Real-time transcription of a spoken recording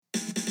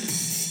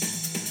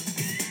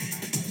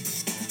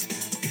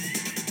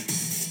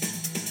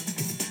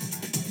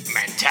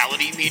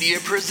Fatality Media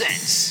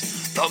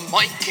presents The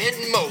Mike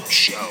and Mo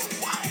Show.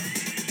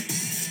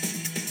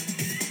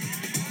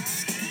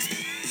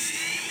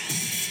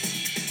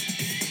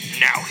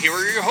 Now here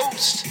are your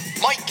hosts,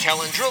 Mike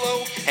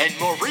Calandrillo and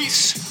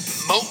Maurice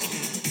Moten.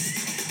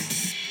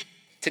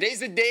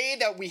 Today's the day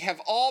that we have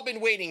all been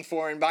waiting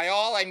for, and by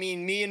all, I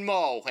mean me and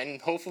Mo,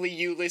 and hopefully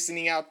you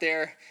listening out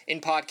there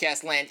in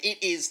podcast land.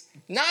 It is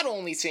not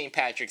only St.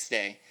 Patrick's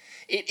Day,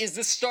 it is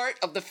the start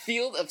of the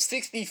Field of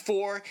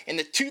 64 in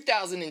the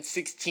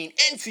 2016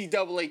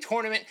 NCAA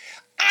tournament.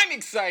 I'm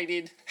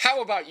excited.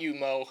 How about you,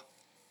 Mo?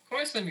 Of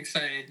course I'm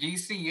excited. Do you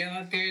see Yale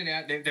out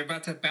there? They're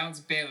about to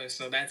bounce Baylor,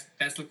 so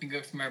that's looking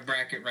good for my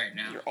bracket right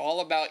now. You're all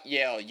about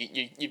Yale.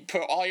 You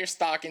put all your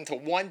stock into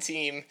one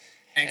team.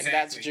 Exactly. And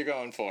that's what you're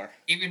going for.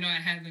 Even though I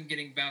have them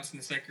getting bounced in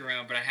the second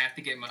round, but I have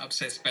to get my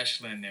upset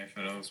special in there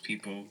for those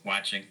people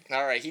watching.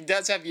 All right, he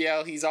does have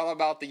Yale. He's all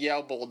about the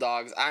Yale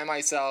Bulldogs. I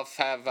myself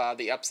have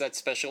the upset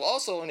special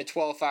also in a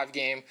 12-5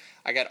 game.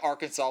 I got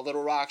Arkansas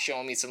Little Rock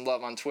showing me some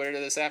love on Twitter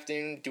this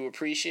afternoon. Do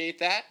appreciate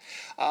that.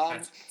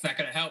 It's not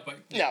going to help. But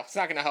yeah. No, it's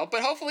not going to help.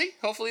 But hopefully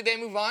they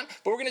move on.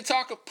 But we're going to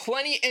talk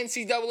plenty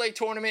NCAA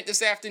tournament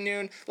this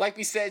afternoon. Like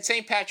we said,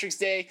 St. Patrick's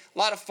Day. A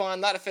lot of fun,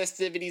 a lot of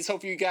festivities.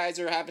 Hope you guys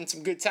are having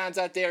some good times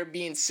out there,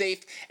 being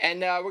safe.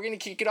 And we're going to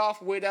kick it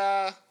off with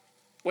that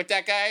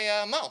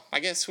guy, Mo.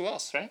 I guess who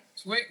else, right?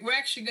 So we're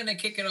actually going to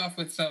kick it off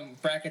with some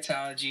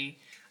bracketology.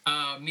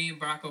 Me and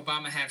Barack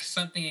Obama have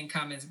something in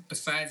common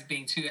besides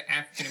being two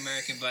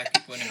African-American black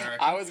people in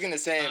America. I was going to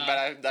say it,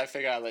 but I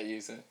figured I'd let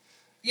you say it.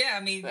 Yeah,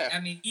 I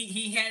mean,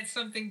 he had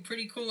something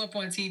pretty cool up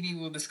on TV.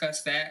 We'll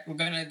discuss that. We're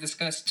going to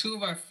discuss two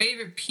of our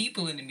favorite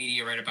people in the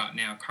media right about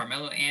now,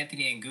 Carmelo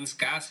Anthony and Goose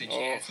Gossage.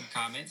 He had some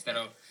comments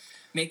that'll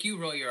make you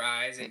roll your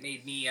eyes. It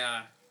made me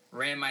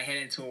ram my head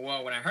into a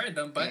wall when I heard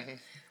them, but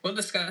we'll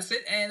discuss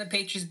it. And the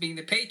Patriots being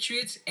the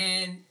Patriots.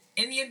 And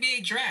in the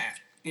NBA draft,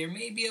 there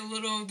may be a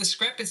little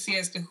discrepancy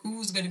as to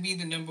who's going to be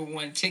the number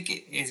one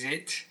ticket. Is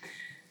it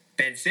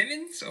Ben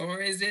Simmons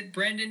or is it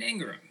Brandon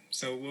Ingram?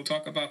 So we'll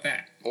talk about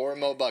that. Or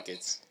Mo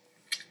Buckets.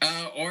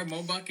 Or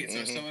Mo Buckets,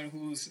 or someone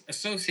who's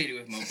associated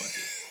with Mo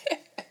Buckets.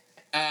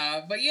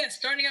 But yeah,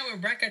 starting out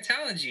with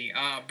bracketology,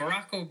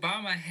 Barack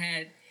Obama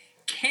had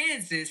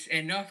Kansas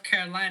and North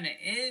Carolina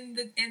in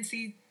the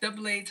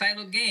NCAA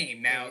title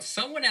game. Now,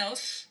 someone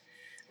else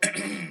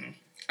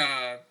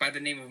by the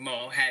name of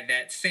Mo had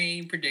that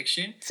same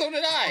prediction. So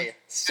did I.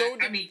 So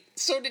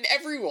did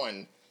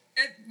everyone.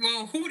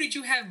 Well, who did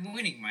you have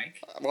winning,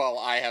 Mike? Well,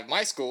 I have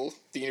my school,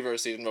 the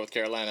University of North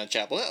Carolina,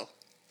 Chapel Hill.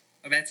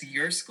 Oh, that's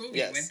your school?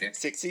 Yes. You went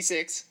there?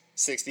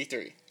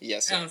 66-63.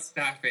 Yes, sir. Oh,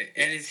 stop it.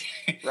 It is.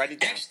 Write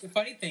it down. Actually, the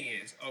funny thing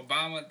is,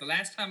 the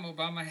last time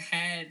Obama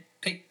had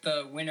picked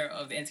the winner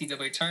of the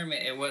NCAA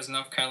tournament, it was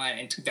North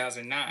Carolina in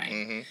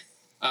 2009.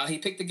 He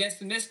picked against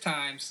them this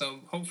time, so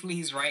hopefully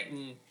he's right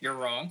and you're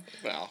wrong.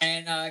 Wow.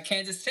 And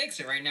Kansas takes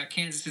it right now.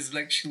 Kansas is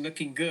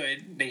looking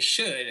good. They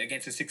should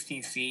against a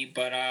 16 seed,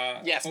 but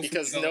yes,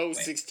 because no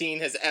 16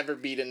 has ever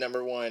beat a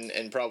number one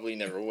and probably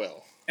never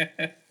will.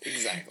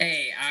 Exactly.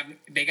 Hey,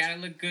 they gotta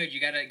look good.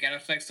 You gotta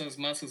flex those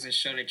muscles and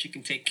show that you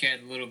can take care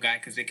of the little guy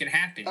because it could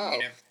happen. Oh,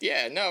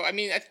 yeah, no. I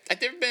mean,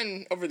 there've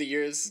been over the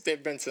years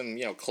there've been some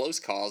close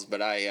calls,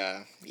 but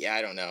I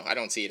don't know. I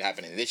don't see it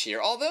happening this year.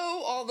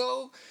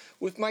 Although.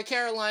 With my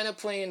Carolina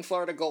playing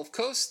Florida Gulf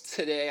Coast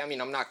today, I mean,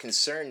 I'm not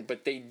concerned,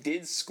 but they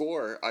did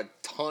score a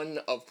ton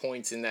of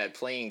points in that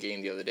playing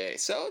game the other day.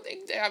 So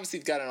they obviously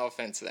got an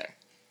offense there.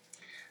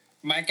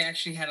 Mike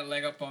actually had a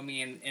leg up on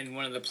me in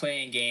one of the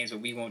playing games, but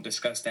we won't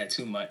discuss that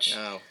too much.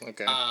 Oh,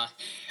 okay.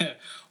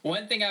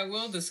 One thing I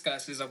will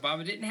discuss is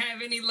Obama didn't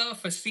have any love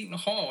for Seton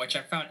Hall, which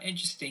I found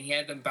interesting. He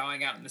had them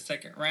bowing out in the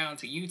second round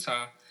to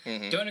Utah.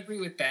 Don't agree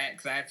with that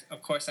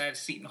because I have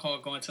Seton Hall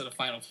going to the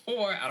Final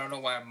Four. I don't know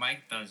why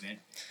Mike doesn't.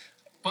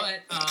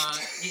 But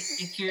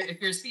if you're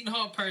a Seton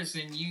Hall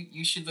person,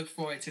 you should look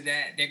forward to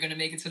that. They're going to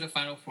make it to the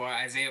Final Four.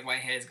 Isaiah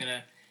Whitehead is going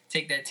to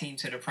take that team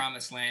to the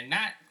promised land.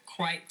 Not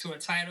quite to a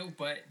title,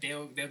 but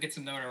they'll get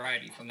some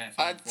notoriety from that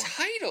Final Four. A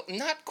title?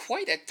 Not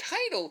quite a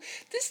title.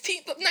 This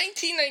team,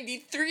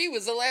 1993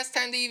 was the last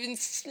time they even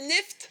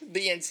sniffed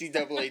the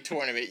NCAA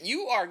tournament.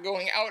 You are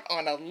going out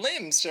on a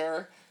limb,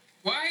 sir.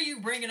 Why are you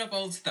bringing up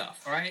old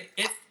stuff? All right,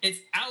 it's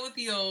out with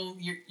the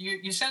old.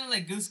 You're sounding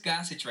like Goose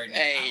Gossage right now.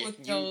 Hey, out with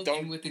the you old,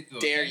 don't with the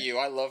good, dare okay? you!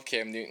 I love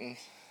Cam Newton.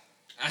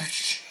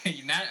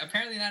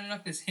 Apparently not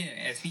enough as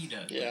he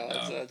does. Yeah,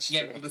 but, that's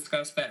yeah, true. we'll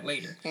discuss that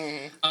later.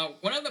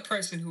 One other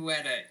person who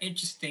had an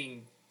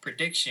interesting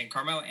prediction,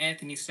 Carmelo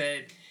Anthony,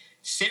 said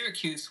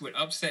Syracuse would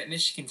upset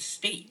Michigan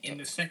State in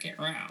the second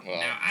round. Well,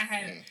 now,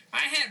 I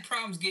had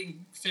problems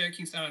getting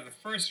Syracuse out of the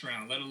first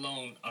round, let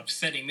alone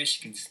upsetting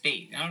Michigan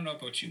State. I don't know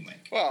about you,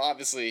 Mike. Well,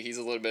 obviously, he's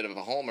a little bit of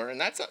a homer,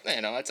 and that's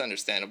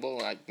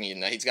understandable. I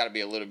mean, he's got to be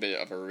a little bit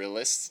of a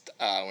realist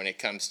when it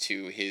comes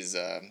to his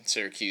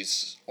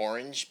Syracuse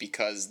Orange,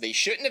 because they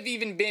shouldn't have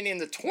even been in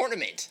the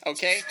tournament,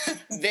 okay?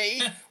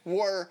 They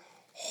were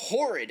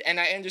horrid, and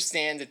I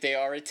understand that they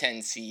are a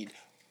 10 seed.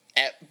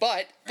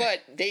 But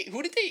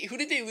who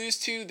did they lose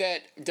to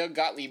that Doug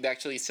Gottlieb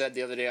actually said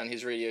the other day on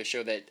his radio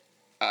show that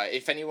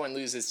if anyone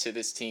loses to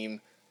this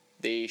team,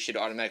 they should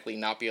automatically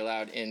not be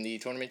allowed in the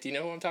tournament. Do you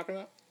know who I'm talking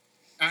about?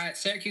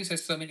 Syracuse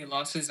has so many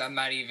losses. I'm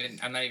not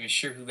even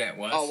sure who that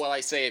was. Oh well,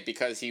 I say it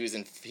because he was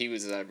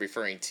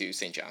referring to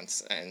St.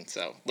 John's, and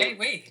so. Wait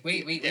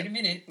a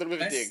minute. Little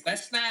bit of a dig.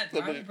 That's not.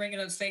 Why are we bringing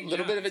up St. John's?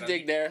 Little bit of a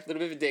dig there.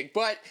 Little bit of a dig.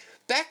 But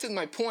back to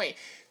my point,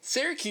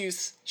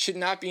 Syracuse should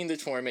not be in the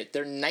tournament.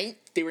 They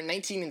were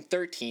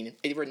 19-13.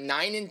 They were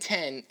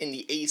 9-10 in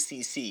the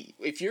ACC.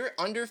 If you're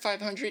under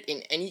 500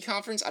 in any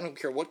conference, I don't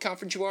care what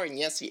conference you are, and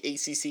yes, the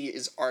ACC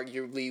is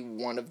arguably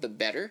one of the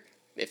better,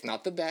 if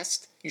not the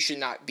best. You should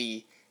not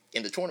be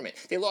in the tournament.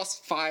 They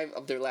lost 5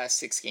 of their last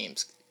 6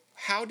 games.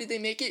 How did they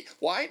make it?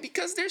 Why?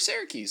 Because they're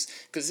Syracuse.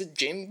 Because of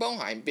Jim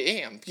Boeheim.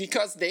 Bam.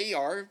 Because they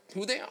are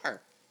who they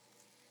are.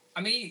 I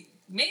mean,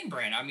 name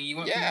brand. I mean, you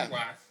want yeah.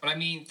 But I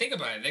mean, think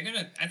about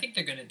it. I think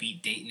they're gonna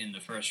beat Dayton in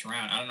the first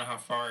round. I don't know how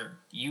far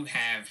you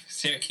have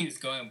Syracuse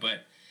going,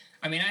 but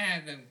I mean, I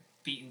have them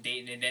beating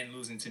Dayton and then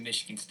losing to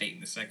Michigan State in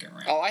the second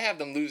round. Oh, I have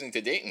them losing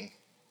to Dayton.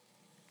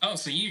 Oh,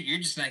 so you're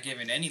just not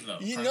giving any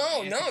love.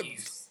 No.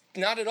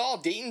 Not at all.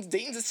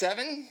 Dayton's a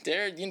 7.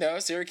 They're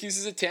Syracuse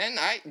is a 10.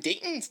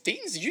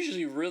 Dayton's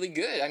usually really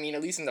good. I mean,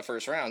 at least in the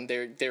first round,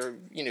 they're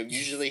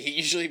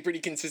usually pretty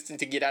consistent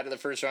to get out of the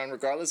first round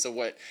regardless of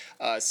what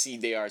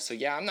seed they are. So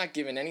yeah, I'm not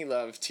giving any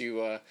love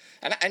to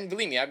and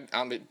believe me,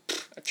 I'm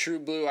a true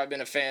blue. I've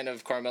been a fan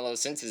of Carmelo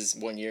since his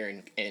 1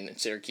 year in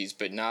Syracuse,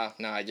 but nah,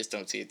 I just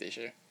don't see it this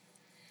year.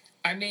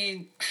 I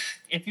mean,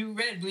 if you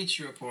read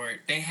Bleacher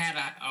Report, they had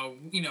a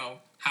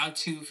how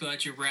to fill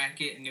out your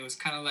bracket, and it was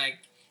kind of like.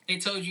 They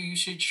told you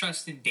should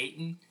trust in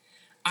Dayton.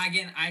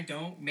 Again, I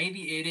don't.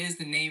 Maybe it is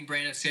the name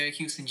brand of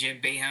Syracuse and Jim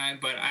Boeheim,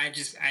 but I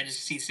just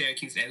see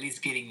Syracuse at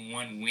least getting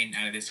 1 win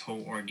out of this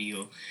whole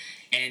ordeal,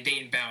 and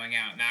Dayton bowing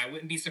out. Now, I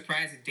wouldn't be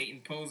surprised if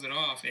Dayton pulls it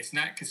off. It's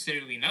not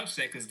considerably an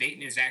upset because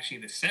Dayton is actually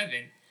the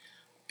 7.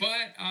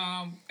 But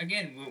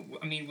again,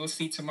 we'll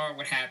see tomorrow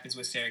what happens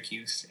with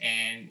Syracuse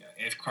and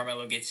if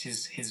Carmelo gets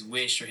his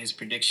wish or his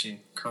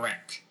prediction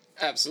correct.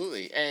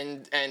 Absolutely,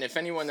 and if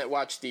anyone that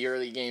watched the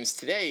early games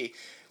today.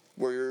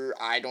 Where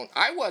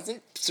I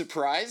wasn't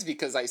surprised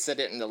because I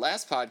said it in the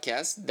last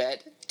podcast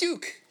that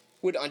Duke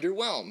would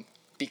underwhelm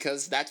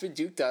because that's what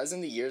Duke does in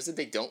the years that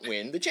they don't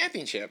win the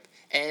championship.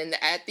 And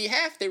at the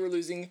half, they were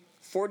losing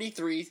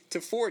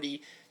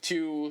 43-40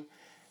 to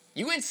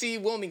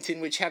UNC Wilmington,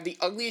 which have the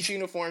ugliest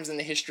uniforms in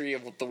the history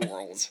of the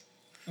world.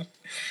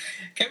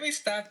 Can we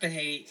stop the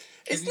hate?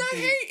 It's not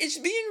hate. It's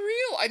being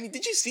real. I mean,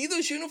 did you see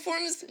those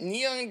uniforms?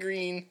 Neon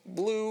green,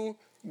 blue,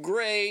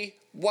 gray,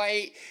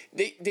 white.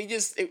 They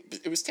just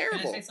it was terrible.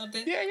 Can I say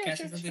something? Yeah.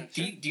 Sure.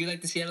 Do you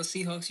like the Seattle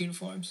Seahawks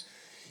uniforms?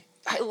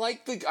 I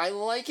like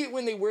it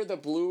when they wear the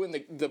blue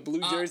and the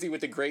blue jersey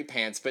with the gray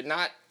pants, but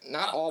not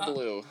all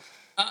blue.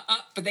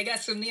 But they got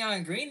some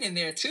neon green in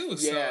there too.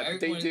 Yeah,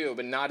 they do,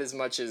 but not as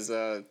much as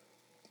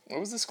what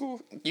was the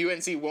school?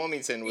 UNC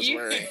Wilmington was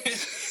wearing.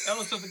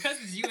 Oh, so because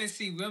it's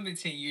UNC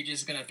Wilmington, you're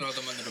just going to throw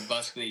them under the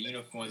bus for their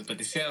uniforms. But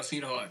the Seattle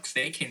Seahawks,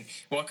 they can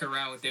walk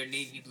around with their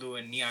navy blue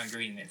and neon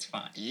green, and it's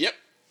fine. Yep.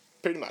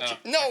 Pretty much.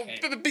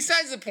 But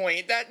besides the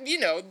point that,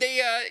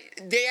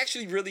 they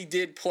actually really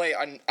did play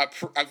on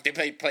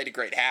they played a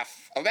great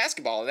half of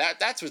basketball.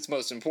 That's what's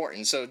most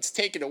important. So to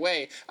take it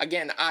away,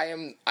 again,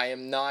 I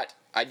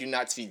do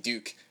not see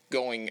Duke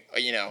going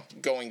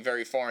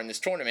very far in this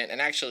tournament.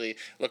 And actually,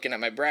 looking at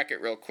my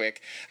bracket real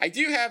quick, I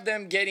do have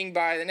them getting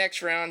by the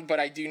next round, but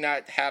I do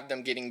not have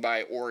them getting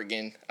by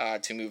Oregon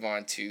to move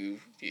on to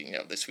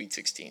the Sweet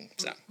 16.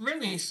 So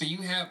really, so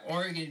you have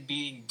Oregon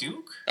beating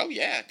Duke? Oh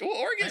yeah, well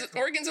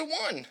Oregon's a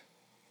 1.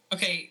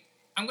 Okay,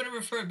 I'm gonna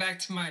refer back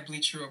to my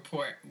Bleacher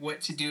Report,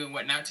 what to do and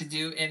what not to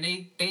do, and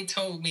they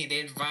told me,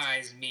 they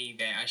advised me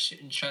that I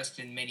shouldn't trust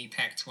in many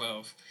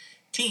Pac-12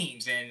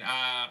 teams, and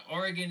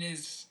Oregon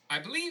is, I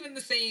believe, in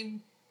the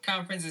same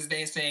conference as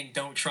they're saying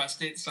don't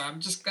trust it. So I'm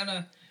just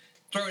gonna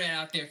throw that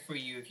out there for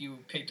you. If you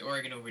picked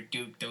Oregon over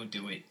Duke, don't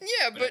do it.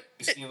 Yeah, but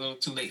it's a little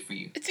too late for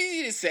you. It's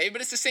easy to say,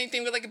 but it's the same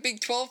thing with like a Big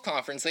 12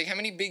 conference. Like how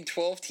many Big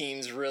 12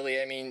 teams really?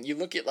 I mean, you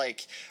look at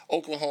like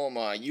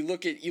Oklahoma, you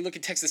look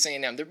at Texas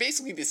A&M. They're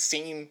basically the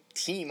same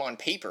team on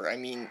paper. I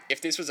mean,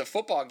 if this was a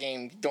football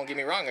game, don't get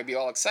me wrong, I'd be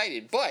all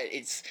excited. But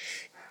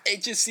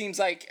it just seems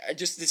like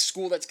just the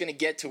school that's going to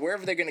get to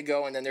wherever they're going to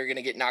go, and then they're going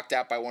to get knocked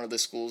out by one of the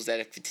schools that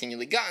have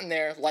continually gotten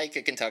there, like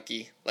a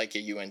Kentucky, like a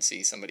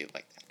UNC, somebody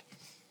like that.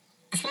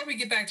 Before we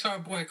get back to our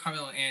boy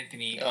Carmelo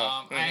Anthony,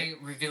 I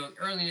revealed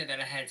earlier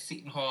that I had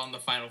Seton Hall in the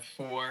Final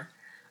Four.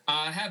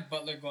 I have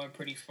Butler going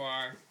pretty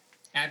far.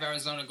 I have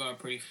Arizona going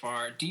pretty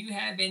far. Do you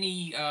have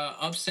any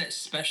upset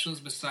specials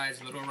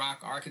besides Little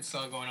Rock,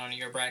 Arkansas going on in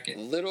your bracket?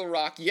 Little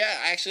Rock, yeah,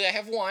 actually I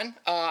have one.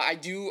 I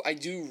do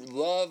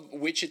love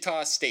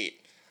Wichita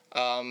State.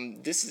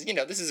 This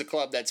is a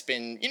club that's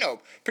been,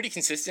 pretty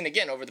consistent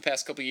again over the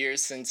past couple of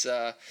years since,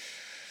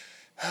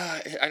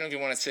 I don't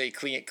even want to say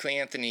Clay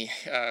Anthony,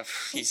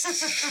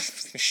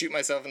 shoot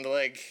myself in the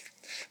leg,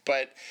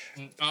 but,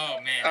 oh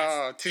man.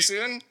 oh, too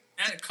soon?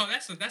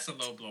 That's a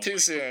low blow. Too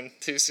soon.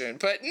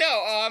 But no,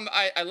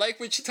 I like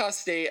Wichita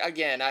State.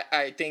 Again,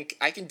 I think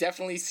I can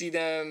definitely see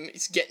them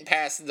getting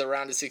past the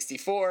round of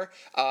 64.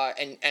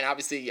 And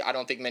obviously, I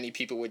don't think many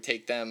people would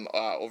take them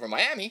over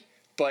Miami.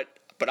 But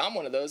I'm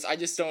one of those. I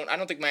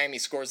don't think Miami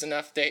scores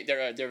enough.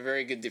 They're a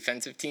very good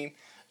defensive team.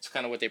 It's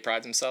kind of what they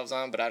pride themselves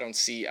on, but I don't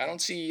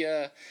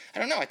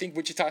know. I think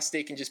Wichita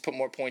State can just put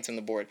more points on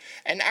the board.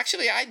 And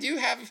actually, I'm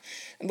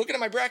looking at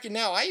my bracket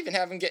now, I even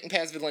have them getting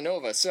past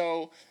Villanova.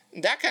 So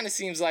that kind of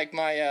seems like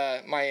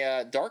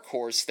my dark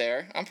horse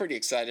there. I'm pretty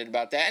excited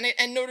about that.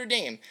 And Notre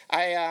Dame.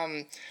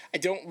 I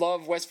don't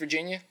love West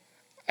Virginia.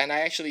 And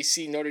I actually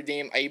see Notre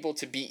Dame able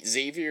to beat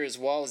Xavier as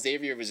well.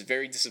 Xavier was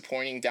very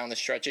disappointing down the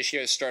stretch this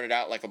year. It started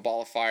out like a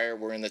ball of fire.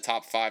 We're in the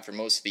top 5 for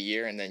most of the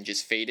year and then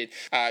just faded.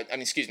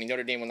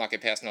 Notre Dame will not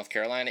get past North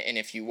Carolina. And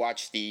if you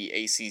watch the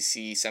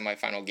ACC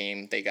semifinal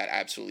game, they got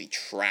absolutely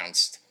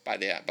trounced by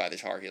the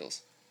Tar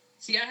Heels.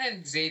 See, I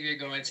had Xavier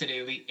going to the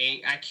Elite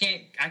Eight. I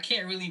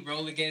can't really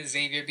roll against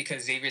Xavier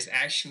because Xavier's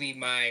actually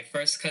my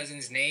first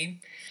cousin's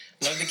name.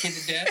 Love the kid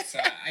to death. So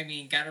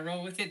gotta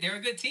roll with it. They're a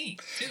good team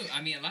too.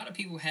 A lot of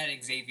people had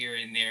Xavier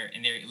in their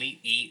Elite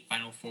Eight,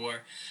 Final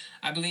Four.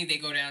 I believe they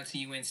go down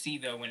to UNC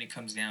though when it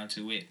comes down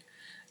to it.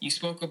 You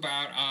spoke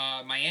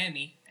about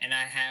Miami, and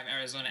I have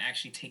Arizona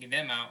actually taking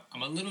them out.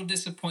 I'm a little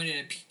disappointed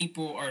that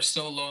people are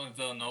so low in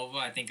Villanova.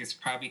 I think it's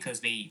probably because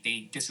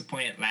they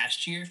disappointed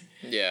last year.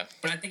 Yeah.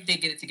 But I think they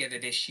get it together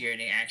this year, and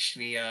they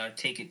actually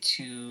take it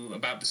to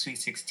about the Sweet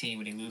 16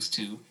 when they lose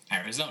to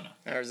Arizona.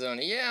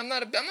 Yeah, I'm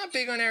not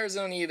big on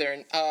Arizona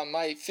either. And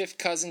my fifth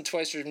cousin,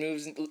 twice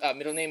removed,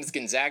 middle name is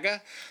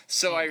Gonzaga,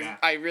 so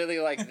I really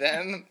like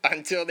them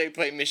until they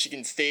play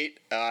Michigan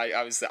State.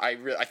 I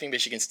think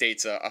Michigan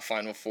State's a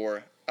Final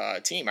Four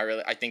team.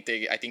 I think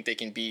they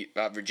can beat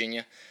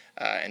Virginia,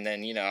 and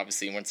then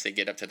obviously once they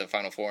get up to the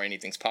Final Four,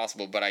 anything's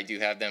possible. But I do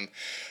have them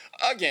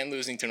again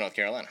losing to North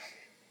Carolina.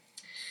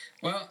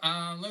 Well,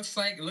 looks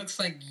like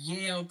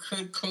Yale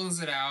could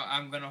close it out.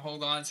 I'm gonna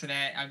hold on to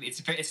that.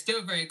 It's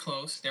still very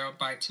close. They're up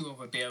by 2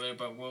 over Baylor,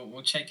 but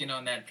we'll check in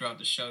on that throughout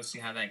the show, see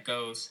how that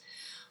goes.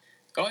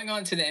 Going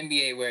on to the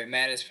NBA, where it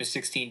matters for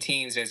 16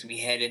 teams as we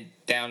headed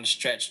down the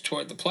stretch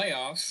toward the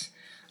playoffs.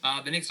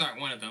 The Knicks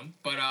aren't one of them,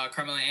 but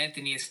Carmelo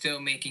Anthony is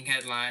still making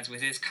headlines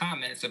with his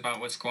comments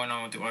about what's going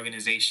on with the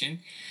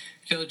organization.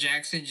 Phil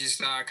Jackson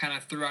just kind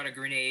of threw out a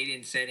grenade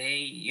and said,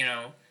 hey,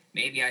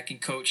 maybe I can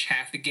coach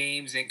half the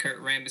games and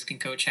Kurt Rambis can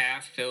coach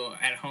half. Phil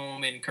at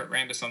home and Kurt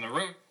Rambis on the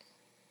road.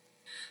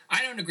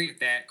 I don't agree with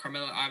that.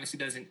 Carmelo obviously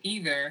doesn't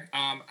either.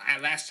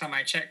 Last time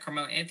I checked,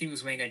 Carmelo Anthony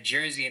was wearing a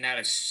jersey and not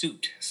a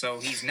suit. So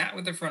he's not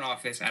with the front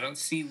office. I don't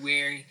see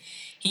where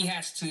he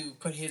has to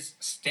put his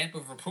stamp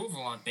of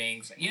approval on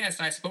things. Yes,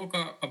 I spoke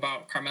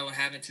about Carmelo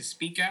having to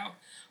speak out,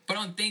 but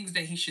on things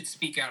that he should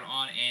speak out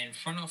on, and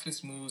front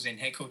office moves and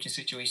head coaching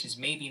situations,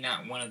 maybe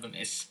not one of them,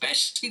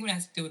 especially when it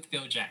has to do with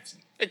Phil Jackson.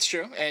 It's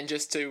true, and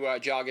just to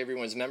jog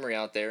everyone's memory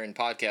out there in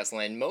podcast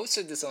land, most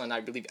of this on, I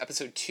believe,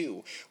 episode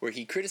 2, where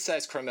he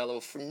criticized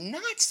Carmelo for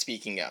not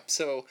speaking up.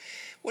 So,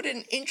 what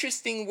an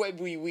interesting web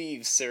we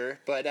weave, sir.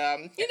 But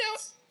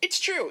it's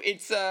true.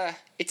 It's a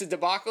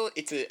debacle.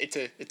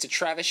 It's a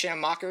Travis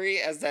mockery,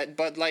 as that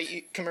Bud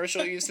Light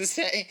commercial used to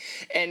say.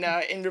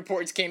 And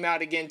reports came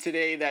out again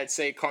today that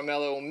say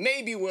Carmelo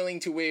may be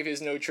willing to waive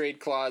his no trade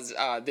clause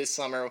this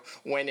summer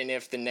when and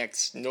if the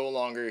Knicks no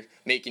longer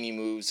make any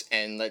moves.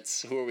 And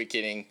who are we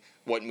kidding?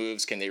 What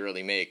moves can they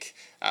really make?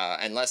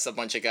 Unless a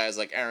bunch of guys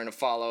like Aaron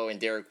Afalo and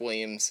Derek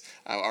Williams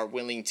are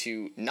willing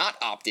to not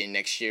opt in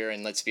next year.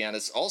 And let's be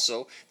honest,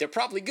 also, they're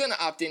probably going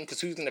to opt in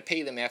because who's going to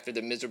pay them after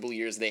the miserable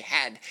years they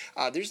had?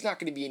 There's not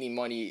going to be any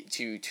money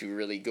to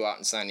really go out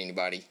and sign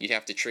anybody. You'd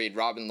have to trade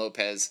Robin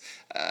Lopez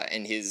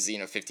and his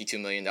 $52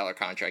 million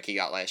contract he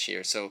got last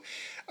year. So,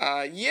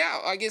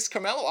 I guess,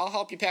 Carmelo, I'll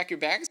help you pack your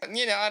bags.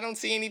 I don't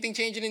see anything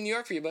changing in New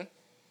York for you, bud.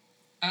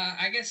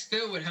 I guess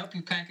Phil would help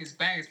you pack his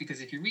bags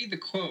because if you read the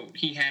quote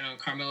he had on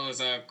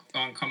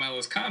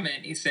Carmelo's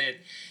comment, he said,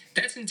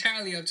 "That's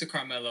entirely up to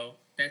Carmelo.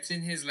 That's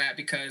in his lap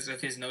because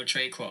of his no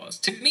trade clause."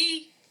 To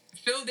me,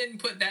 Phil didn't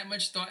put that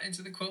much thought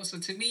into the quote, so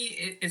to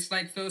me, it's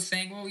like Phil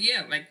saying, "Well,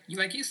 yeah,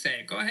 like you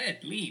said, go ahead,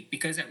 leave."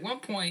 Because at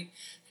one point,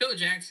 Phil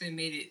Jackson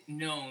made it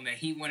known that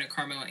he wanted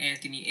Carmelo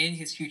Anthony in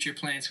his future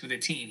plans for the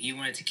team. He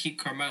wanted to keep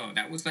Carmelo.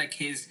 That was like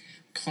his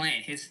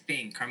plan, his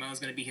thing. Carmelo's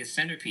going to be his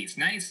centerpiece.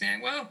 Now he's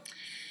saying, well,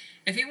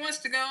 if he wants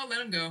to go, let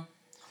him go.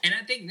 And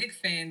I think Knicks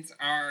fans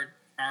are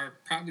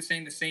probably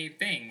saying the same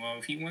thing. Well,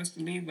 if he wants to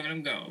leave, let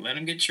him go. Let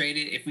him get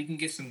traded. If we can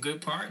get some good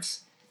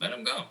parts, let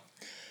him go.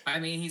 I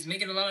mean, he's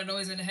making a lot of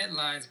noise in the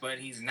headlines, but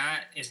it's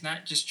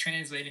not just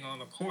translating on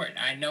the court.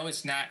 I know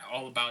it's not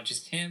all about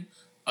just him.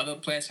 Other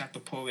players have to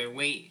pull their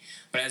weight.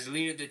 But as the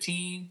leader of the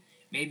team,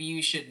 maybe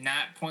you should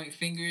not point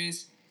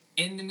fingers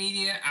in the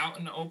media, out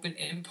in the open,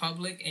 in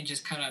public, and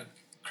just kind of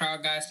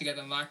crowd guys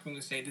together in the locker room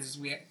and say, this is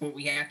what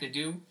we have to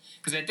do.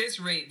 Because at this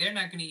rate, they're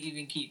not going to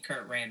even keep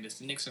Kurt Rambis.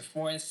 The Knicks are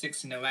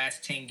 4-6 in the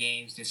last 10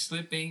 games. They're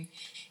slipping.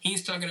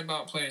 He's talking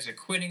about players are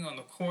quitting on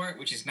the court,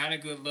 which is not a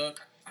good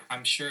look.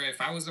 I'm sure if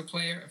I was a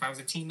player, if I was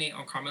a teammate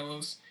on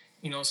Carmelo's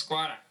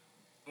squad.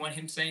 I want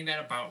him saying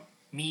that about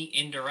me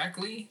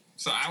indirectly.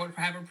 So I would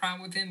have a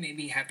problem with him.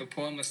 Maybe have to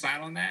pull him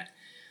aside on that.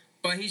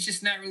 But he's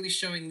just not really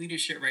showing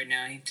leadership right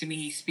now. To me,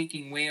 he's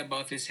speaking way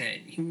above his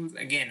head.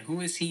 Who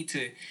is he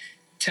to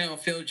tell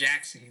Phil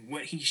Jackson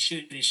what he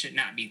should and should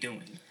not be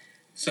doing?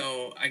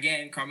 So,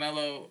 again,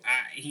 Carmelo,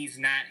 he's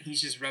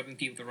just rubbing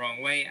people the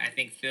wrong way. I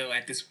think Phil,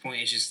 at this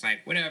point, is just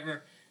like,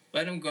 whatever.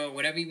 Let him go.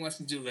 Whatever he wants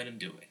to do, let him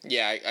do it.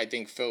 Yeah, I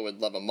think Phil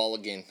would love a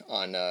mulligan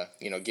on,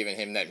 giving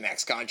him that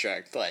max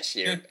contract last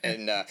year.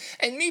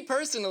 And me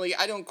personally,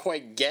 I don't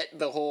quite get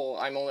the whole.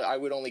 I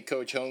would only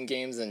coach home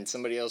games and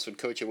somebody else would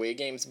coach away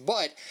games.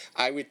 But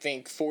I would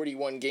think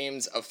 41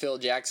 games of Phil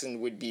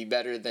Jackson would be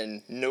better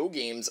than no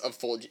games of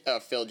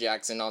Phil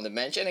Jackson on the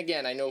bench. And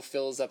again, I know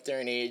Phil's up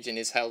there in age and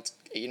his health.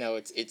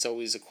 It's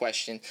always a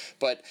question,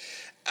 but.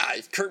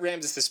 Kurt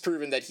Rambis has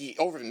proven that he,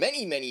 over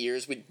many, many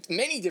years, with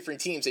many different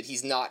teams, that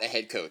he's not a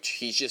head coach.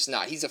 He's just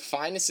not. He's a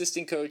fine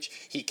assistant coach.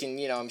 He can,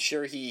 I'm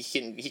sure he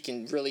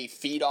can really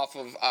feed off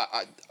of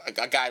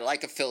a guy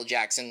like a Phil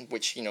Jackson,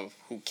 which,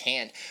 who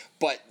can't.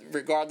 But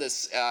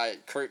regardless,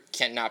 Kurt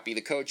cannot be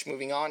the coach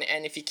moving on.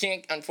 And if you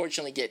can't,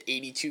 unfortunately, get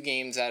 82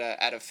 games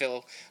out of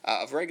Phil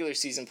of regular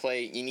season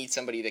play, you need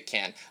somebody that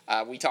can.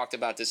 We talked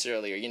about this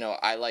earlier.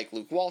 I like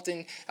Luke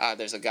Walton.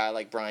 There's a guy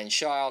like Brian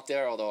Shaw out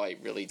there, although I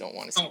really don't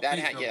want to see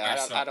that.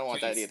 I don't want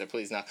that either.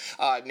 Please, no.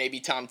 Maybe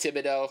Tom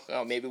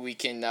Thibodeau. Maybe we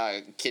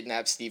can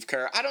kidnap Steve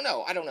Kerr. I don't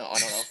know.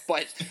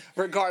 But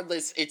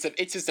regardless,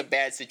 it's just a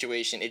bad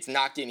situation. It's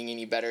not getting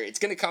any better. It's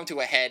going to come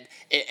to a head,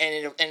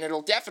 and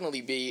it'll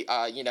definitely be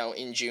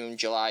in June,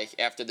 July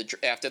after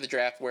the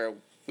draft, where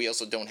we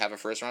also don't have a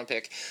first-round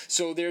pick.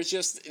 So it's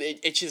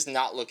just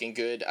not looking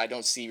good. I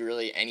don't see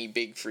really any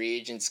big free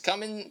agents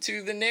coming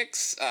to the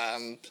Knicks.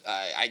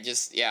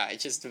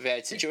 It's just a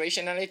bad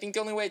situation. And I think the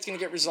only way it's going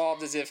to get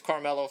resolved is if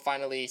Carmelo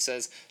finally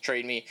says,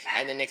 trade me,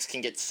 and the Knicks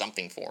can get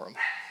something for him.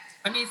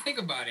 I mean, think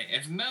about it.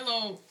 If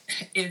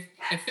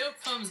Phil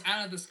comes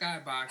out of the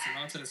skybox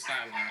and onto the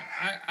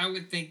sideline, I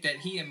would think that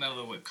he and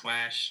Melo would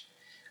clash.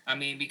 I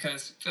mean,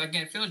 because,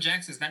 again, Phil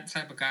Jackson's not the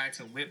type of guy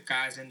to whip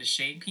guys into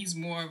shape. He's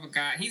more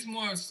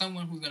of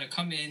someone who's going to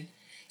come in,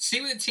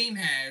 see what the team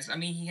has. I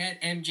mean, he had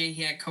MJ,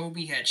 he had Kobe,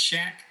 he had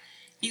Shaq.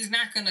 He's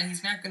not gonna,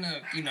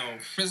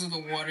 frizzle the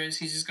waters.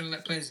 He's just gonna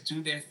let players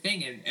do their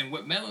thing. And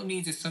what Melo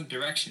needs is some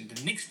direction.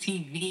 The Knicks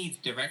team needs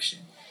direction.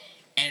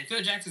 And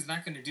Phil Jackson's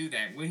not gonna do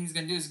that. What he's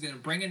gonna do is he's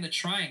gonna bring in the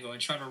triangle and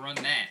try to run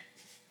that.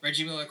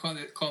 Reggie Miller called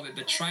it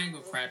the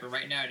triangle crap, and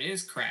right now it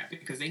is crap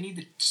because they need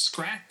to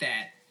scrap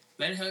that.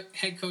 Let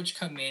head coach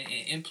come in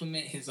and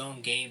implement his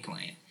own game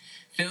plan.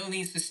 Phil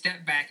needs to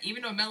step back,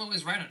 even though Melo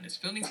is right on this.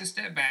 Phil needs to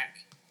step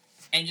back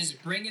and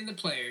just bring in the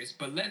players,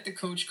 but let the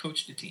coach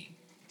the team.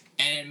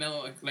 And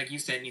Melo, like you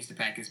said, needs to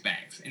pack his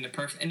bags. In the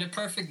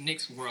perfect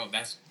Knicks world,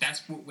 that's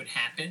what would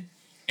happen.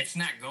 It's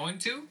not going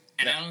to,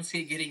 and I don't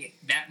see it getting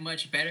that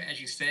much better.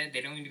 As you said, they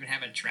don't even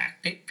have a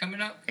draft pick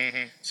coming up,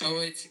 so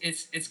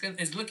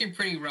it's looking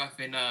pretty rough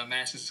in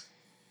Madison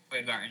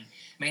Square Garden.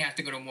 May have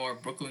to go to more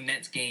Brooklyn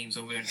Nets games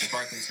over at the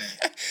Barclays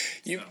Center.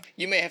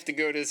 You may have to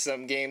go to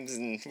some games,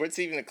 and what's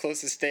even the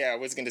closest state? I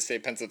was going to say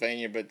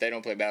Pennsylvania, but they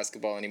don't play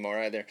basketball anymore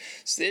either.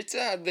 So it's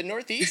the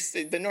Northeast.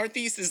 The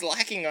Northeast is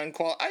lacking on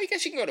quality. I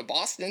guess you can go to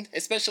Boston,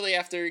 especially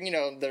after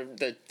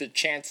the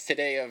chants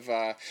today of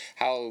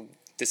how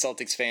the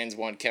Celtics fans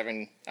want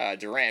Kevin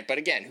Durant. But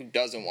again, who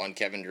doesn't want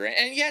Kevin Durant?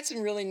 And he had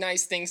some really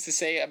nice things to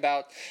say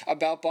about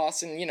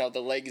Boston, the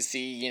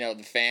legacy,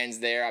 the fans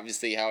there,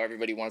 obviously how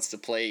everybody wants to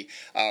play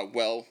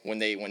well when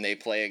they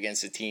play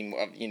against a team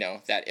of,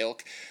 that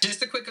ilk.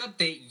 Just a quick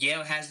update,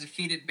 Yale has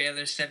defeated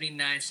Baylor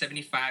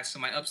 79-75, so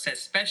my upset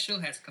special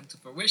has come to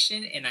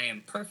fruition, and I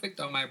am perfect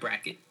on my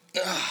bracket.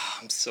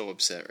 I'm so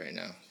upset right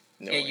now.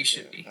 No, yeah, you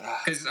should be.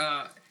 Because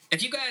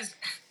if you guys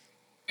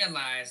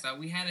realize that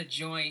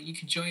you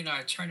can join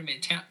our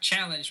tournament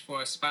challenge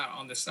for a spot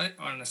on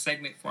the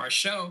segment for our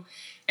show.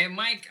 And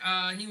Mike,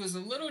 he was a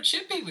little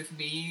chippy with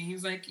me. He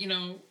was like,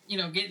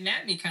 getting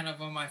at me kind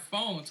of on my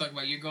phone, talking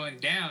about you're going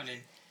down.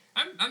 And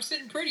I'm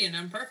sitting pretty and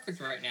I'm perfect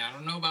right now. I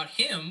don't know about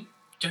him.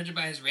 Judging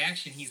by his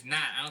reaction, he's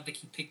not. I don't think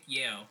he picked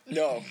Yale.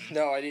 No,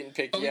 I didn't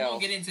pick Yale. We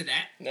won't get into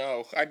that.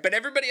 No, but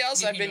everybody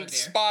else I've been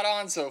spot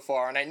on so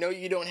far. And I know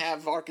you don't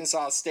have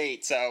Arkansas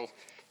State, so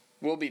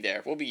we'll be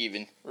there. We'll be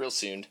even real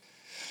soon.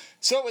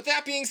 So with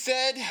that being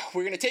said,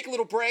 we're going to take a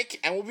little break,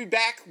 and we'll be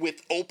back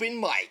with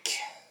Open Mic.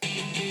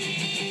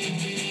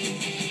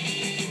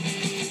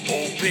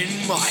 Open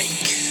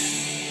Mic.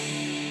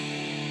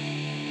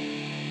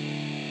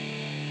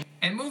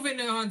 And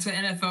moving on to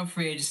NFL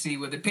free agency,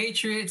 where the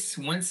Patriots,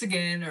 once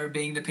again, are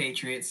being the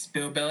Patriots.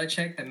 Bill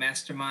Belichick, the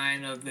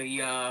mastermind of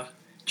the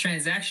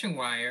transaction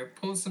wire,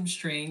 pulled some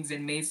strings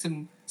and made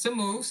some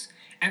moves.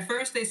 At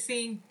first, they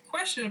seem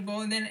questionable,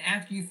 and then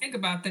after you think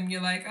about them,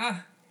 you're like,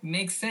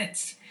 makes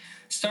sense.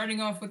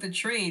 Starting off with a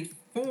trade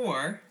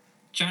for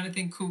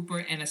Jonathan Cooper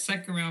and a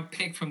second-round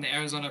pick from the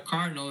Arizona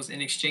Cardinals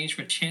in exchange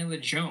for Chandler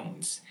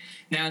Jones.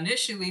 Now,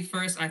 initially,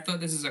 first, I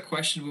thought this is a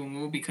questionable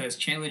move because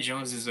Chandler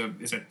Jones is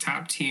a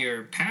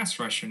top-tier pass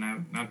rusher.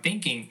 Now, I'm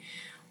thinking,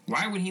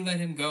 Why would he let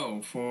him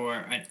go for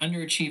an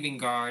underachieving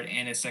guard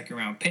and a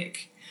second-round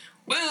pick?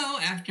 Well,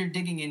 after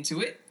digging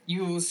into it,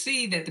 you will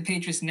see that the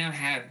Patriots now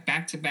have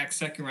back-to-back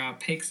second-round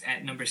picks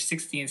at number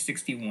 60 and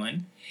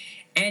 61.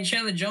 And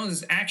Chandler Jones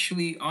is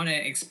actually on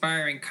an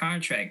expiring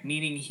contract,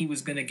 meaning he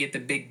was going to get the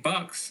big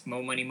bucks,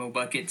 mo money, mo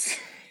buckets,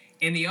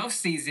 in the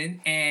offseason.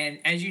 And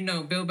as you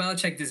know, Bill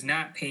Belichick does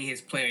not pay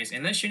his players.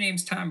 Unless your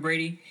name's Tom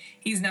Brady,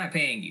 he's not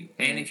paying you.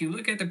 And if you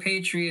look at the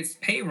Patriots'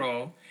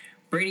 payroll,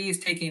 Brady is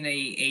taking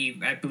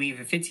I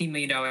believe, a $15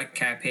 million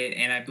cap hit,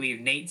 and I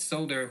believe Nate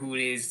Solder, who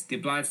is the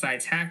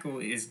blindside tackle,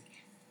 is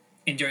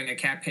enduring a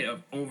cap hit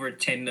of over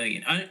 $10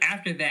 million.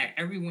 After that,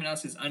 everyone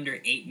else is under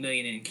 $8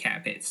 million in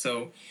cap hits.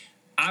 So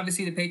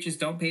obviously, the Patriots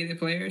don't pay their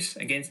players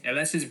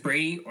unless it's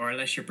Brady or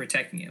unless you're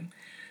protecting him.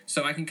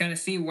 So I can kind of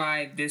see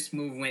why this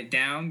move went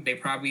down. They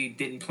probably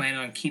didn't plan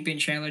on keeping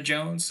Chandler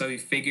Jones, so you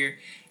figure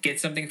get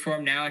something for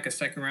him now, like a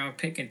second-round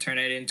pick, and turn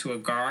it into a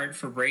guard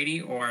for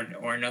Brady or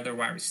another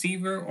wide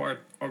receiver or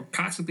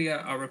possibly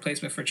a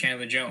replacement for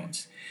Chandler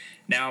Jones.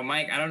 Now,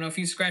 Mike, I don't know if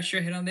you scratched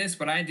your head on this,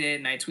 but I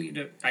did, and I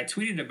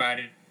tweeted about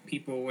it.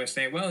 People were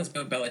saying, well, it's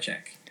Bill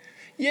Belichick.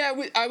 Yeah,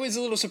 I was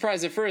a little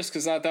surprised at first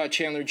because I thought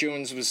Chandler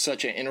Jones was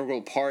such an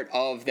integral part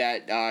of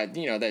that,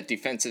 that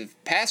defensive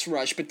pass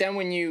rush. But then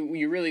when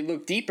you really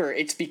look deeper,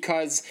 it's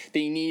because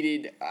they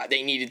needed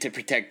to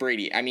protect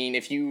Brady. I mean,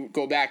 if you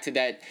go back to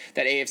that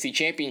AFC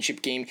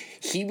Championship game,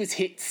 he was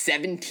hit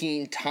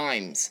 17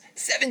 times,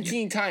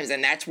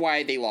 and that's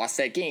why they lost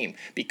that game,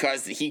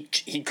 because he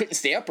couldn't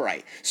stay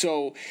upright.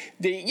 So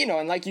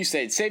and like you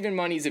said, saving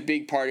money is a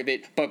big part of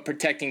it, but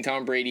protecting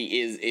Tom Brady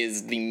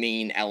is the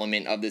main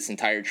element of this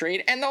entire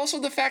trade. And also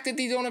the fact that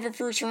they don't have a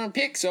first-round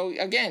pick. So,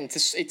 again,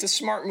 it's a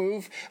smart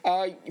move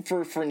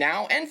for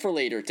now and for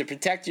later to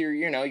protect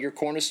your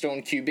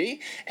cornerstone QB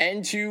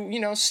and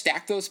to,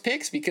 stack those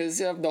picks because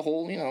of the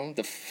whole,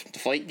 the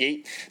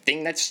Deflategate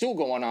thing that's still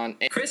going on.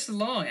 Chris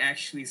Long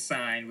actually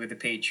signed with the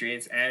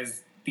Patriots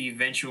as the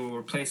eventual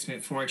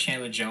replacement for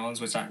Chandler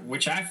Jones,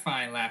 which I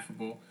find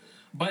laughable.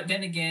 But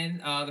then again,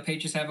 the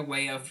Patriots have a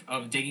way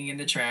of digging in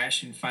the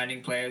trash and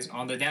finding players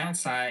on the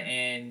downside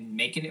and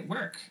making it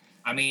work.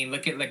 I mean,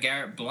 look at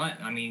LeGarrette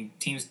Blount. I mean,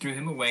 teams threw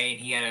him away,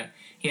 and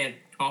he had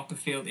off the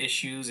field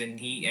issues, and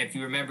if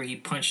you remember, he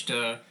punched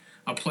a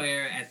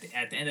player at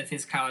the end of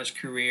his college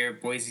career,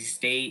 Boise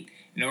State,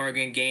 an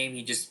Oregon game.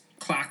 He just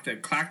clocked the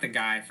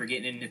guy for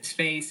getting in his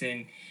face,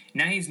 and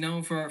now he's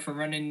known for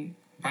running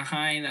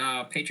behind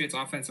Patriots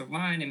offensive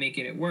line and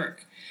making it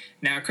work.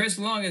 Now, Chris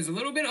Long is a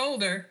little bit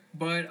older,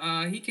 but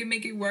he can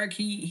make it work.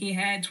 He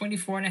had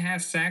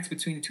 24.5 sacks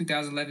between the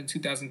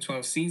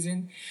 2011-2012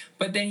 season,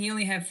 but then he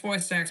only had 4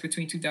 sacks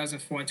between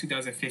 2004 and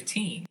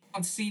 2015. I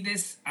don't see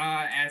this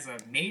as a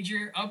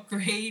major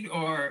upgrade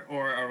or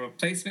a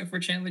replacement for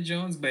Chandler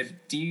Jones,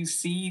 but do you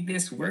see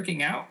this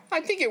working out?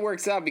 I think it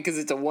works out because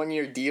it's a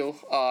one-year deal.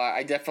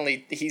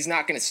 He's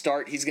not going to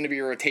start. He's going to be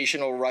a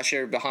rotational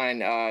rusher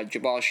behind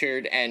Jabal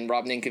Sheard and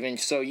Rob Ninkovich,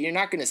 so you're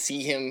not going to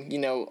see him,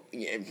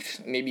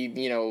 maybe,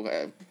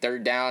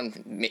 third down,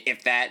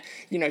 if that.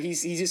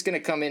 He's just going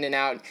to come in and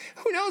out.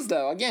 Who knows,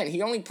 though? Again,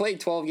 he only played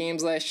 12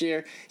 games last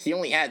year. He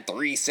only had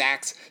 3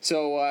 sacks,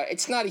 so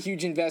it's not a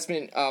huge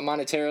investment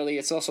monetarily.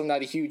 It's also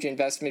not a huge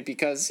investment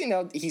because,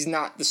 he's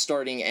not the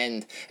starting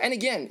end. And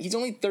again, he's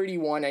only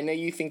 31. I know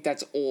you think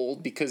that's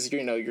old because,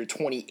 you're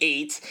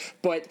 28,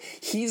 but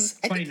he's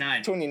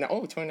 29. 29.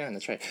 Oh, 29,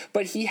 that's right.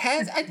 But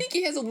I think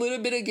he has a little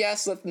bit of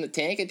gas left in the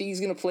tank. I think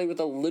he's going to play with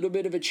a little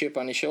bit of a chip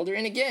on his shoulder.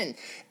 And again,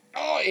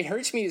 it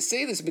hurts me to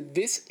say this, but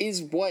this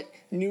is what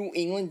New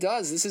England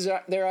does. This is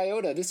their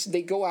iota.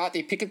 They go out,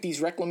 they pick up these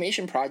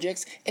reclamation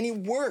projects, and it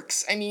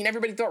works. I mean,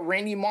 everybody thought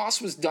Randy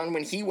Moss was done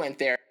when he went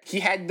there. He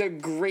had the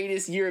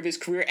greatest year of his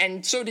career,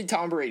 and so did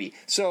Tom Brady.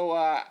 So,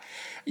 I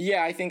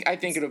think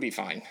it'll be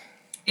fine.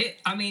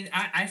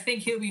 I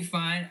think he'll be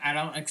fine. I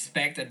don't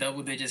expect a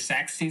double-digit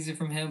sack season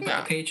from him,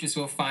 but the Patriots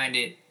will find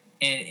it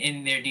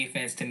in their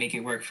defense to make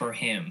it work for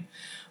him.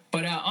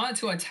 But on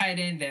to a tight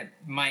end that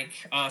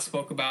Mike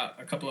spoke about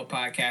a couple of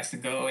podcasts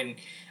ago. And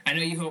I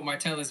know you hope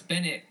Martellus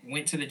Bennett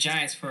went to the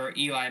Giants for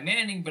Eli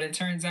Manning, but it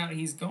turns out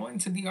he's going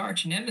to the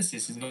arch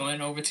nemesis. He's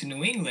going over to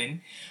New England,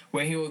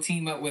 where he will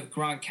team up with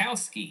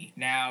Gronkowski.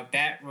 Now,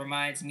 that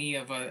reminds me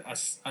of a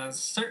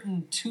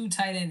certain 2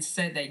 tight end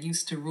set that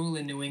used to rule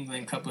in New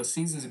England a couple of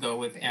seasons ago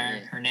with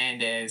Aaron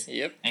Hernandez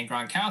and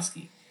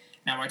Gronkowski.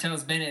 Now,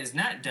 Martellus Bennett is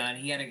not done.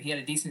 He had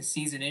a decent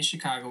season in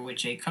Chicago with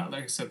Jay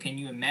Cutler. So can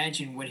you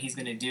imagine what he's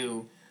going to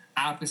do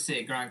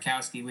opposite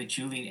Gronkowski with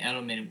Julian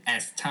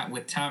Edelman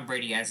with Tom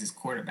Brady as his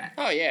quarterback?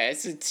 Oh yeah,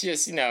 it's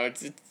just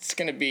it's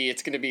gonna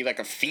be like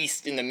a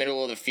feast in the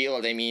middle of the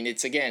field. I mean,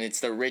 it's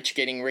the rich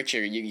getting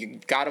richer. You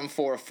got him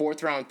for a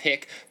 4th round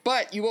pick,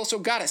 but you also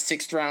got a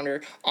 6th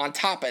rounder on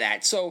top of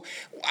that. So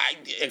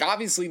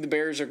obviously the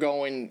Bears are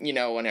going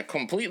in a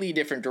completely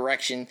different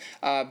direction.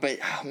 But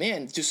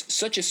man, just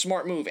such a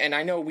smart move. And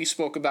I know we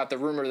spoke about the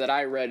rumor that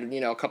I read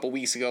a couple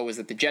weeks ago was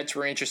that the Jets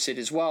were interested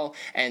as well,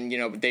 and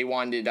they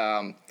wanted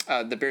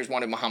the Bears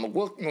wanted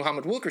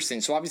Muhammad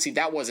Wilkerson. So obviously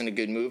that wasn't a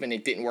good move, and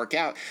it didn't work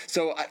out.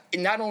 So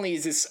not only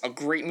is this a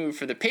great move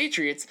for the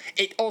Patriots,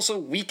 it also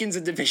weakens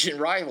a division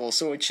rival.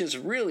 So it's just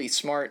really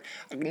smart.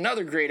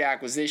 Another great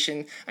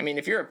acquisition. I mean,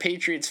 if you're a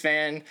Patriots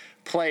fan,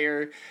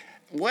 player,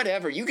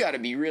 whatever, you got to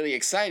be really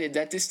excited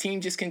that this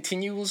team just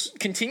continues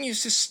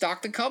to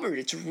stock the cupboard.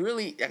 It's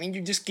really, I mean,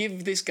 you just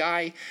give this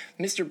guy,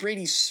 Mr.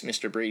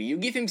 Brady. You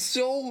give him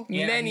so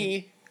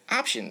many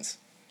options.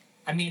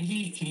 I mean,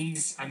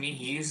 he's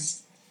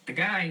the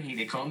guy.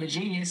 They call him a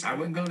genius. I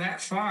wouldn't go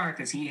that far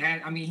because he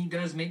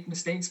does make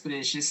mistakes, but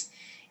it's just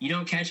you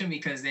don't catch him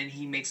because then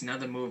he makes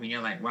another move and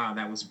you're like, wow,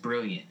 that was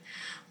brilliant.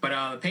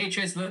 But the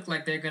Patriots look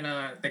like they're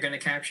gonna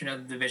capture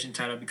another division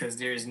title because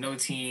there's no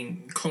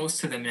team close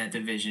to them in that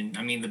division.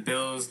 I mean, the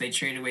Bills, they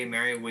traded away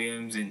Mario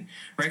Williams and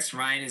Rex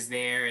Ryan is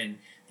there, and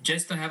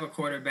just don't have a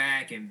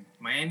quarterback. And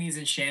Miami's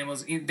in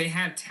shambles. They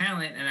have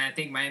talent, and I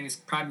think Miami's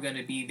probably going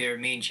to be their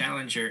main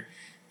challenger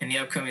in the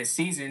upcoming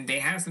season. They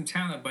have some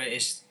talent, but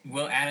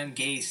will Adam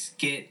Gase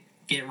get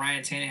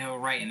Ryan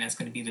Tannehill right? And that's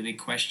going to be the big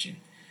question.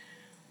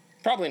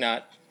 Probably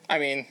not. I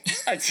mean,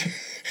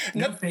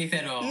 no faith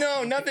at all.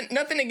 No,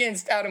 nothing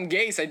against Adam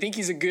Gase. I think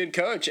he's a good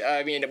coach.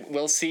 I mean,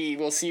 we'll see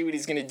what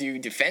he's going to do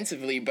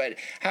defensively. But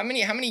how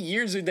many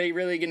years are they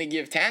really going to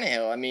give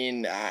Tannehill? I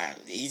mean,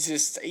 he's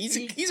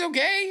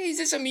okay. He's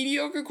just a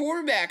mediocre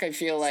quarterback, I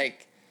feel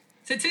like.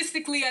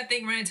 Statistically, I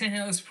think Ryan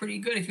Tannehill is pretty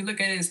good. If you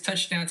look at his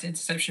touchdown to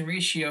interception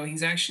ratio,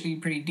 he's actually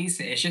pretty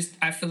decent. It's just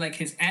I feel like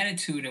his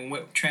attitude and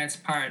what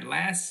transpired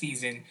last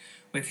season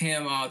with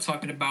him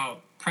talking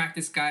about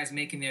practice guys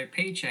making their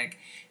paycheck,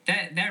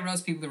 that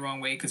rubs people the wrong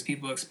way because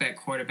people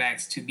expect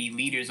quarterbacks to be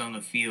leaders on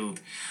the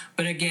field.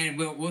 But again,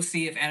 we'll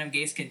see if Adam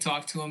Gase can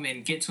talk to him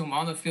and get to him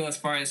on the field as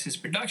far as his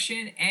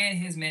production and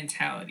his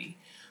mentality.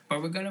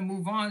 But we're going to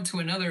move on to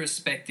another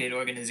respected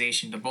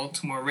organization. The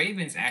Baltimore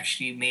Ravens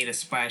actually made a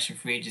splash in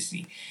free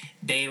agency.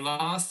 They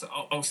lost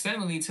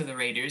Osemele to the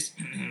Raiders,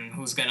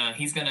 he's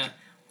gonna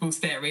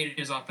boost that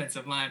Raiders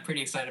offensive line.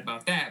 Pretty excited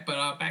about that.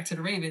 But back to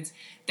the Ravens,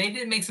 they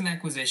did make some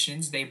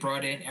acquisitions. They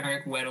brought in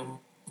Eric Weddle, who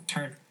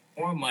turned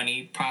more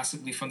money,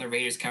 possibly from the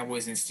Raiders,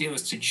 Cowboys, and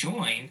Steelers, to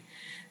join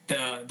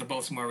the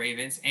Baltimore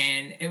Ravens.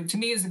 And to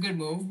me, it's a good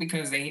move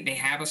because they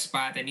have a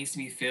spot that needs to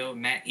be filled.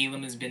 Matt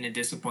Elam has been a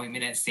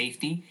disappointment at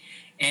safety.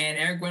 And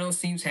Eric Weddle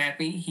seems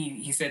happy.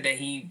 He said that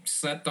he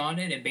slept on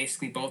it, and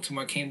basically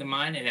Baltimore came to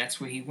mind, and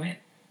that's where he went.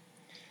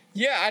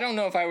 Yeah, I don't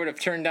know if I would have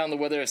turned down the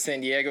weather of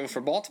San Diego for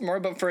Baltimore,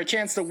 but for a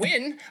chance to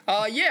win,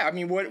 yeah. I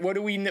mean, what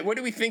do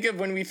we think of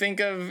when we think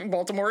of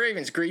Baltimore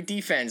Ravens? Great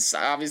defense,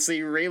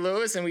 obviously Ray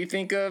Lewis, and we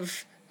think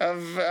of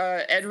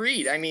Ed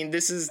Reed. I mean,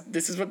 this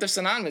is what they're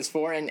synonymous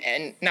for,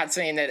 and not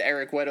saying that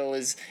Eric Weddle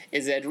is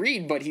Ed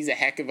Reed, but he's a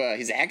heck of a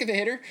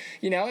hitter.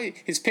 You know,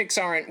 his picks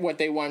aren't what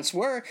they once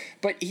were,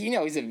 but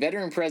he's a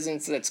veteran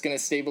presence that's going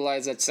to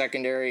stabilize that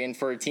secondary. And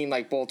for a team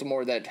like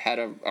Baltimore that had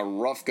a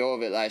rough go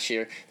of it last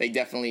year, they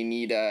definitely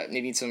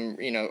need some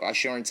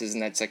assurances in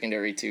that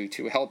secondary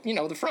to help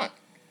the front.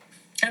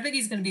 I think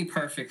he's going to be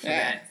perfect for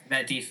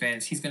that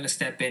defense. He's going to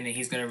step in and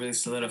he's going to really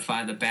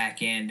solidify the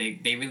back end.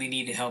 They really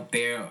need help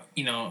there.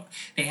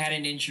 They had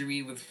an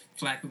injury with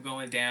Flacco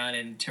going down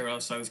and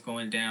Terrell Suggs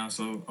going down.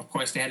 So, of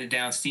course, they had a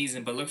down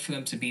season, but look for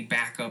them to be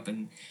back up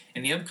in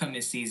the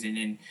upcoming season.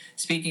 And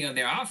speaking of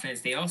their offense,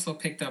 they also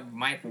picked up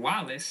Mike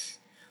Wallace,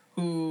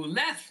 who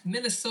left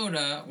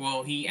Minnesota.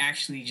 Well, he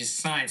actually just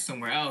signed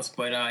somewhere else,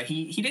 but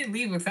he didn't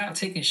leave without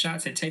taking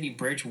shots at Teddy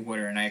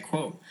Bridgewater, and I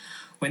quote,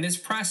 "When this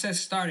process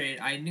started,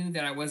 I knew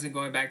that I wasn't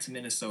going back to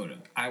Minnesota.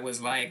 I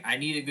was like, I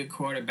need a good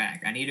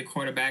quarterback. I need a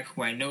quarterback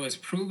who I know is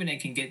proven and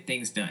can get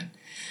things done."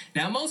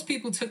 Now, most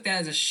people took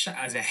that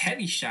as a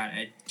heavy shot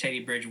at Teddy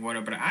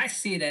Bridgewater, but I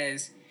see it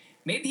as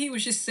maybe he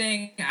was just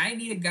saying, I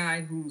need a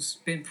guy who's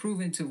been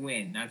proven to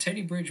win. Now,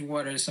 Teddy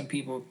Bridgewater, some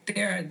people,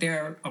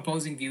 there are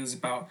opposing views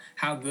about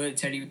how good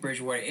Teddy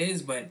Bridgewater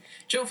is, but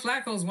Joe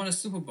Flacco's won a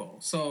Super Bowl.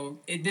 So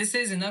this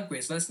is an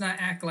upgrade. So let's not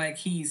act like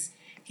he's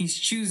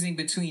choosing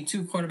between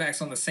two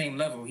quarterbacks on the same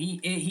level.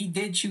 He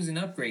did choose an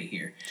upgrade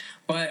here.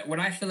 But what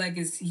I feel like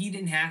is he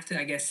didn't have to,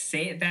 I guess,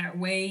 say it that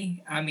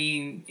way. I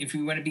mean, if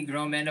we want to be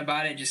grown men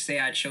about it, just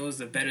say I chose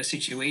the better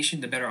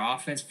situation, the better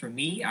offense for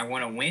me. I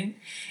want to win.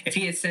 If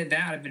he had said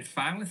that, I'd have been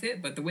fine with it.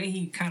 But the way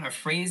he kind of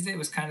phrased it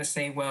was kind of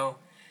saying, well,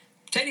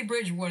 Teddy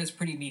Bridgewater is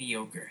pretty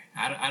mediocre.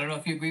 I don't know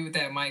if you agree with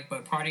that, Mike,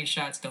 but parting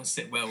shots don't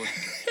sit well with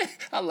me.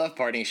 I love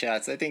parting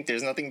shots. I think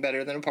there's nothing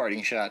better than a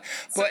parting shot.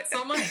 But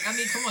so Mike, I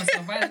mean, come on.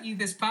 So if I leave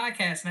this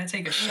podcast and I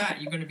take a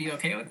shot, you're going to be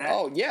okay with that?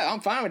 Oh, yeah,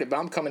 I'm fine with it, but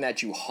I'm coming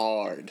at you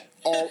hard.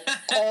 All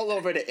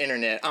over the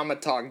internet. I'm going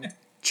to talk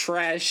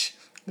trash,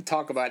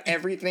 talk about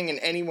everything and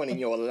anyone in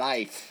your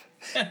life.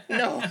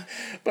 No,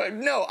 but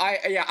no,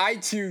 I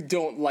too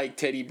don't like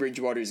Teddy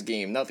Bridgewater's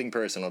game. Nothing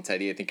personal,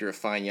 Teddy. I think you're a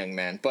fine young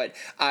man, but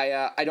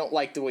I don't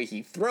like the way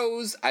he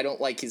throws. I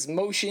don't like his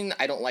motion.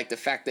 I don't like the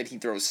fact that he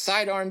throws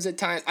sidearms at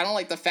times. I don't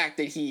like the fact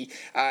that he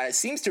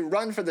seems to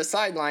run for the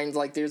sidelines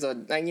like there's a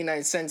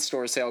 99-cent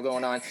store sale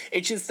going on.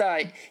 It's just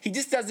he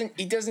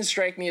doesn't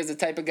strike me as the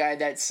type of guy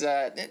that's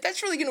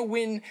really gonna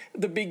win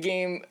the big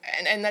game,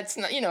 and that's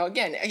not,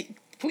 again.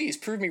 Please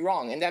prove me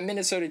wrong. And that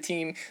Minnesota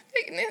team,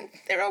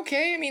 they're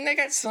okay. I mean, they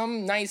got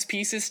some nice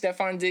pieces.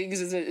 Stephon Diggs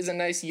is a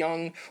nice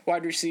young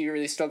wide receiver.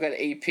 They still got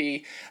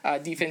AP.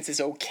 Defense is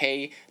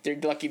okay. They're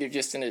lucky they're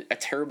just in a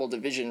terrible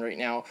division right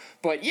now.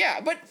 But yeah,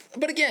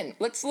 but again,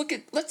 let's look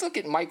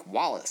at Mike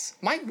Wallace.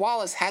 Mike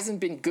Wallace hasn't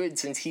been good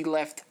since he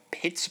left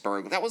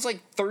Pittsburgh. That was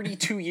like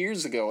 32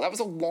 years ago. That was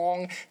a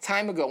long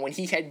time ago when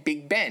he had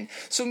Big Ben.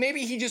 So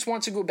maybe he just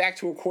wants to go back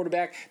to a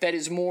quarterback that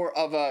is more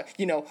of a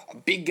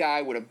big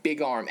guy with a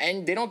big arm.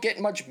 And they don't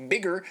get much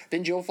bigger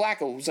than Joe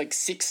Flacco, who's like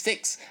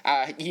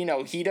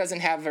 6'6". He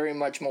doesn't have very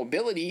much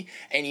mobility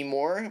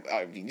anymore.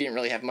 He didn't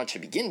really have much to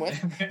begin with.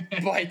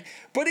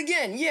 But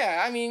again,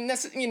 yeah, I mean,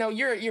 that's,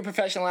 you're a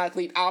professional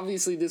athlete.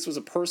 Obviously, this was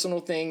a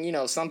personal thing.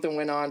 Something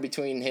went on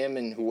between him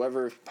and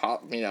whoever,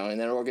 in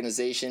that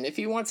organization. If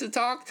he wants to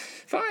talk,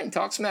 fine,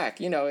 talk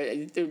smack.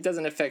 It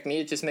doesn't affect me.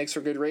 It just makes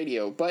for good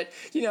radio. But,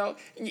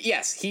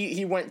 yes,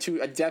 he went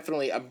to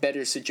definitely a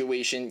better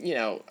situation,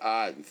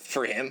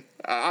 for him,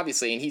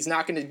 obviously. And he's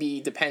not going to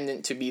be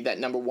dependent to be that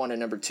number one or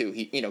number two.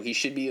 He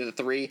should be the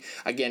three.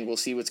 Again, we'll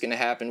see what's going to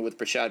happen with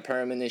Brashad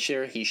Perriman this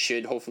year. He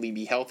should hopefully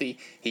be healthy.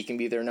 He can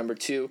be their number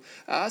two.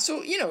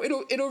 So,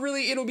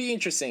 it'll be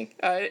interesting.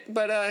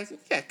 But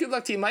good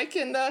luck to you, Mike.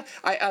 And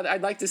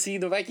I'd like to see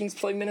the Vikings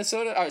play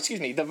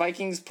the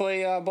Vikings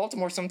play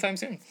Baltimore sometime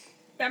soon.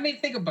 I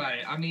mean, think about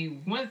it. I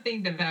mean, one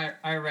thing that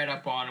I read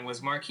up on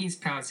was Marquise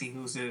Pouncey,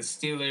 who's the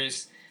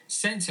Steelers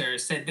center,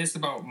 said this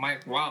about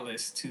Mike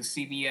Wallace to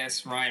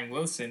CBS Ryan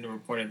Wilson, the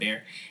reporter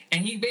there.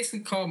 And he basically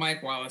called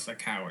Mike Wallace a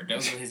coward.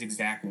 Those were his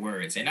exact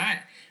words. And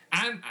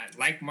I'm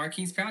like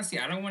Marquise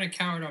Pouncey. I don't want a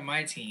coward on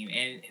my team.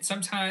 And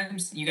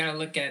sometimes you got to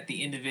look at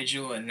the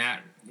individual and not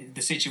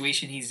the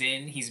situation he's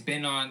in.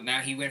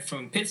 He went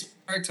from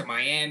Pittsburgh to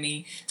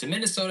Miami to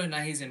Minnesota. Now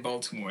he's in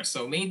Baltimore.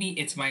 So maybe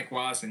it's Mike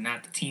Wallace and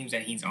not the teams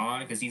that he's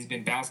on, because he's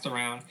been bounced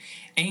around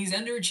and he's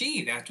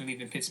underachieved after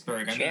leaving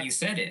Pittsburgh. I mean, you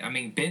said it. I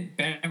mean, Ben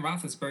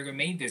Roethlisberger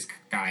made this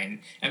guy. And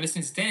ever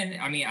since then,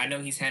 I mean, I know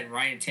he's had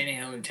Ryan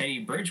Tannehill and Teddy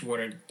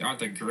Bridgewater aren't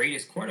the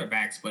greatest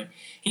quarterbacks, but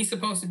he's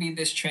supposed to be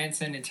this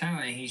transcendent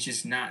talent, and he's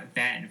just not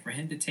that. And for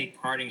him to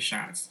take parting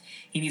shots,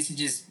 he needs to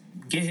just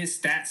get his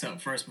stats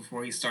up first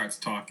before he starts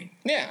talking.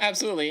 Yeah,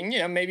 absolutely.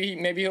 And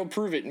maybe he'll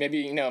prove it.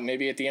 Maybe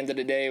at the end of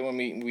the day, when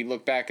we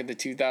look back at the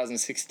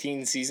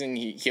 2016 season,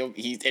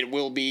 it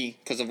will be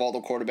because of all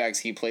the quarterbacks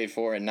he played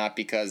for, and not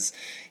because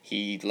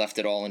he left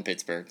it all in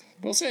Pittsburgh.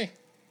 We'll see.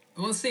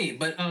 We'll see.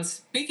 But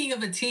speaking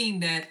of a team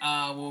that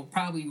will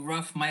probably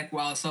rough Mike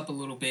Wallace up a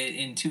little bit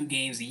in 2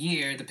 games a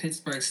year, the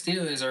Pittsburgh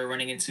Steelers are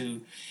running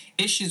into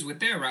issues with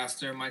their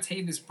roster.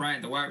 Martavis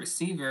Bryant, the wide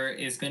receiver,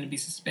 is going to be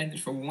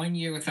suspended for 1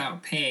 year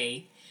without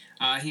pay.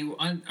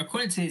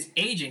 According to his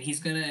agent, he's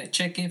going to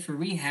check in for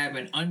rehab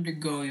and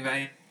undergo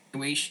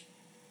evaluation,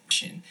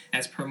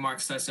 as per Mark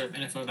Slusser of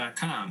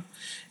NFL.com.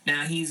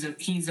 Now, he's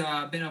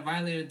been a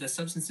violator of the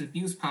substance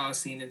abuse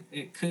policy, and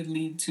it could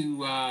lead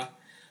to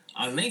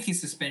a lengthy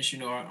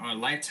suspension or a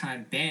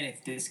lifetime ban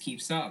if this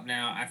keeps up.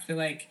 Now, I feel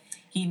like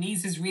he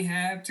needs his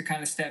rehab to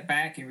kind of step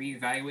back and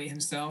reevaluate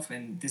himself,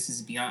 and this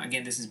is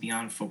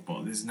beyond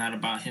football. This is not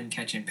about him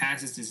catching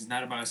passes. This is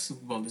not about a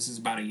Super Bowl. This is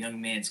about a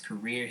young man's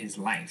career, his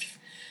life.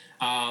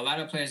 A lot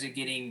of players are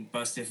getting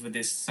busted for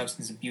this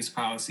substance abuse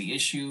policy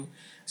issue,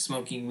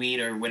 smoking weed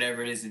or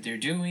whatever it is that they're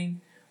doing.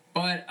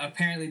 But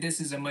apparently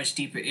this is a much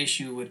deeper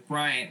issue with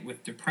Bryant,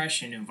 with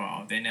depression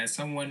involved. And as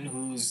someone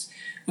who's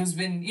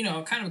been,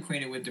 kind of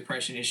acquainted with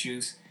depression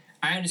issues,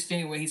 I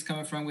understand where he's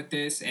coming from with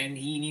this, and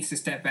he needs to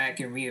step back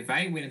and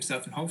reevaluate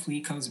himself, and hopefully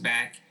he comes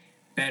back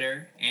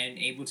better and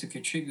able to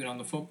contribute on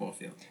the football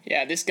field.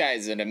 Yeah, this guy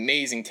is an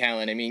amazing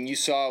talent. I mean, you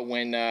saw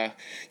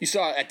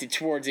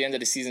towards the end of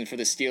the season for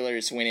the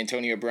Steelers when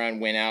Antonio Brown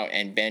went out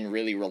and Ben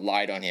really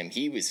relied on him.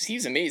 He was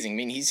amazing. I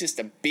mean, he's just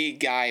a big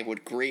guy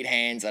with great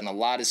hands and a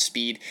lot of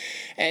speed.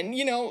 And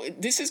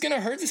this is going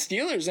to hurt the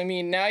Steelers. I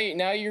mean, now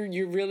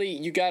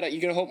you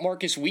gotta hope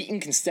Marcus Wheaton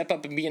can step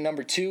up and be a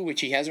number 2, which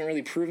he hasn't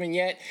really proven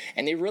yet.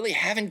 And they really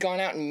haven't gone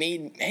out and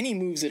made any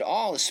moves at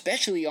all,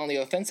 especially on the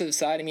offensive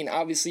side. I mean,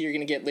 obviously you're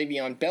going to get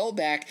Le'Veon Bell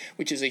back,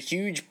 which is a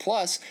huge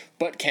plus,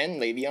 but can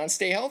Le'Veon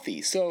stay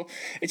healthy? So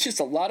it's just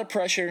a lot of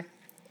pressure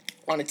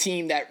on a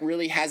team that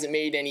really hasn't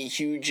made any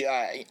huge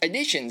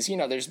additions.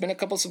 There's been a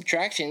couple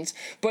subtractions,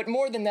 but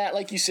more than that,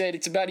 like you said,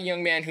 it's about a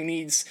young man who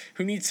needs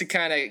to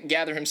kind of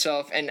gather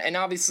himself. And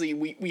obviously,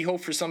 we hope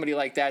for somebody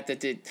like that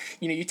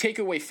you take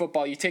away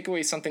football, you take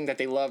away something that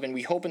they love, and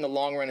we hope in the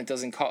long run it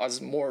doesn't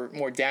cause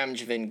more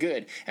damage than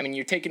good. I mean,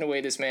 you're taking away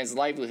this man's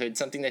livelihood,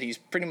 something that he's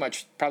pretty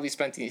much probably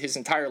spent his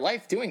entire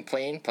life doing,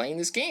 playing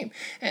this game.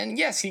 And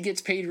yes, he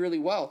gets paid really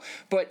well,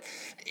 but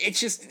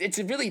it's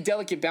a really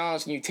delicate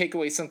balance when you take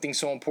away something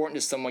so important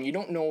to someone. You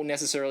don't know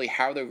necessarily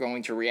how they're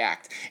going to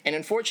react. And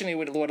unfortunately,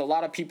 what a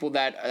lot of people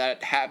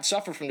that have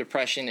suffer from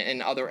depression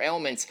and other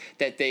ailments,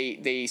 that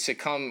they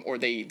succumb or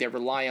they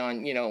rely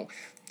on,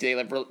 they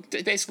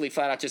basically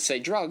flat out just say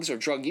drugs or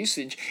drug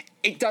usage.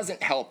 It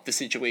doesn't help the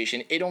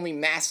situation. It only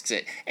masks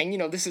it. And,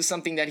 this is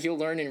something that he'll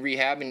learn in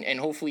rehab, and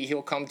hopefully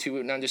he'll come to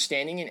an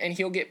understanding and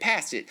he'll get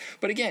past it.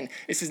 But again,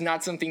 this is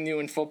not something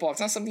new in football. It's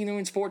not something new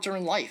in sports or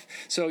in life.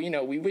 So,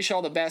 we wish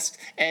all the best,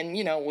 and,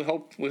 we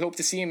hope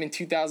to see him in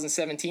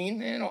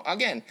 2017. And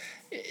again,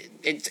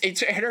 it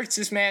hurts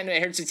this man.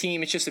 It hurts the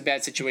team. It's just a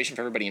bad situation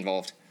for everybody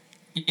involved.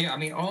 Yeah, I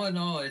mean, all in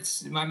all,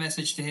 it's my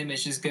message to him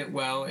is just get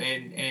well,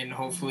 and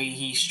hopefully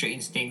he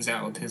straightens things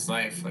out with his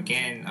life.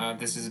 Again,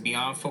 this is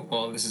beyond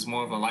football. This is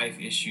more of a life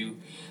issue.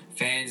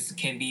 Fans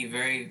can be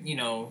very,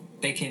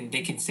 they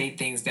can say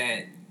things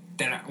that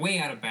are way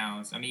out of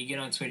bounds. I mean, you get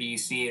on Twitter, you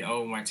see it.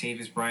 Oh,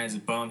 Martavis Bryant's a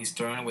bum. He's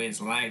throwing away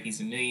his life. He's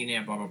a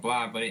millionaire. Blah blah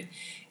blah. But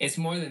it's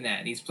more than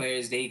that. These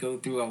players, they go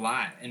through a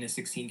lot in a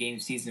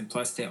 16-game season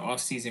plus their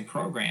off-season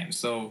program.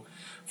 So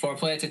for a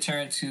player to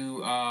turn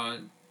to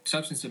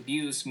substance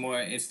abuse,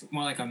 it's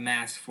more like a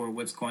mask for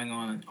what's going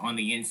on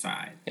the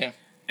inside. Yeah.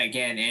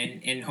 Again,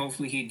 and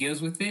hopefully he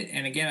deals with it.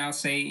 And again, I'll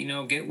say,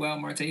 get well,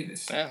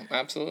 Martavis. Yeah,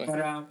 absolutely.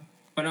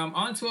 But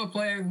on to a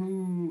player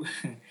who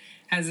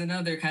has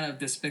another kind of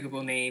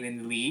despicable name in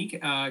the league,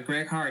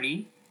 Greg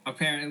Hardy.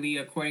 Apparently,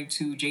 according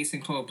to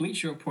Jason Cole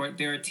Bleacher Report,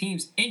 there are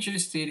teams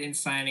interested in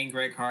signing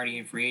Greg Hardy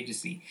in free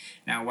agency.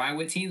 Now, why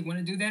would teams want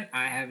to do that?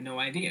 I have no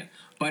idea.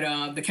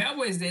 But the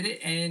Cowboys did it,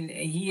 and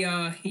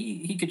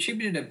he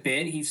contributed a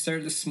bit. He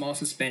served a small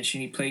suspension.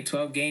 He played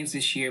 12 games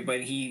this year,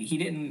 but he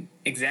didn't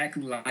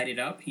exactly light it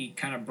up. He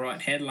kind of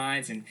brought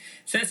headlines and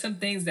said some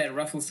things that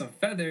ruffled some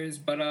feathers,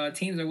 but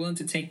teams are willing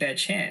to take that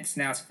chance.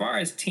 Now, as far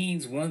as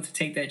teams willing to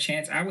take that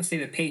chance, I would say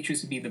the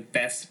Patriots would be the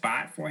best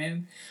spot for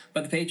him.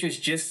 But the Patriots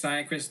just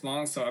signed Chris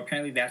Long, so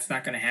apparently that's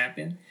not going to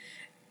happen.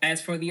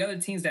 As for the other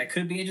teams that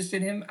could be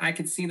interested in him, I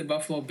could see the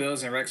Buffalo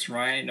Bills and Rex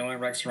Ryan, knowing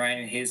Rex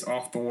Ryan and his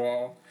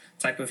off-the-wall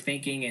type of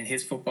thinking and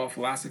his football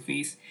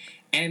philosophies,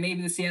 and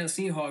maybe the Seattle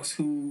Seahawks,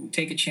 who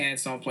take a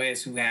chance on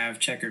players who have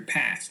checkered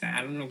past. Now,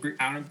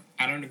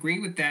 I don't agree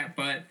with that,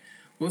 but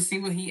we'll see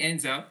where he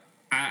ends up.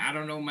 I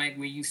don't know, Mike,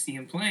 where you see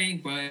him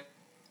playing, but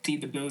see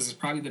the Bills is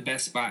probably the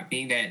best spot,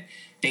 being that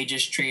they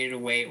just traded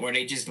away or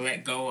they just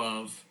let go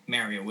of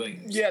Mario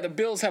Williams. Yeah, the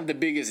Bills have the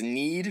biggest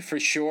need for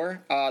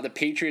sure. The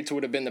Patriots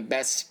would have been the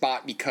best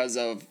spot because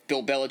of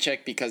Bill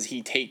Belichick, because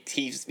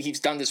he's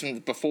done this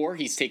before.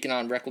 He's taken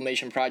on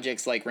reclamation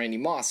projects like Randy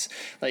Moss,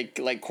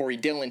 like Corey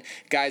Dillon,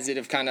 guys that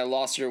have kind of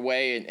lost their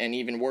way and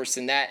even worse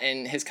than that,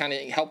 and has kind of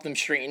helped them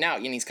straighten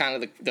out. He's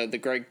kind of the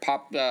Greg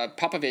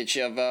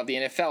Popovich of the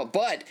NFL.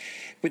 But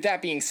with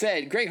that being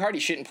said, Greg Hardy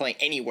shouldn't play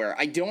anywhere.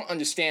 I don't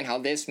understand how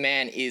this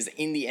man is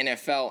in the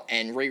NFL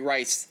and Ray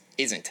Rice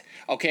isn't.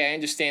 Okay, I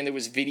understand there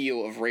was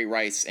video of Ray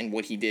Rice and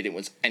what he did. It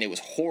was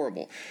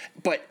horrible.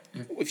 But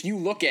if you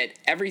look at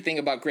everything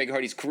about Greg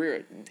Hardy's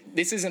career,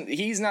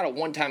 he's not a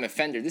one-time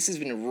offender. This has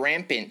been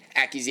rampant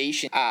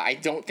accusation. I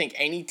don't think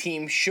any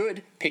team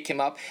should pick him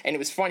up. And it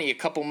was funny, a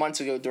couple months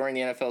ago during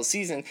the NFL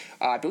season,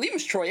 I believe it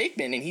was Troy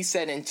Aikman, and he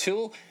said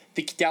until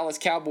the Dallas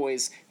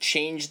Cowboys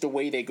change the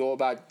way they go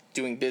about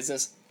doing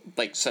business,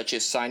 like such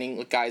as signing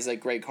with guys like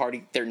Greg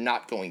Hardy, they're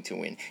not going to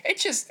win.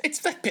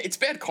 It's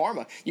bad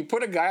karma. You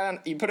put a guy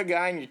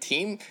on your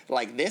team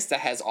like this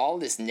that has all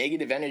this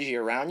negative energy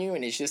around you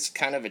and is just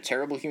kind of a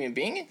terrible human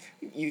being.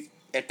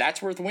 If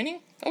that's worth winning,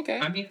 okay.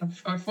 I mean,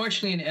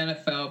 unfortunately, in the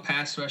NFL,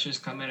 pass rushers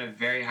come at a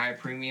very high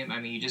premium. I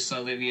mean, you just saw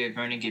Olivier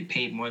Vernon get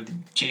paid more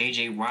than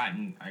J.J. Watt,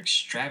 an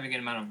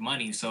extravagant amount of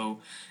money. So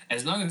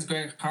as long as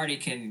Greg Hardy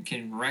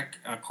can wreck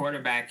a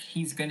quarterback,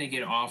 he's going to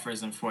get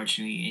offers,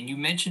 unfortunately. And you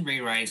mentioned Ray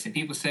Rice, and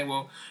people said,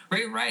 well,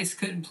 Ray Rice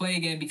couldn't play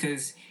again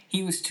because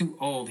he was too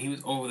old. He was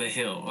over the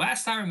hill.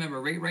 Last I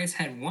remember, Ray Rice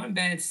had one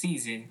bad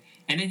season,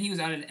 and then he was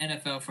out of the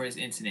NFL for his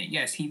incident.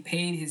 Yes, he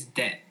paid his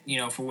debt,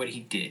 for what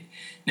he did.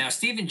 Now,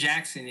 Steven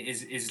Jackson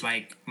is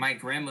like my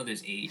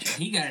grandmother's age,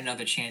 and he got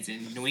another chance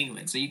in New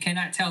England. So you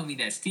cannot tell me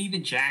that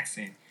Steven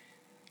Jackson,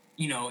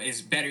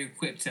 is better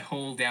equipped to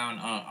hold down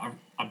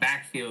a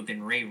backfield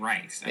than Ray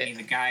Rice. I mean,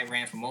 the guy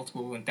ran for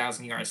multiple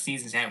 1,000-yard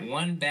seasons, had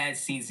one bad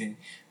season,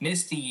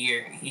 missed a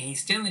year.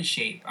 He's still in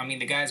shape. I mean,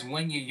 the guy's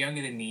 1 year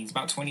younger than me. He's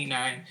about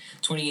 29,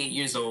 28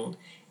 years old.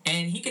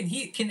 And he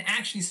can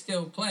actually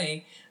still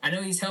play. I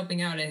know he's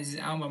helping out at his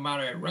alma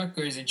mater at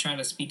Rutgers and trying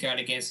to speak out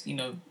against,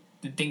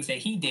 the things that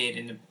he did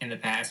in the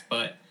past.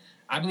 But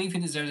I believe he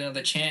deserves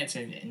another chance,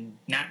 and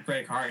not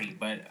Greg Hardy.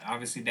 But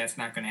obviously that's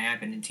not going to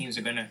happen. And teams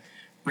are going to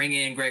bring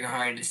in Greg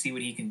Hardy to see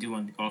what he can do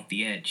off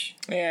the edge.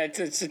 Yeah,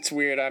 it's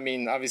weird. I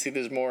mean, obviously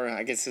there's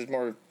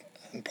more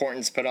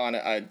importance put on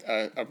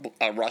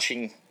a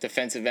rushing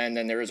defensive end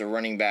than there is a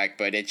running back,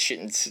 but it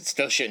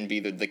still shouldn't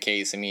be the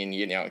case. I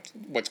mean,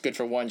 what's good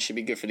for one should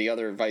be good for the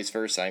other, vice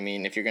versa. I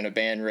mean, if you're going to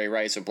ban Ray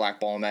Rice or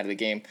blackball him out of the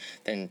game,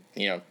 then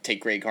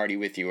take Greg Hardy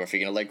with you. Or if you're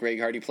going to let Greg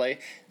Hardy play,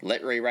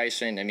 let Ray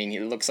Rice in. I mean,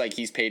 it looks like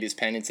he's paid his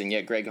penance, and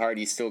yet Greg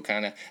Hardy still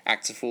kind of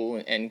acts a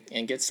fool and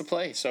gets to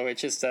play. So it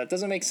just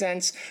doesn't make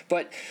sense.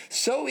 But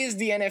so is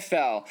the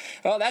NFL.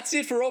 Well, that's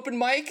it for Open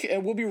Mic.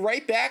 We'll be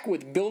right back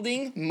with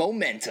Building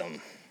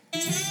Momentum.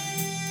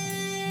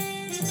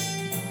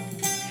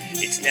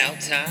 It's now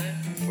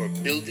time for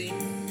Building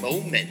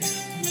Momentum.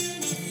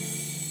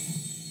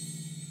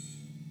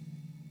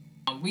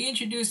 We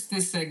introduced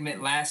this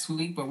segment last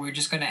week, but we're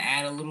just going to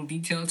add a little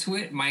detail to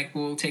it. Mike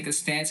will take a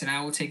stance, and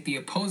I will take the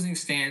opposing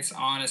stance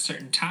on a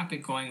certain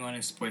topic going on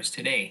in sports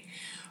today.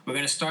 We're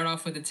going to start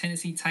off with the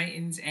Tennessee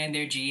Titans and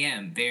their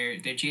GM. Their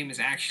GM is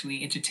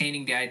actually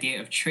entertaining the idea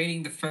of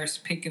trading the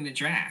first pick in the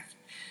draft.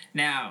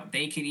 Now,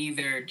 they could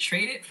either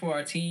trade it for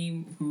a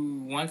team who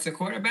wants a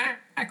quarterback,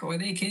 or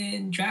they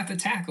can draft a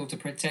tackle to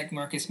protect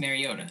Marcus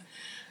Mariota.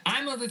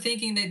 I'm of the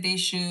thinking that they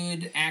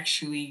should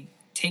actually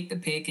take the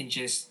pick and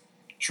just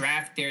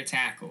draft their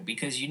tackle,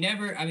 because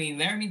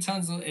Laramie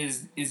Tunsil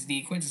is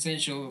the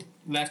quintessential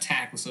left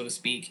tackle, so to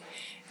speak.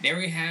 There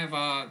we have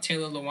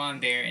Taylor Lewan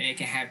there, and they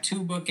can have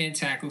two bookend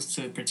tackles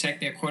to protect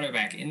their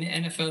quarterback. In the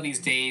NFL these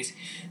days,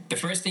 the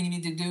first thing you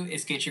need to do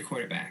is get your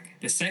quarterback.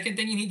 The second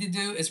thing you need to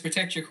do is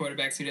protect your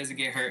quarterback so he doesn't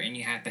get hurt, and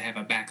you have to have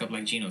a backup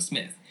like Geno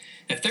Smith.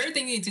 The third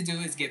thing you need to do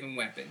is give him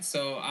weapons.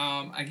 So,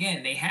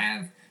 again, they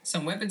have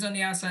some weapons on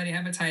the outside. They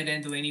have a tight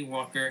end, Delaney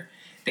Walker.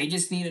 They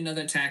just need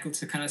another tackle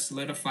to kind of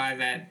solidify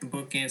the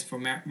bookends for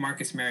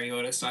Marcus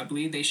Mariota. So I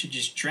believe they should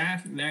just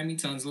draft Laramie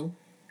Tunsil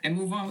and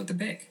move on with the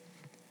pick.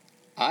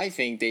 I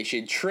think they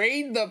should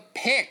trade the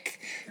pick.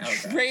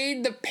 Okay.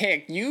 Trade the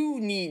pick. You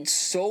need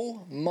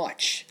so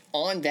much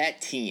on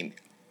that team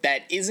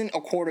that isn't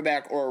a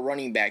quarterback or a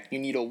running back. You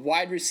need a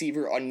wide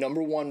receiver, a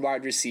number one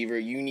wide receiver.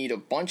 You need a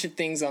bunch of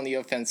things on the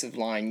offensive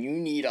line. You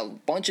need a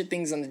bunch of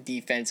things on the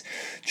defense.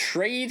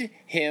 Trade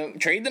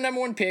the number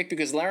one pick,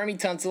 because Laramie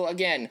Tunsil,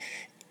 again,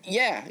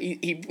 yeah,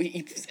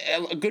 he's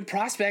a good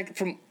prospect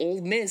from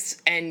Ole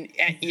Miss, and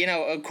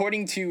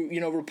according to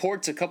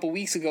reports a couple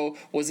weeks ago,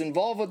 was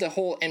involved with the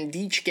whole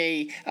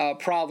Mdchke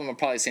problem. I'm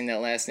probably saying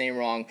that last name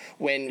wrong.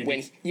 When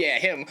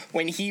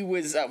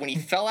he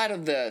fell out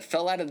of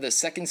the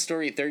second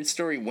story, third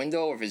story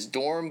window of his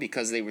dorm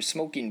because they were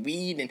smoking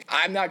weed. And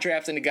I'm not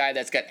drafting a guy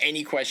that's got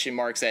any question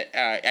marks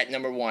at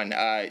number one.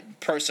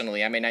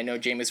 Personally, I mean, I know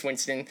Jameis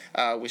Winston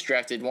was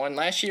drafted one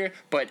last year,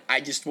 but I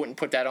just wouldn't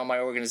put that on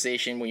my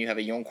organization when you have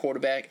a young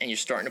quarterback and you're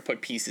starting to put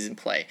pieces in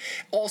play.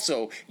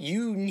 Also,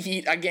 you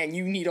need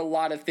a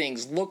lot of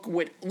things. Look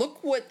what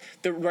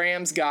the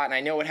Rams got, and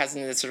I know it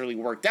hasn't necessarily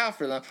worked out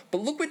for them,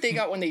 but look what they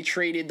got when they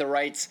traded the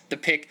rights to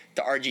pick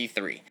the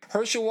RG3.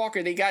 Herschel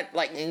Walker, they got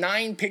like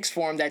 9 picks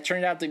for him that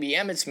turned out to be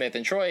Emmitt Smith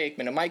and Troy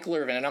Aikman and Michael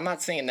Irvin, and I'm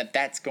not saying that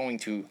that's going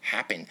to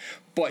happen.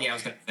 But yeah, I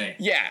was going to say.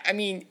 Yeah, I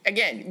mean,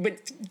 again,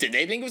 but did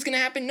they think it was going to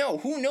happen? No,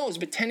 who knows?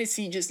 But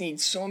Tennessee just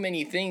needs so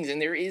many things,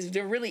 and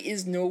there really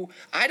is no.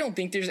 I don't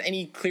think there's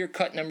any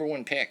clear-cut number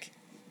one pick.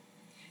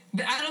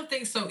 I don't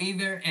think so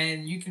either,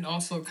 and you can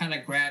also kind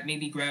of grab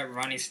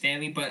Ronnie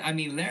Stanley, but I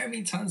mean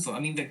Laramie Tunsil. I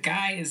mean, the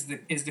guy is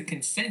the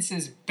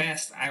consensus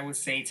best, I would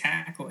say,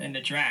 tackle in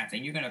the draft,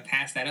 and you're going to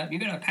pass that up.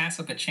 You're going to pass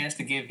up a chance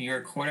to give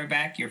your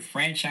quarterback, your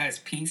franchise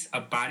piece,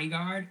 a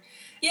bodyguard.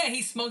 Yeah,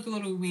 he smoked a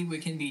little weed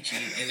with Ken Beachy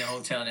in the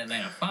hotel in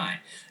Atlanta. Fine.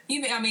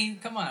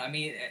 Come on. I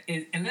mean,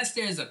 unless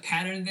there's a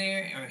pattern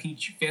there or he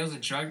fails a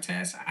drug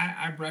test,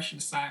 I brush it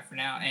aside for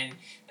now. And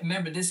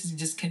remember, this is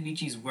just Ken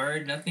Beachy's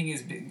word.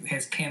 Nothing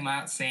has come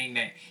out saying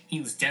that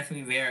he was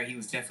definitely there. He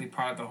was definitely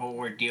part of the whole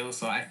ordeal.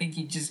 So I think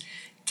you just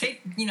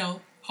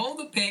hold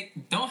the pick.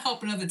 Don't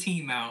help another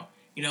team out.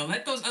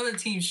 Let those other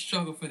teams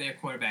struggle for their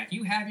quarterback.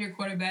 You have your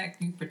quarterback,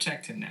 you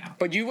protect him now.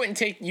 But you wouldn't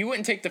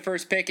take the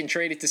first pick and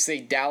trade it to, say,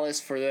 Dallas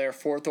for their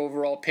 4th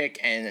overall pick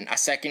and a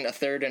 2nd, a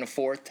 3rd, and a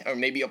 4th, or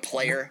maybe a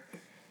player?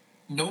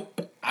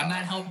 Nope. I'm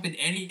not helping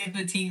any of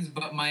the teams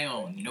but my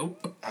own.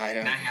 Nope.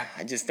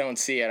 I just don't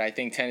see it. I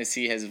think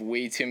Tennessee has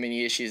way too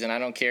many issues, and I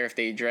don't care if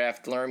they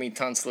draft Laramie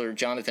Tunsil or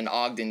Jonathan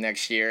Ogden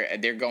next year.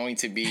 They're going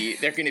to be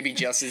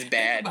just as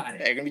bad.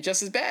 They're going to be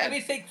just as bad. I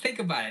mean, think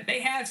about it.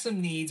 They have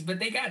some needs, but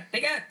they got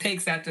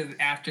picks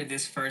after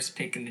this first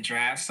pick in the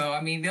draft. So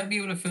I mean, they'll be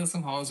able to fill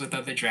some holes with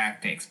other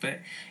draft picks. But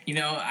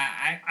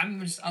I'm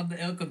just of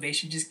the ilk of they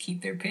should just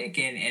keep their pick,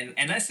 and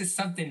unless it's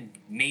something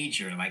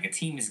major, like a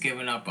team is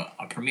giving up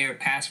a premier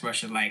pass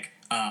rusher like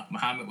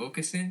Muhammad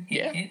Wilkerson.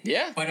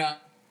 Yeah.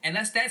 But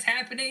unless that's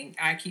happening,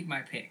 I keep my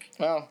pick.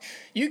 Well,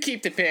 you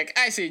keep the pick.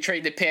 I say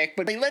trade the pick.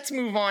 But let's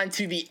move on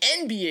to the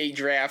NBA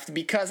draft,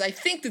 because I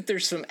think that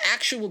there's some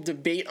actual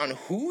debate on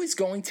who is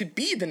going to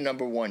be the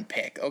number one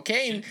pick.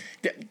 Okay?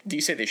 Do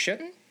you say they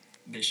shouldn't?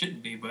 There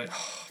shouldn't be, but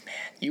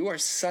you are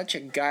such a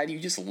guy. You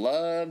just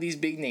love these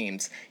big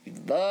names. You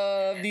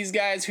love these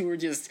guys who are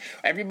just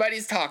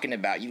everybody's talking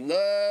about. You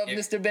love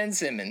Mr. Ben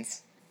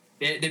Simmons.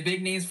 They're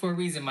big names for a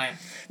reason, Mike.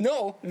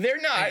 No, they're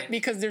not,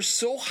 because they're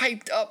so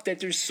hyped up that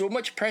there's so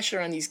much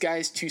pressure on these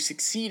guys to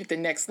succeed at the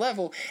next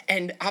level.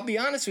 And I'll be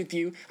honest with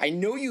you, I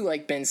know you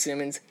like Ben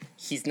Simmons.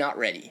 He's not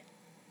ready.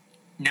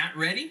 Not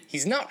ready?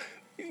 He's not.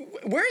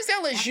 Where is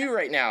LSU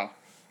right now?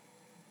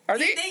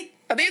 They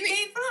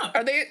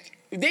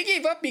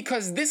gave up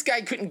because this guy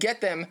couldn't get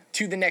them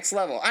to the next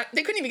level.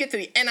 They couldn't even get to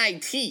the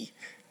NIT,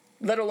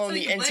 let alone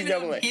the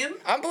NCAA.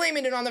 I'm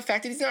blaming it on the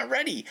fact that he's not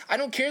ready. I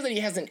don't care that he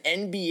has an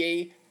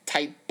NBA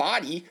type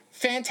body.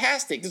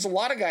 Fantastic. There's a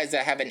lot of guys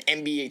that have an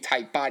NBA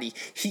type body.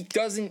 He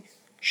doesn't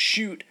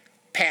shoot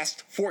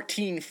past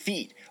 14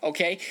 feet.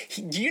 Okay?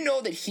 Do you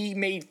know that he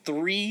made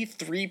 3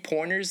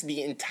 3-pointers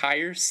the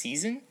entire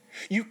season?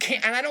 You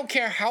can't, and I don't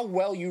care how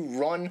well you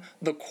run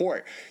the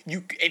court.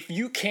 If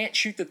you can't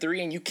shoot the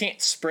 3 and you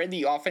can't spread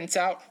the offense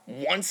out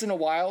once in a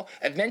while,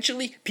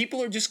 eventually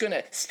people are just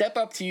gonna step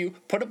up to you,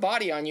 put a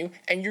body on you,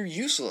 and you're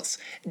useless.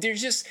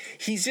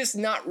 He's just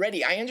not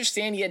ready. I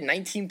understand he had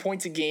 19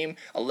 points a game,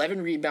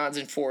 11 rebounds,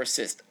 and 4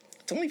 assists.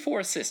 It's only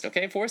 4 assists,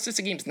 okay? 4 assists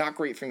a game is not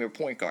great from your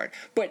point guard.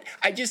 But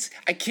I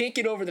can't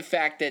get over the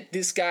fact that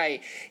this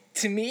guy,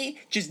 to me,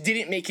 just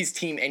didn't make his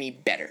team any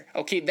better.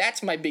 Okay,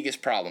 that's my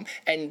biggest problem.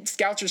 And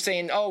scouts are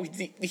saying, oh,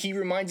 he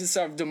reminds us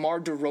of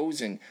DeMar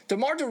DeRozan.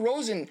 DeMar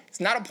DeRozan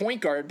is not a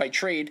point guard by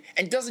trade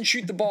and doesn't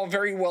shoot the ball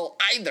very well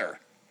either.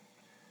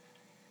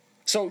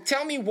 So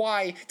tell me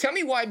why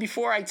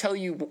before I tell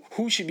you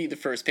who should be the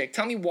first pick,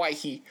 tell me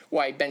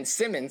why Ben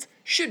Simmons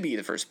should be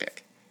the first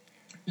pick.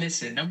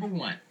 Listen, number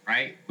one,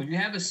 right? When you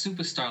have a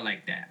superstar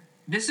like that,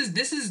 this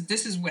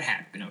is what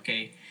happened,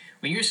 okay?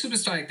 When you're a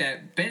superstar like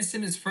that, Ben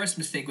Simmons' first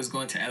mistake was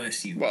going to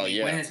LSU. Well,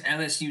 yeah. What has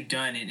LSU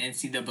done in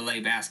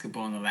NCAA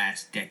basketball in the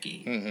last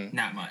decade? Mm-hmm.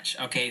 Not much.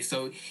 Okay,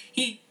 so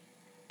he made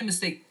a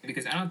mistake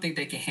because I don't think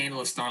they can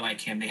handle a star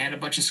like him. They had a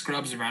bunch of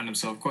scrubs around them,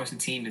 so of course the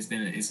team is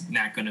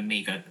not going to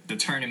make the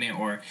tournament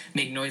or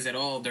make noise at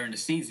all during the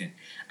season.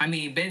 I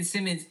mean, Ben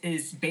Simmons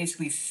is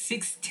basically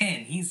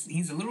 6'10".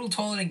 He's a little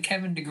taller than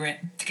Kevin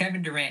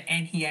Durant,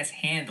 and he has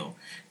handle.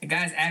 The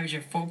guy's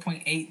averaging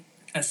 4.8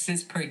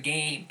 assists per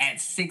game at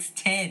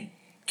 6'10".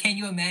 Can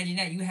you imagine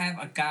that? You have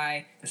a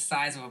guy the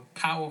size of a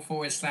power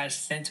forward /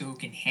 center who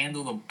can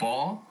handle the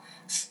ball,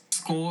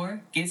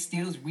 score, get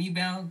steals,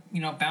 rebound,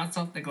 bounce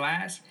off the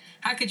glass.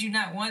 How could you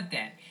not want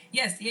that?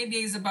 Yes, the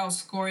NBA is about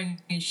scoring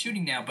and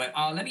shooting now, but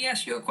let me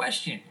ask you a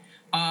question.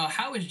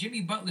 How is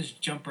Jimmy Butler's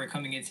jumper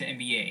coming into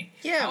NBA?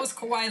 Yeah. How is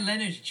Kawhi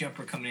Leonard's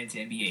jumper coming into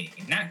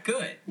NBA? Not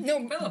good.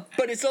 No,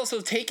 but it's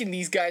also taken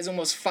these guys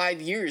almost 5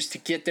 years to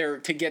get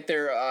their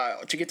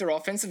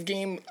offensive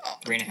game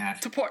 3.5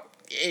 to part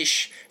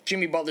ish.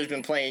 Jimmy Butler's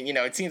been playing.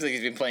 It seems like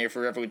he's been playing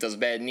forever with those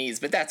bad knees,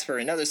 but that's for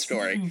another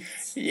story.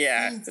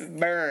 Yeah,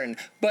 burn.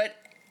 But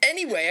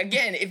anyway,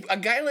 again, if a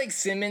guy like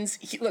Simmons,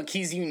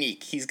 he's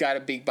unique. He's got a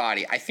big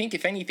body. I think,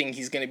 if anything,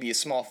 he's going to be a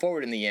small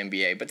forward in the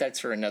NBA, but that's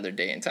for another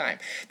day and time.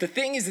 The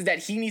thing is that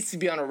he needs to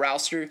be on a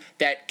roster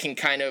that can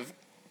kind of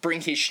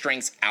bring his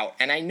strengths out.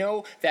 And I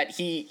know that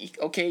he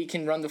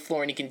can run the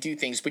floor and he can do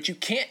things, but you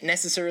can't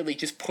necessarily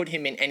just put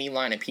him in any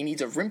lineup. He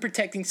needs a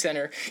rim-protecting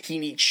center. He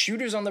needs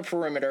shooters on the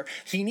perimeter.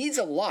 He needs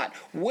a lot.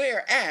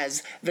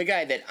 Whereas the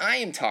guy that I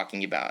am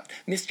talking about,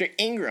 Mr.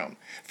 Ingram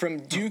from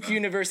Duke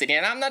University,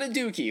 and I'm not a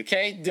Dookie,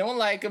 okay? Don't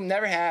like him,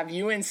 never have,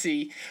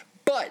 UNC.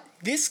 But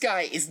this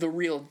guy is the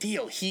real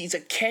deal. He's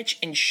a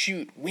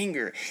catch-and-shoot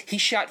winger. He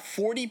shot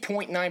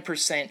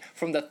 40.9%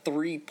 from the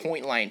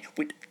three-point line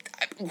with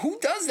who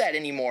does that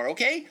anymore,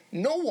 okay?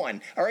 No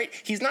one, all right?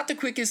 He's not the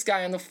quickest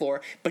guy on the floor,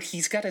 but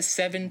he's got a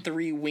 7'3"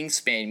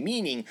 wingspan,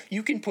 meaning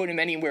you can put him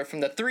anywhere from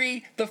the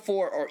 3, the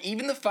 4, or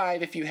even the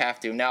 5 if you have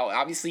to. Now,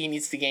 obviously, he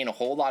needs to gain a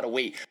whole lot of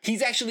weight.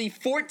 He's actually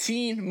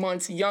 14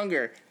 months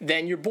younger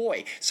than your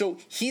boy, so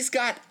he's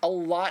got a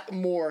lot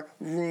more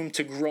room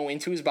to grow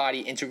into his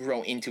body and to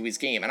grow into his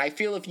game. And I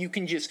feel if you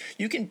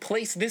can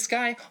place this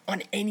guy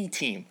on any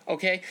team,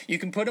 okay? You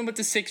can put him with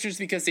the Sixers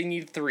because they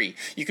need a 3.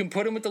 You can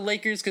put him with the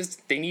Lakers because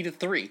they need a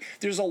 3.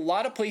 There's a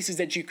lot of places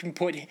that you can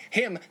put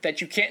him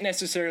that you can't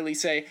necessarily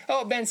say,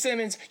 oh, Ben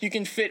Simmons, you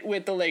can fit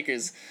with the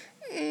Lakers.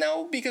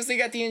 No, because they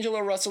got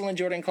D'Angelo Russell and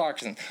Jordan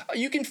Clarkson.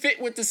 You can fit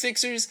with the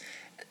Sixers.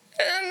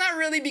 Not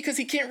really, because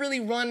he can't really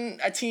run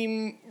a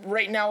team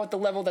right now at the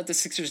level that the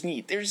Sixers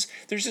need. There's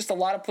just a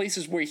lot of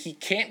places where he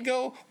can't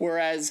go,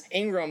 whereas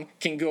Ingram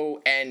can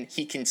go and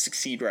he can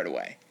succeed right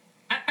away.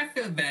 I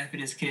feel bad for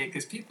this kid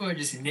because people are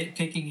just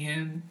nitpicking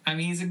him. I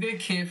mean, he's a good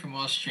kid from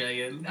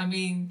Australia. I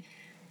mean,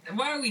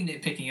 why are we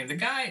nitpicking him? The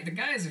guy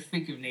is a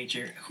freak of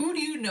nature. Who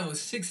do you know is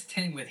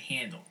 6'10" with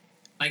handle?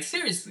 Like,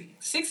 seriously,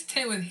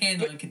 6'10" with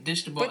handle and can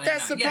dish the ball. But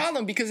that's the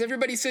problem, because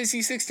everybody says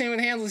he's 6'10" with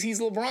handles. He's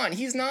LeBron.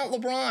 He's not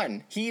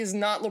LeBron. He is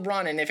not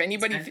LeBron. And if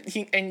anybody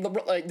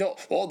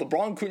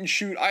LeBron couldn't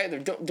shoot either.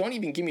 Don't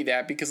even give me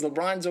that, because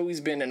LeBron's always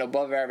been an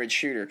above average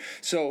shooter.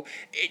 So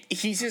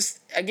he's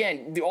just,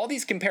 again, all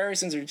these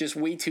comparisons are just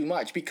way too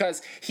much,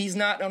 because he's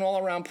not an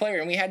all around player.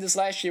 And we had this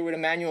last year with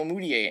Emmanuel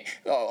Mudiay.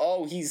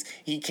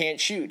 He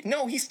can't shoot.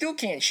 No, he still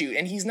can't shoot,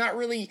 and he's not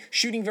really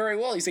shooting very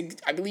well. He's like,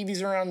 I believe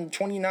he's around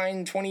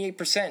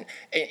 28%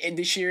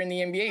 this year in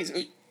the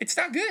NBA. It's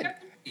not good.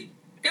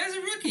 Guy's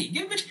a rookie.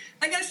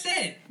 Like I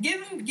said,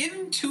 give him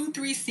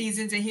 2-3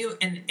 seasons,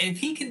 and if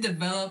he can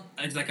develop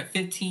as like a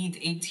 15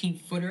 to 18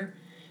 footer,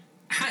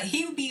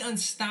 he'll be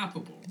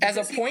unstoppable. As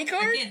a point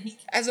guard?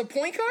 As a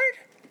point guard?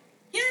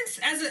 Yes,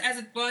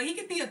 well, he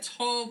could be a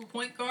tall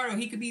point guard, or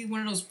he could be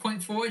one of those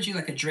point forwards,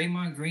 like a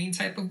Draymond Green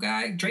type of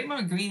guy.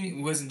 Draymond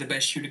Green wasn't the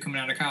best shooter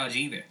coming out of college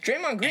either.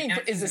 Draymond Green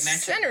is a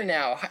center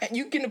now.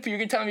 You're gonna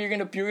tell me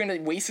you're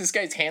gonna waste this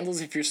guy's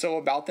handles if you're so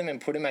about them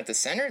and put him at the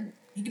center?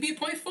 He could be a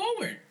point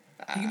forward.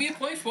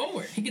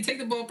 He could take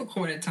the ball up the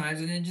court at times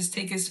and then just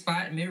take his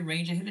spot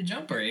mid-range and hit a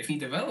jumper if he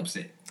develops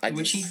it,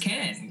 which he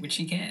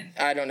can.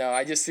 I don't know.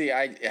 I just see,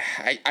 I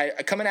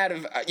coming out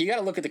of, you got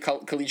to look at the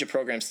collegiate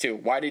programs too.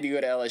 Why did he go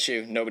to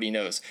LSU? Nobody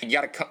knows. You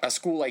got a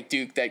school like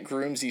Duke that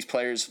grooms these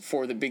players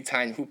for the big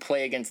time, who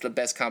play against the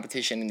best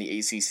competition in the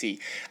ACC.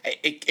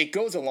 It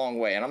goes a long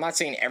way. And I'm not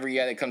saying every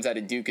guy that comes out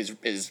of Duke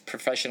is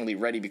professionally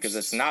ready, because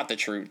that's not the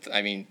truth.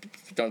 I mean,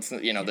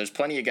 there's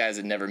plenty of guys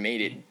that never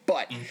made it,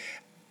 but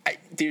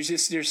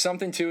there's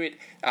something to it.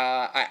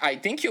 I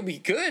think he'll be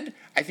good.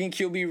 I think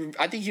he'll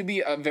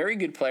be a very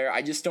good player.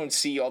 I just don't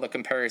see all the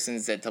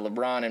comparisons to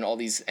LeBron and all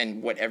these,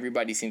 and what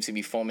everybody seems to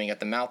be foaming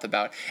at the mouth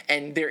about.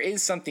 And there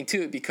is something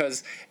to it,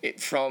 because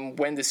from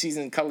when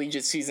the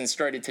collegiate season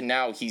started to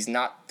now, he's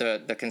not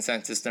the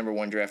consensus number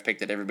 1 draft pick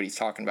that everybody's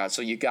talking about.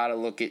 So you got to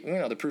look at,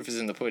 the proof is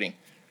in the pudding.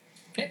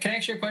 Can I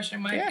ask you a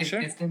question, Mike? Yeah, sure.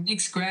 If the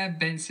Knicks grab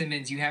Ben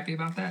Simmons, you happy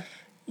about that?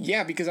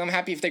 Yeah, because I'm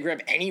happy if they grab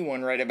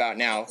anyone right about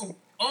now.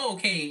 Oh,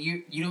 okay.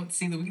 You don't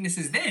see the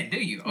weaknesses then, do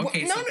you?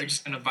 Okay, so they're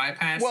just going to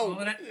bypass all of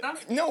that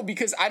stuff? No,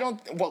 because I don't...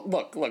 Well,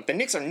 look, the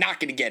Knicks are not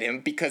going to get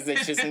him, because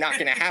it's just not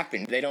going to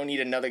happen. They don't need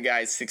another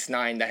guy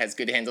 6'9" that has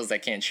good handles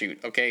that can't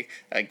shoot, okay?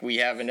 Like, we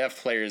have enough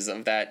players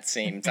of that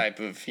same type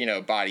of,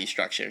 body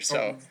structure,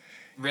 so...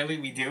 Really?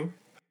 We do?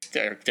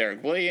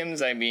 Derek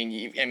Williams. I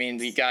mean,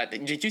 we got.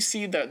 Did you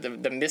see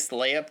the missed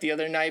layup the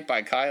other night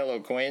by Kyle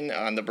O'Quinn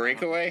on the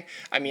breakaway?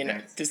 I mean,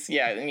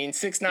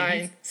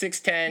 6'9",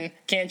 6'10",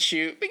 can't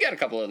shoot. We got a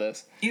couple of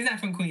those. He's not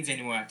from Queens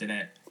anymore after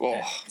that.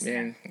 Oh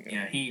man.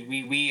 Yeah,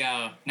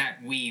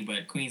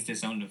 but Queens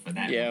disowned him for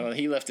that. Yeah, well,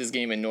 he left his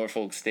game in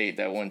Norfolk State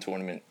that one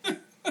tournament.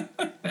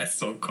 That's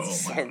so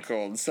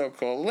cold. So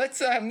cold.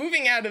 Let's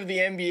moving out of the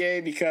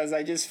NBA, because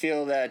I just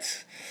feel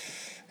that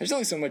there's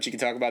only so much you can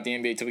talk about the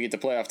NBA till we get to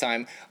playoff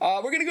time.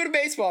 We're going to go to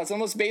baseball. It's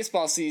almost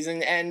baseball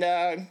season, and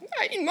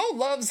Mo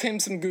loves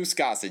him some Goose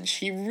Gossage.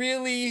 He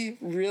really,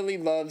 really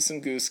loves some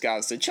Goose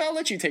Gossage. I'll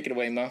let you take it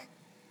away, Mo.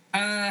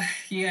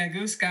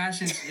 Goose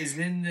Gossage is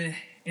in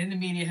the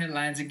media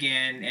headlines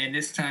again, and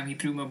this time he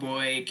threw my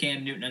boy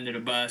Cam Newton under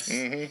the bus.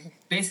 Mm-hmm.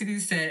 Basically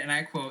said, and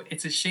I quote,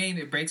 "It's a shame.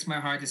 It breaks my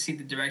heart to see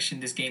the direction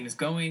this game is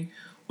going.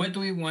 What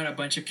do we want? A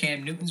bunch of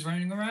Cam Newtons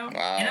running around?"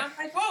 Wow. And I'm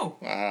like,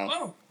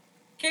 whoa.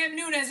 Cam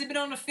Newton hasn't been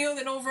on the field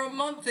in over a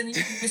month, and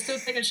you're still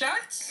taking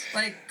shots?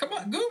 Like, come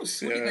on,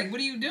 Goose. What are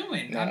you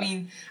doing? Nah. I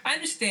mean, I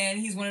understand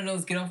he's one of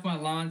those get off my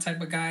lawn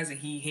type of guys, and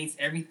he hates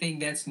everything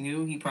that's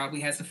new. He probably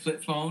has a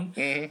flip phone.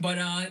 Mm-hmm. But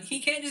he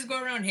can't just go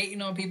around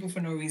hating on people for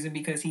no reason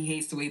because he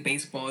hates the way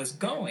baseball is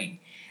going.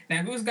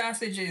 Now, Goose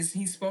Gossage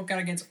he spoke out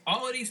against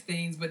all of these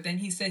things, but then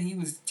he said he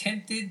was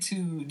tempted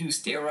to do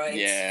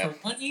steroids for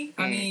money.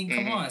 I mean,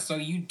 come on. So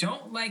you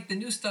don't like the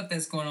new stuff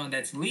that's going on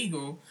that's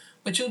legal,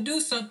 but you'll do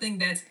something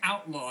that's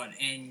outlawed,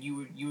 and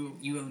you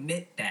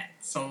admit that.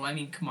 So, I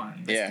mean, come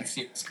on. Let's be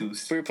serious,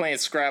 Goose. If we were playing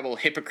Scrabble,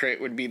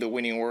 hypocrite would be the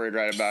winning word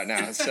right about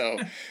now. So,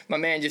 my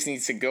man just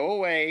needs to go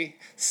away,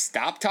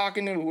 stop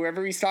talking to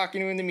whoever he's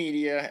talking to in the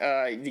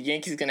media. The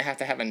Yankees going to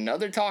have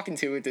another talking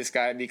to with this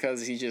guy,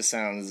 because he just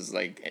sounds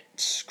like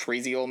a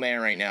crazy old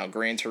man right now,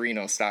 Gran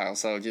Torino style.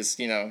 So, just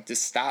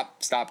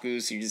stop,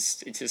 Goose.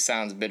 It just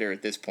sounds bitter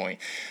at this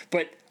point.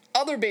 But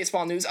other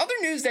baseball news,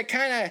 that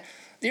kind of...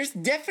 There's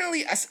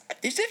definitely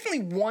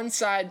one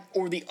side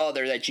or the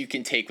other that you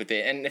can take with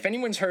it. And if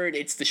anyone's heard,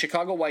 it's the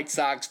Chicago White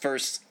Sox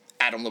versus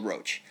Adam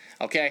LaRoche.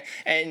 Okay?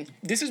 And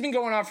this has been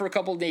going on for a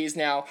couple of days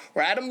now,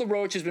 where Adam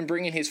LaRoche has been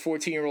bringing his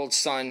 14-year-old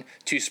son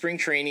to spring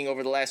training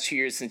over the last 2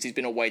 years since he's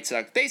been a White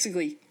Sox,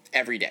 basically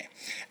every day.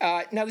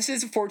 Now, this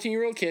is a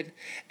 14-year-old kid.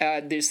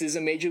 This is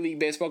a Major League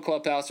Baseball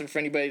clubhouse, and for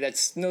anybody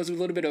that knows a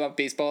little bit about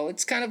baseball,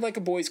 it's kind of like a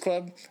boys'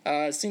 club.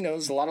 So,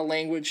 there's a lot of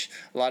language,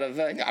 a lot of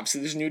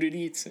obviously there's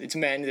nudity. It's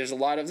men. There's a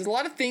lot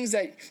of things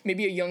that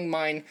maybe a young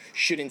mind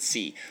shouldn't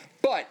see.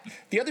 But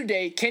the other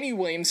day, Kenny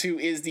Williams, who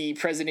is the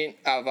president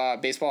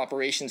of baseball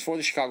operations for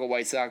the Chicago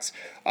White Sox,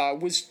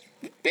 was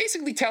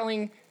basically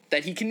telling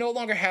that he can no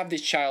longer have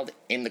this child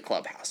in the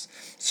clubhouse.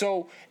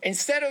 So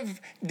instead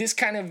of this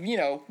kind of,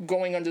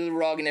 going under the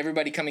rug and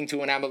everybody coming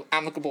to an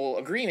amicable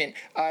agreement,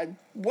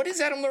 what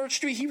does Adam LaRoche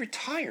do? He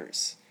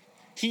retires.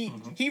 He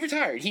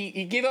retired.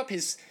 He gave up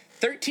his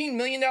 $13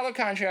 million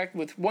contract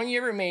with 1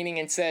 year remaining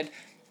and said,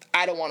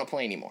 I don't want to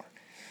play anymore.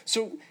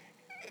 So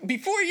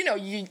before,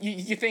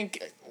 you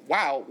think,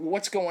 wow,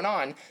 what's going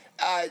on?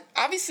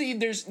 Obviously,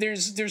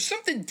 there's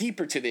something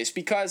deeper to this,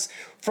 because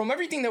from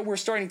everything that we're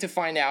starting to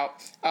find out,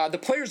 the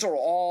players are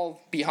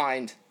all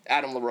behind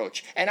Adam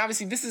LaRoche. And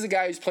obviously, this is a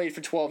guy who's played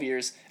for 12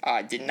 years,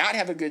 did not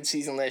have a good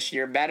season last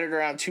year, batted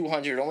around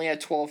 200, only had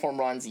 12 home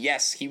runs.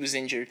 Yes, he was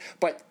injured,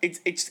 but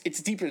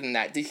it's deeper than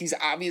that. He's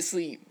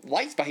obviously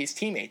liked by his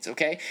teammates,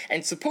 okay?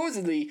 And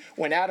supposedly,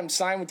 when Adam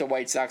signed with the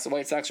White Sox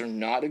are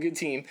not a good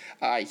team.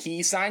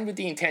 He signed with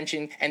the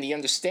intention and the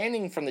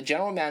understanding from the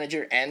general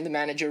manager and the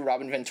manager,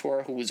 Robin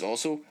Ventura, who was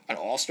also an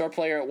all-star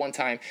player at one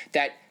time,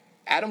 that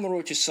Adam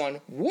LaRoche's son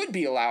would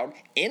be allowed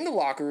in the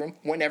locker room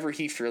whenever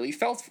he freely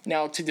felt.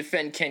 Now, to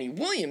defend Kenny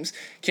Williams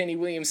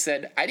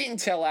said, I didn't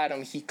tell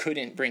Adam he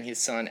couldn't bring his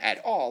son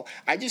at all.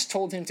 I just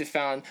told him to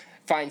find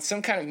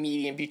some kind of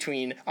median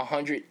between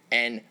 100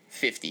 and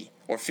 50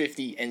 or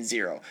 50 and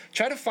 0.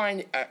 Try to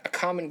find a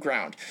common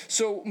ground.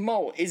 So,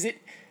 Mo, is it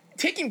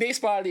taking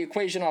baseball out of the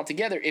equation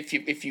altogether, if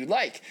you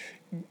like,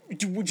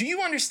 do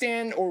you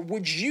understand, or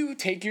would you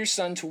take your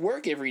son to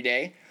work every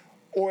day?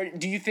 Or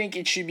do you think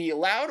it should be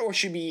allowed or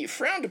should be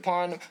frowned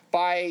upon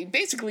by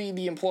basically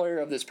the employer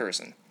of this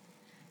person?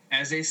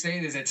 As they say,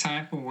 there's a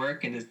time for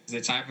work and there's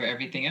a time for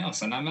everything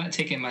else. And I'm not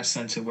taking my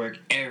son to work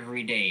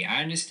every day.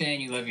 I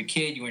understand you love your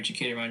kid, you want your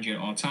kid around you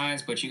at all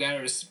times, but you got to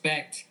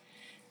respect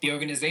the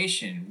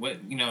organization.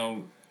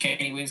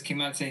 Kenny Williams came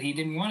out and said he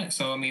didn't want it.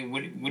 So, I mean,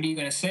 what are you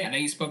going to say? I know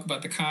you spoke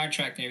about the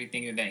contract and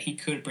everything, that he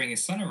could bring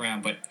his son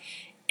around, but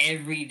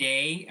every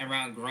day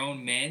around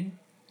grown men,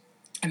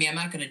 I mean, I'm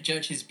not going to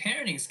judge his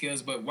parenting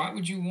skills, but why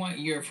would you want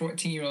your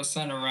 14-year-old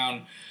son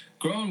around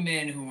grown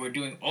men who are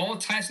doing all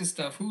types of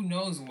stuff, who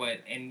knows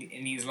what, in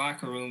these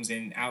locker rooms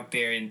and out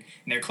there in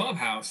their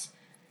clubhouse?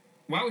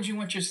 Why would you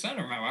want your son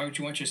around? Why would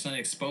you want your son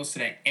exposed to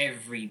that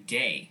every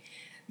day?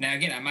 Now,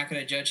 again, I'm not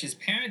going to judge his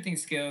parenting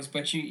skills,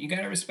 but you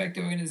got to respect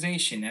the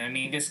organization. And I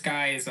mean, this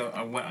guy is a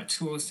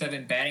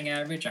 207 batting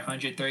average,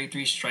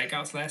 133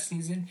 strikeouts last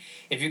season.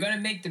 If you're going to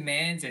make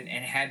demands and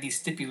have these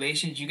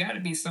stipulations, you got to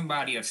be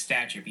somebody of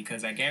stature,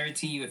 because I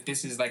guarantee you, if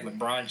this is like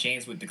LeBron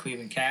James with the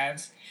Cleveland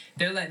Cavs,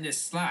 they're letting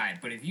this slide.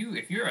 But if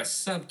you're a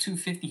sub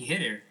 250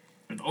 hitter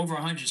with over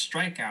 100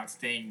 strikeouts,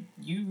 then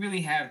you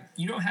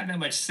don't have that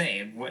much say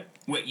of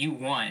what you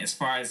want as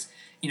far as,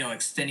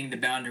 extending the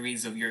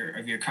boundaries of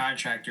your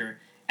contract or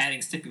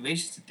adding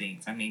stipulations to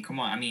things. I mean, come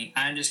on. I mean,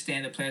 I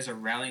understand the players are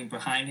rallying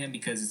behind him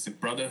because it's a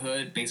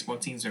brotherhood. Baseball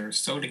teams are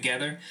so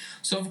together.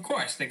 So of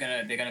course they're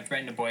gonna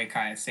threaten to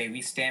boycott and say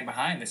we stand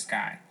behind this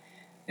guy.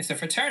 It's a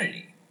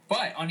fraternity.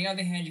 But on the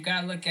other hand, you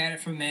gotta look at it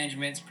from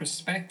management's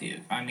perspective.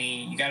 I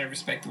mean, you gotta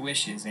respect the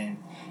wishes,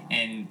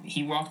 and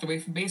he walked away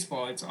from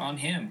baseball. It's on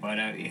him. But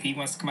if he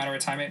wants to come out of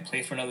retirement and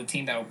play for another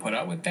team that will put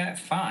up with that,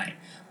 fine.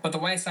 But the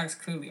White Sox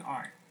clearly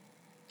aren't.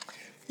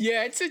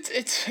 Yeah,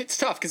 it's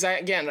tough, because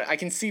I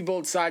can see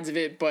both sides of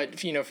it, but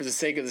for the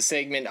sake of the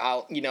segment,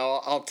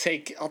 I'll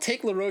take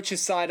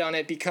LaRoche's side on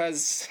it,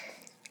 because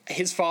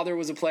his father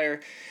was a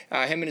player.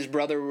 Him and his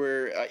brother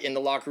were in the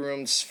locker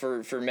rooms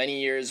for many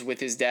years with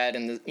his dad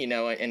in the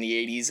in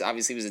the 80s.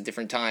 Obviously, it was a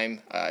different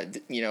time, but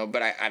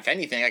if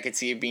anything, I could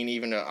see it being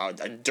even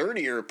a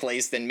dirtier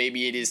place than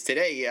maybe it is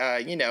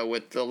today.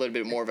 With a little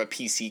bit more of a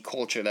PC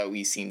culture that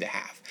we seem to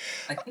have.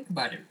 I think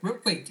about it real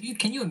quick.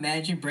 Can you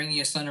imagine bringing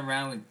your son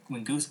around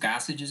when Goose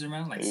Gossage is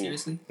around? Like,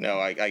 seriously? No,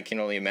 I can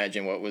only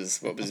imagine what was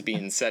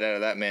being said out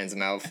of that man's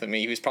mouth. I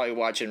mean, he was probably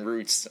watching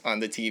Roots on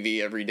the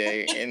TV every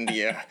day in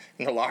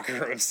the locker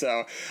room.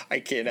 So I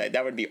can't.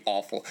 That would be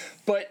awful.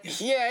 But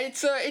yeah,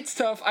 it's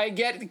tough. I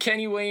get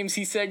Kenny Williams.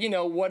 He said,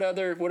 what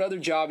other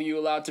job are you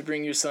allowed to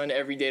bring your son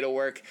every day to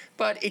work?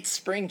 But it's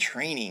spring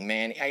training,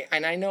 man.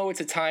 I know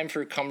it's a time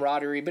for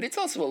camaraderie, but it's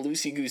also a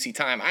loosey-goosey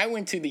time. I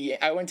went to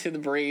the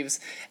Braves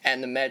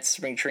and the Mets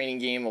spring training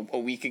game a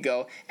week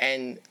ago,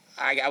 and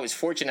I was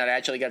fortunate. I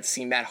actually got to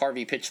see Matt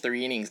Harvey pitch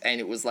 3 innings, and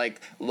it was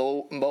like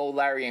Mo,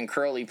 Larry, and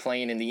Curly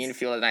playing in the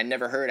infield, and I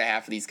never heard of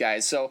half of these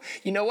guys. So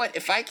you know what?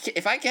 If I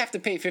have to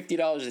pay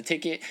 $50 a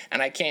ticket,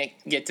 and I can't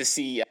get to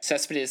see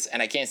Cespedes,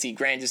 and I can't see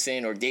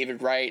Granderson or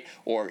David Wright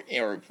or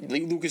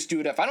Lucas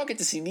Duda, if I don't get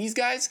to see these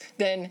guys,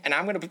 and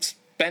I'm going to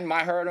spend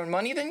my hard-earned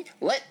money, then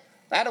let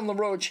Adam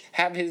LaRoche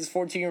have his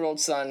 14-year-old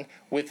son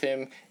with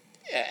him.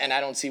 And I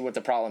don't see what the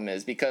problem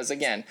is, because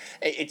again,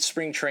 it's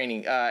spring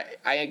training.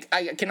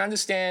 I can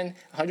understand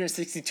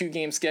 162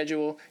 game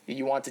schedule.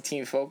 You want the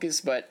team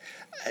focused, but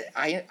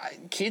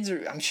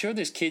I'm sure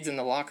there's kids in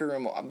the locker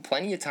room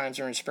plenty of times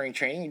during spring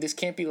training. This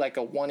can't be like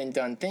a one and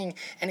done thing.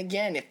 And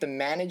again, if the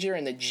manager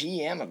and the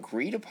GM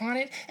agreed upon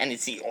it, and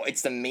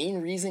it's the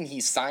main reason he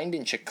signed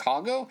in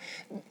Chicago,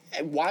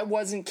 why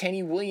wasn't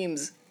Kenny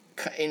Williams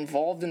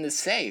involved in the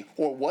say,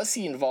 or was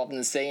he involved in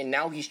the say, and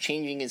now he's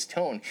changing his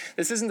tone?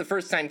 This isn't the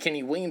first time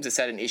Kenny Williams has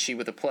had an issue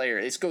with a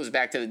player. This goes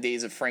back to the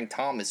days of Frank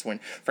Thomas, when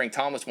Frank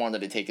Thomas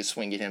wanted to take a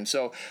swing at him.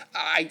 So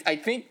I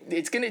think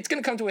it's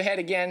gonna come to a head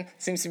again.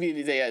 Seems to be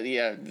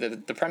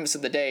the premise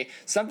of the day.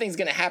 Something's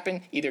gonna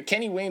happen. Either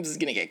Kenny Williams is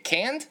gonna get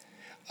canned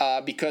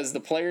because the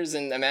players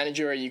and the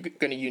manager are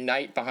going to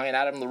unite behind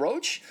Adam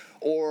LaRoche,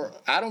 or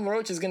Adam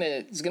LaRoche is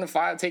gonna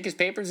take his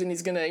papers and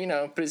he's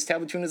gonna put his tail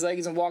between his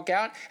legs and walk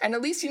out. And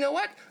at least, you know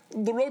what,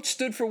 LaRoche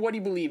stood for what he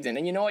believed in,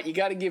 and you know what, you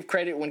got to give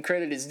credit when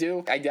credit is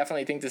due. I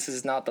definitely think this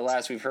is not the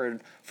last we've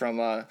heard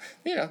from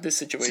this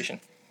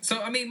situation.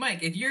 So I mean,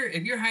 Mike, if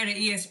you're hired at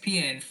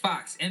ESPN,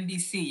 Fox,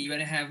 NBC, you're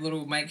gonna have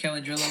little Mike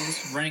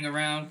Calandrillos running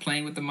around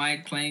playing with the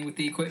mic, playing with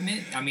the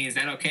equipment. I mean, is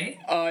that okay?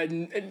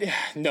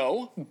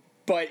 No.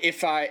 But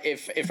if I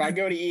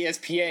go to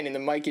ESPN and the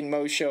Mike and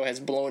Mo show has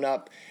blown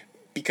up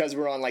because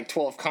we're on like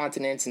 12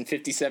 continents and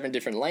 57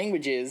 different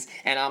languages,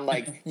 and I'm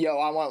like, yo,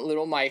 I want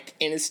little Mike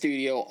in a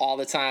studio all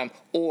the time,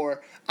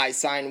 or I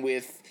sign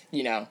with,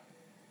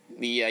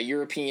 the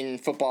European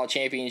Football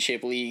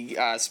Championship League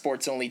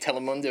sports only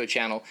Telemundo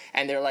channel,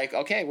 and they're like,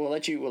 okay, we'll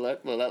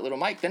let little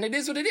Mike. Then it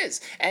is what it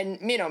is.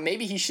 And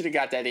maybe he should have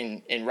got that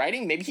in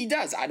writing. Maybe he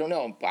does. I don't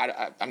know.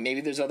 Maybe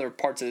there's other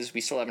parts of this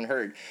we still haven't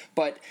heard.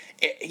 But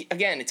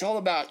again, it's all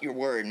about your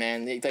word,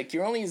 man. Like,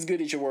 you're only as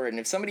good as your word. And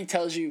if somebody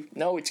tells you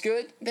no, it's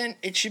good, then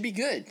it should be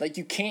good. Like,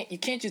 you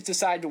can't just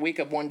decide to wake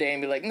up one day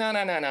and be like, no.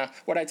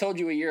 What I told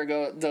you a year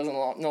ago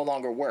doesn't no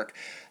longer work.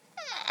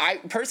 I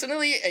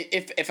personally,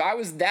 if I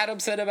was that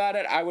upset about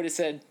it, I would have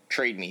said,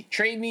 trade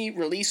me,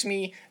 release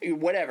me,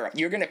 whatever.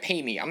 You're going to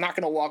pay me. I'm not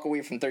going to walk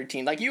away from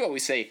 13. Like you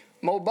always say,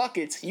 Mo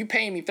Buckets, you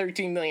paying me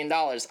 $13 million.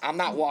 I'm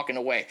not walking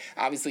away.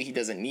 Obviously, he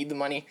doesn't need the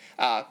money.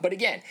 But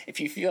again,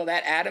 if you feel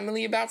that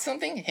adamantly about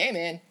something, hey,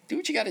 man, do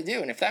what you got to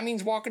do. And if that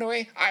means walking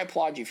away, I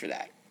applaud you for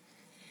that.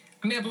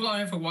 I mean, I applaud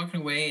him for walking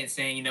away and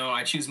saying,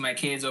 I choose my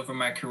kids over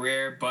my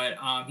career. But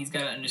he's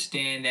got to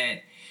understand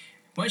that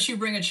once you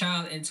bring a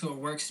child into a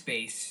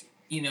workspace,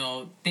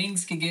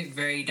 things can get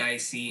very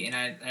dicey.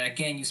 And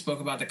again, you spoke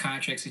about the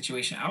contract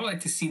situation. I would like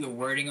to see the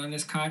wording on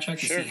this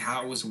contract to see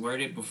how it was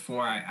worded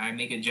before I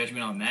make a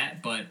judgment on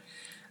that. But,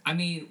 I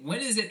mean,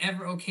 when is it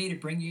ever okay to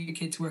bring your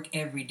kid to work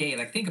every day?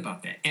 Like, think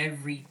about that.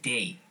 Every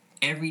day.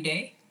 Every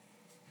day?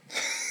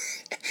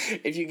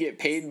 If you get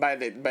paid by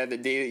the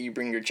day that you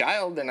bring your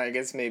child, then I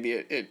guess maybe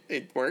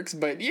it works.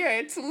 But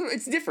yeah,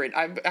 it's different.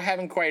 I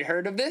haven't quite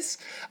heard of this.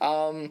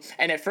 And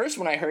at first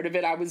when I heard of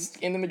it, I was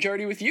in the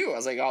majority with you. I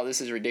was like, oh,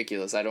 this is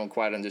ridiculous. I don't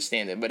quite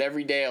understand it. But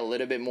every day a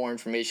little bit more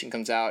information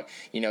comes out.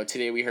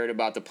 Today we heard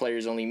about the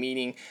players only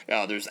meeting.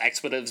 There's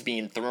expletives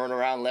being thrown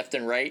around left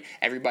and right.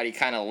 Everybody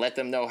kind of let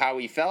them know how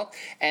he felt.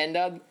 And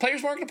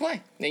players weren't going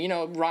to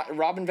play.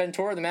 Robin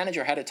Ventura, the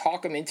manager, had to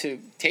talk him into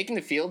taking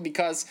the field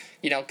because,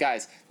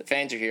 guys, the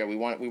fans are here. We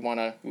want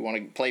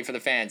to play for the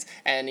fans,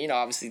 and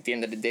obviously at the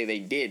end of the day they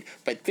did.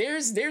 But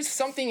there's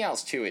something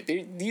else to it.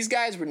 These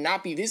guys would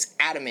not be this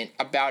adamant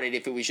about it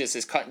if it was just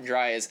as cut and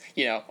dry as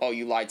oh,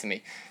 you lied to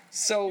me.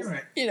 So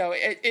right.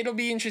 It'll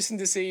be interesting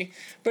to see.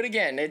 But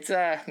again, it's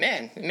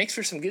it makes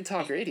for some good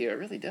talk radio. It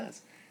really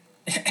does.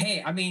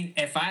 Hey, I mean,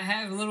 if I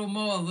have a little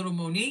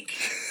Monique.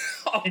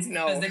 It's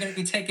because they're going to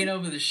be taking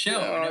over the show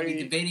and they'll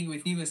be debating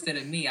with you instead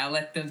of me. I'll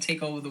let them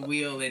take over the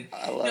wheel and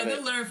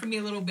they'll learn from me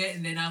a little bit,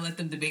 and then I'll let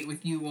them debate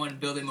with you on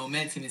building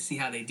momentum and see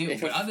how they do.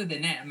 But other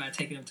than that, I'm not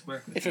taking them to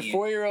work with you. If a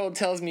 4-year-old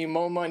tells me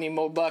Mo Money,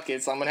 Mo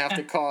Buckets, I'm going to have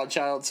to call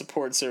child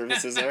support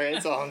services, all right?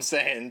 That's all I'm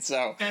saying.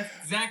 So that's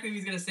exactly what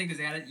he's going to say, because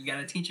you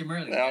got to teach him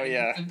early. Oh,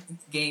 yeah.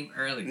 Game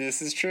early.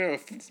 This is true.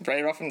 It's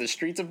right off from the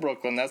streets of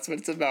Brooklyn. That's what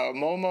it's about.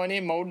 Mo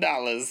Money, Mo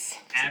Dollars.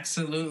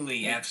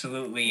 Absolutely.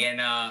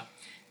 And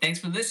thanks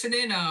for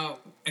listening.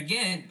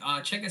 Again,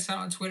 check us out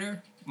on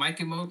Twitter, Mike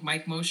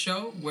Mo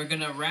Show. We're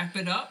going to wrap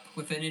it up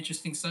with an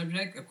interesting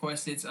subject. Of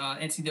course, it's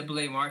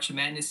NCAA March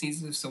Madness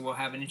season, so we'll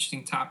have an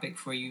interesting topic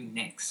for you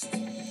next.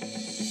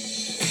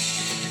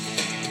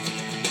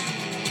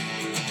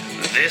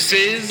 This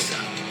is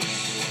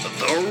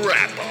the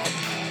wrap-up.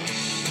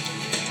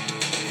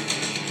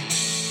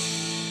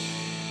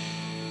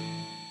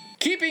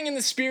 Keeping in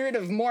the spirit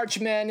of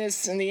March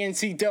Madness and the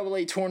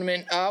NCAA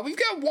tournament, we've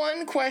got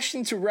one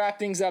question to wrap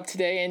things up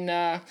today, and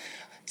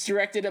it's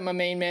directed at my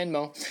main man,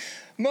 Mo.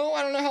 Mo,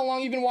 I don't know how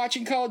long you've been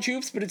watching college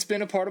hoops, but it's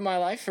been a part of my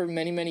life for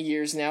many, many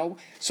years now.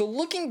 So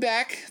looking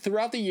back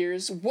throughout the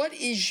years, what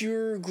is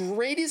your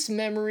greatest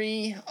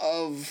memory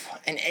of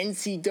an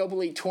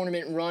NCAA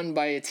tournament run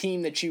by a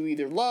team that you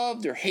either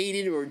loved or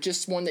hated, or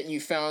just one that you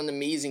found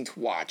amazing to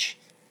watch?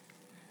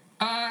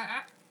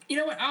 You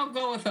know what? I'll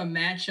go with a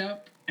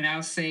matchup. And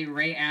I'll say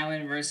Ray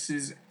Allen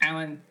versus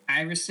Allen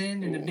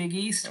Iverson in the Big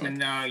East when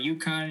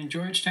UConn and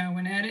Georgetown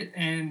went at it.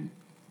 And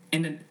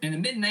in the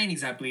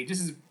mid-'90s, I believe.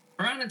 This is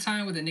around the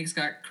time where the Knicks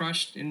got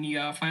crushed in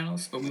the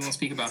finals, but we won't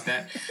speak about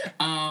that.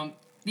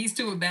 These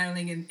two were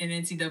battling in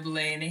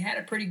NCAA, and they had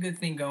a pretty good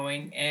thing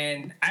going.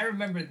 And I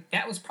remember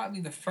that was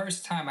probably the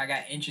first time I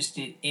got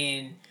interested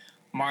in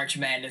March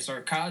Madness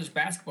or college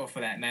basketball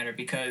for that matter,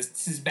 because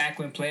this is back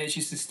when players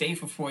used to stay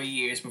for 4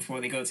 years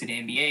before they go to the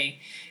NBA.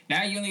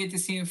 Now you only get to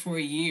see them for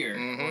a year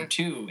or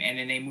two, and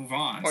then they move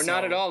on. Or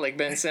not at all, like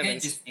Ben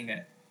Simmons. Just seeing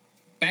that.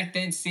 Back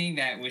then, seeing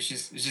that was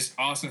just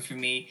awesome for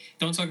me.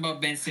 Don't talk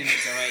about Ben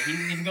Simmons, all right? He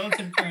didn't even go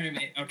to the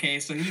tournament, okay?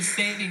 So he's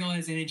saving all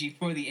his energy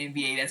for the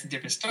NBA. That's a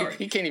different story.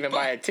 He can't even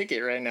buy a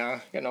ticket right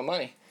now. Got no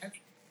money.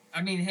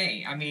 I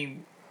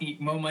mean,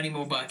 more money,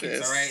 more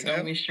buckets, all right?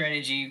 Don't waste your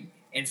energy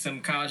in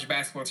some college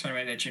basketball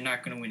tournament that you're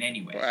not going to win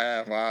anyway.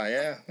 Wow,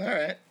 yeah. All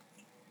right.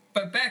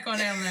 But back on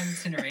Allen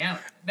Iverson and Ray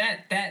Allen,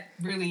 that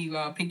really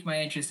piqued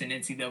my interest in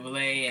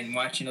NCAA, and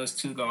watching those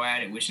two go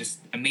at it was just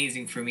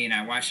amazing for me, and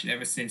I watched it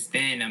ever since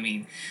then. I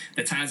mean,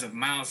 the times of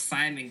Miles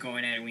Simon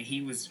going at it when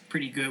he was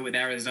pretty good with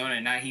Arizona,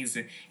 and now he's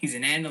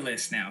an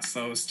analyst now.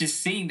 So it's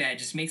just seeing that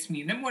just makes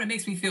me, number one, it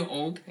makes me feel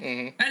old.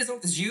 Not as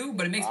old as you,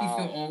 but it makes me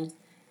feel old.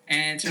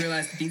 And to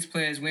realize that these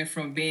players went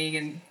from being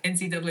in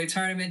NCAA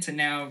tournament to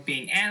now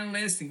being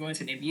analysts and going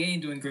to the NBA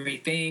and doing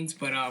great things.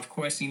 But, of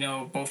course,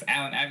 both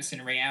Allen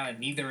Iverson and Ray Allen,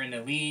 neither are in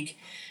the league.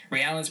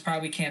 Ray Allen's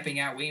probably camping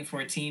out, waiting for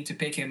a team to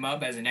pick him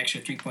up as an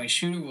extra three-point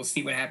shooter. We'll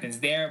see what happens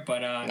there. But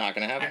not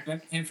going to happen. I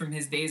remember him from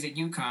his days at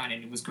UConn,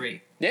 and it was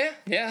great.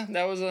 Yeah,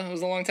 that was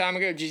a long time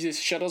ago. Jesus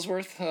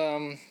Shuttlesworth,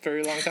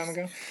 very long time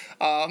ago.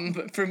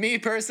 But for me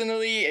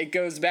personally, it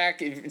goes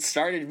back. It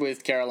started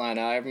with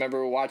Carolina. I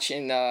remember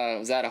watching. I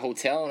was at a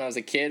hotel when I was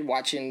a kid,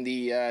 watching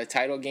the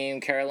title game,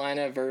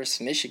 Carolina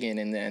versus Michigan,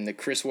 and the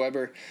Chris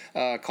Webber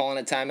calling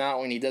a timeout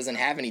when he doesn't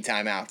have any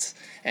timeouts.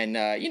 And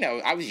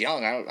I was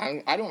young.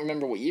 I don't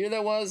remember what year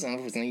that was. I don't know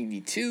if it was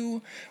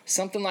 92,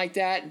 something like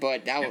that.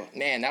 But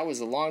that was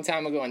a long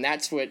time ago, and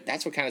that's what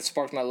kind of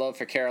sparked my love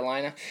for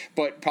Carolina.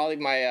 But probably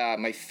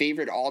my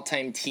favorite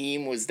all-time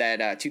team was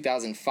that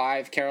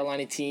 2005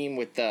 Carolina team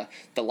with the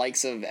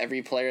likes of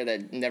every player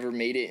that never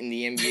made it in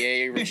the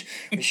NBA.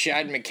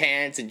 Rashad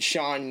McCants and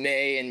Sean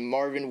May, and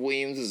Marvin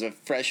Williams was a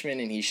freshman,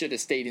 and he should have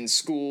stayed in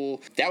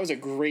school. That was a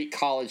great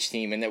college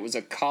team, and that was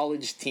a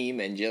college team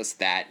and just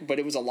that. But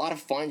it was a lot of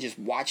fun just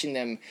watching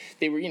them.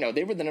 They were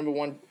the number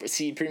one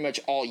seed pretty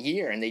much all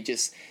year, and they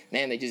just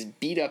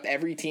beat up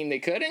every team they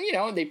could.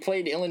 And, they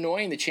played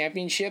Illinois in the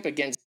championship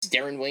against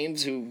Deron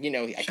Williams, who,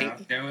 I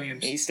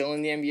think he's still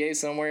in the NBA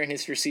somewhere in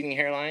his receding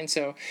hairline.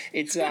 So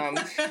it's,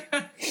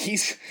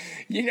 he's,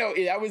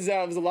 that was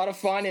a lot of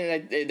fun,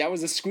 and that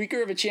was a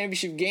squeaker of a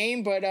championship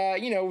game. But, I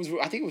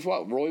think it was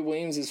Roy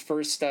Williams'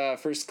 first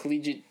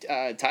collegiate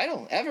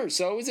title ever.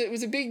 So it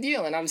was a big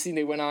deal. And obviously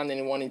they went on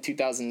and won in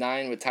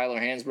 2009 with Tyler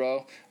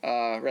Hansbrough.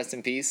 Rest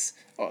in peace.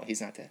 Oh,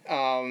 he's not dead.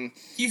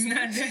 He's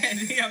not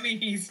dead. I mean,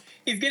 he's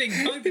getting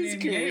dunked in the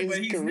NBA, but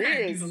he's not.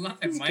 He's alive,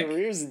 Mike. His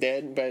career's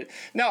dead, but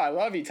no, I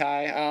love you,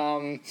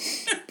 Ty.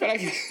 But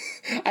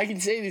I can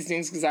say these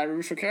things because I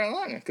root for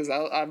Carolina, because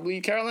I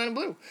bleed Carolina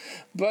blue.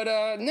 But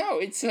no,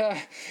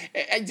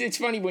 it's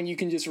funny when you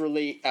can just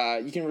relate.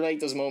 You can relate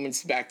those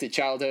moments back to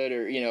childhood,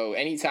 or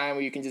any time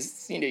where you can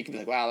just you can be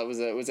like, wow, that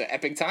was an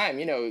epic time.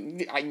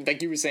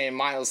 Like you were saying,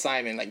 Miles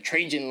Simon, like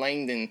Trajan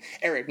Langdon,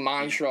 Eric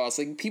Montross,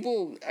 like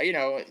people,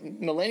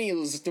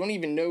 millennials don't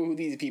even know who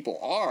these people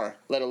are,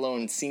 let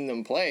alone seen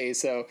them play.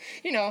 So,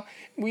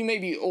 we may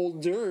be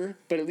older,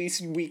 but at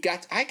least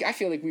I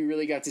feel like we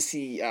really got to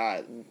see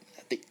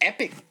the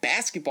epic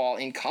basketball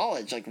in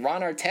college, like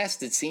Ron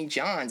Artest at St.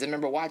 John's. I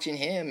remember watching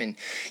him, and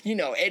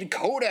Ed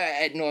Cota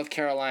at North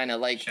Carolina.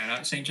 Like, shout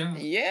out St.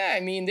 John's. Yeah, I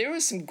mean, there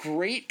was some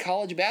great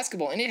college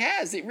basketball, and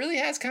it really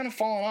has kind of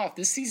fallen off.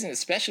 This season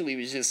especially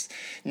was just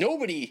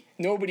nobody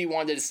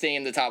wanted to stay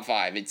in the top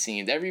 5. It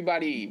seemed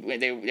everybody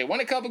they won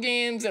a couple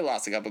games, they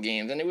lost a couple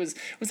games, and it was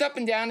up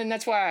and down. And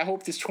that's why I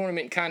hope this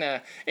tournament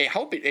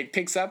it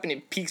picks up and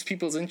it piques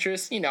people's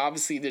interest.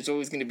 Obviously there's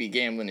always going to be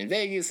gambling in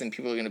Vegas, and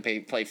people are going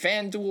to play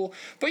FanDuel.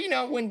 But,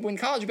 when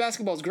college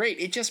basketball is great,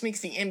 it just makes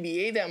the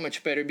NBA that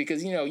much better,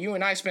 because, you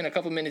and I spent a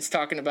couple minutes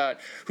talking about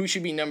who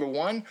should be number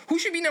 1, who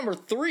should be number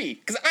 3,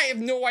 because I have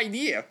no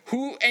idea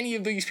who any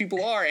of these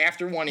people are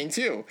after 1 and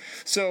 2.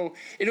 So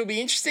it'll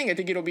be interesting. I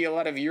think it'll be a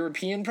lot of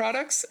European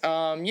products,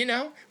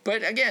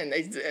 But, again,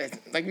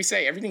 like we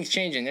say, everything's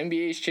changing.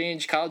 NBA's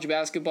changed. College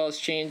basketball has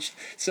changed.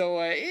 So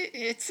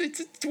it's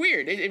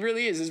weird. It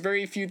really is. There's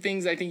very few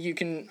things I think you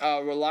can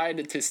rely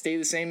to stay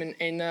the same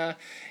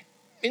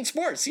in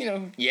sports.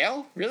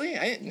 Yale, really?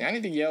 I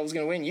didn't think Yale was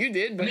going to win. You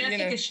did, but I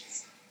think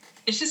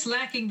it's just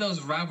lacking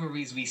those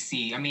rivalries we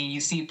see. I mean, you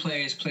see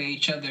players play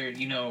each other,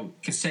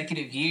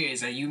 consecutive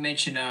years. You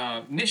mentioned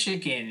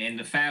Michigan and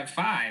the Fab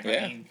Five.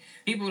 Yeah. I mean,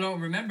 people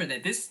don't remember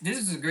that this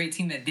is a great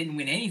team that didn't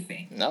win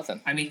anything. Nothing.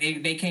 I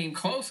mean, they came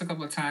close a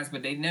couple of times,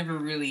 but they never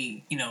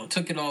really,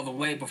 took it all the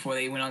way before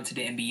they went on to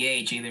the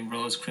NBA. Jalen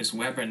Rose, Chris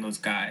Webber, and those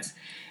guys.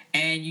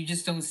 And you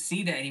just don't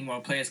see that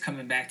anymore. Players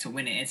coming back to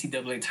win an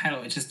NCAA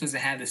title, it just doesn't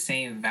have the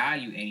same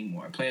value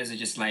anymore. Players are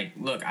just like,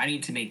 look, I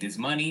need to make this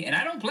money, and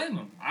I don't blame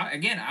them.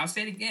 I'll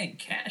say it again,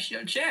 cash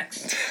your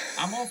checks.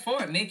 I'm all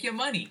for it. Make your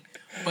money.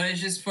 But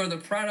it's just for the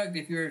product.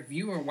 If you're a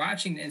viewer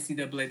watching the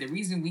NCAA, the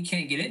reason we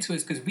can't get into it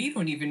is because we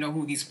don't even know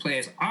who these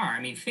players are.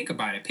 I mean, think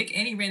about it. Pick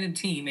any random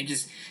team and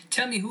just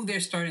tell me who their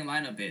starting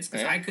lineup is.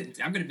 Because I couldn't.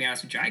 I'm going to be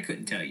honest with you. I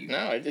couldn't tell you.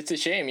 No, it's a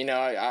shame. You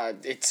know,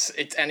 it's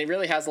and it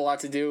really has a lot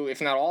to do,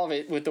 if not all of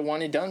it, with the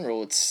one and done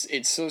rule.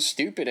 It's so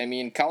stupid. I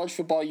mean, college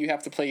football, you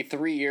have to play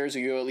 3 years, or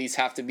you at least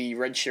have to be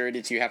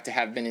redshirted. So you have to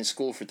have been in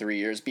school for 3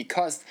 years,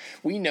 because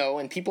we know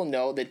and people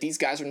know that these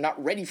guys are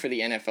not ready for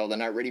the NFL. They're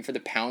not ready for the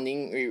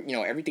pounding, you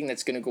know, everything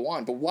that's going to go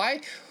on. But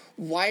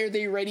why are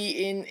they ready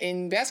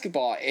in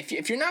basketball?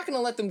 If you're not going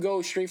to let them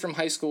go straight from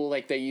high school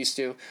like they used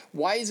to,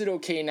 why is it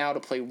okay now to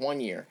play 1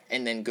 year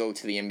and then go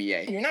to the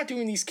NBA? You're not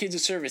doing these kids a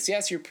service.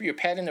 Yes, you're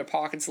patting their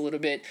pockets a little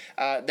bit.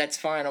 That's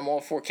fine. I'm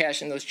all for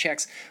cashing those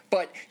checks.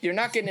 But you're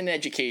not getting an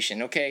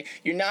education, okay?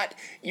 You're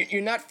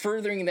not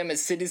furthering them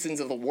as citizens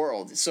of the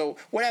world. So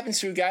what happens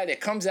to a guy that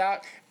comes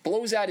out,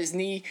 blows out his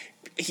knee?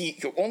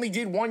 He only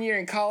did 1 year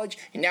in college,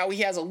 and now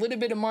he has a little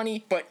bit of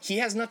money, but he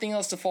has nothing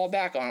else to fall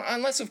back on,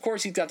 unless, of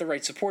course, he's got the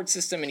right support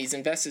system and he's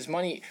invested his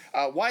money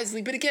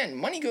wisely. But again,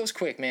 money goes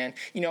quick, man.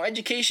 You know,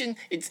 education,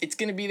 it's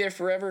going to be there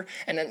forever.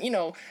 And then, you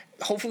know,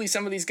 hopefully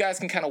some of these guys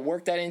can kind of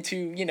work that into,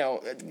 you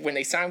know, when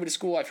they sign with a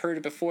school. I've heard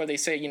it before. They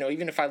say, you know,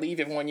 even if I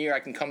leave in 1 year, I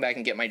can come back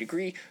and get my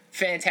degree.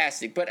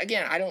 Fantastic. But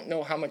again, I don't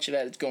know how much of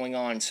that is going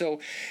on. So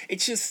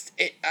it's just,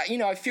 you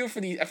know, I feel for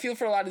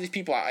a lot of these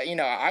people. You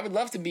know, I would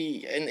love to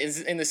be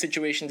in the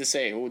situation to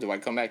say, oh, do I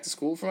come back to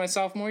school for my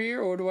sophomore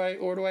year, or do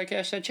I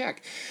cash that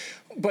check?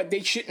 But they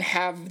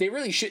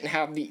really shouldn't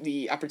have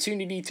the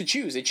opportunity to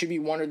choose. It should be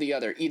one or the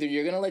other. Either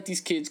you're going to let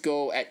these kids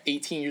go at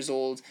 18 years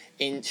old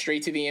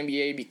straight to the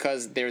NBA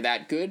because they're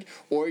that good,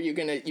 or you're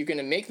going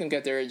to make them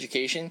get their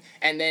education,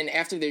 and then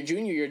after their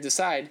junior year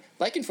decide,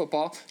 like in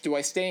football, do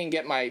I stay and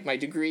get my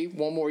degree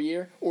one more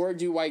year, or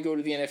do I go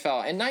to the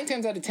NFL? And 9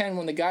 times out of 10,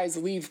 when the guys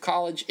leave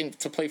college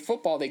to play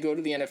football, they go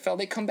to the NFL,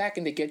 they come back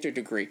and they get their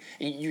degree.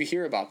 And you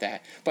hear about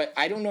that. But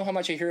I don't know how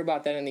much I hear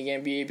about that in the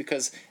NBA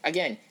because,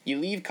 again, you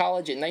leave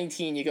college at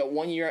 19, you got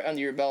 1 year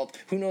under your belt.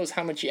 Who knows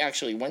how much you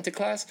actually went to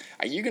class?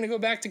 Are you going to go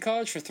back to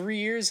college for 3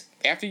 years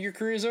after your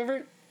career is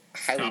over?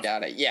 Highly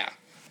doubt it. Yeah.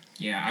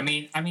 Yeah, I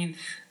mean,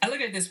 I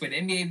look at it this way.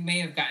 The NBA may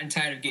have gotten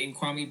tired of getting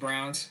Kwame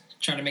Browns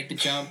trying to make the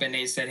jump, and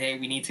they said, hey,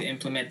 we need to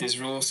implement this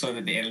rule so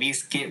that they at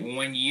least get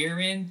 1 year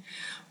in.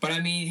 But I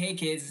mean, hey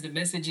kids, the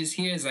message is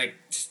here is like,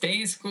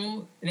 stay in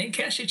school and then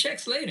cash your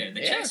checks later.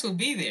 The checks will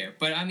be there.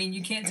 But I mean,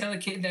 you can't tell a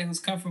kid that who's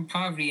come from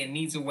poverty and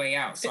needs a way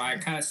out. So I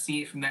kind of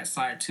see it from that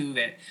side too,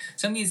 that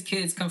some of these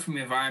kids come from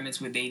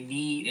environments where they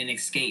need an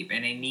escape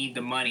and they need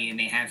the money and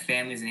they have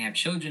families and they have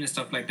children and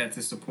stuff like that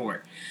to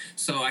support.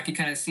 So I can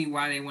kind of see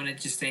why they want to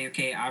just say,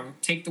 okay, I'll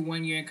take the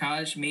 1 year in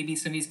college. Maybe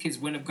some of these kids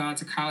wouldn't have gone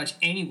to college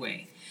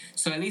anyway.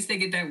 So at least they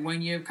get that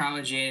 1 year of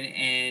college in,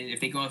 and if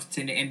they go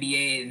to the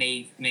NBA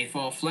and they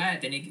fall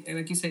flat, then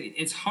like you said,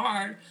 it's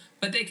hard,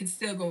 but they can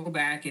still go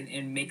back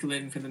and make a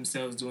living for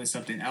themselves doing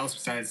something else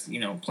besides, you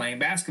know, playing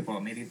basketball,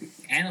 maybe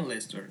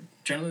analyst or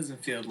journalism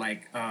field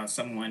like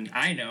someone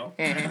I know.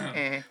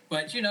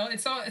 But you know,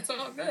 it's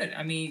all good.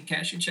 I mean,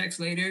 cash your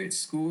checks later.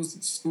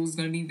 School's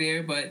gonna be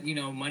there, but you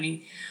know,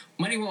 money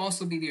will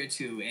also be there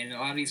too. And a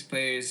lot of these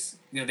players,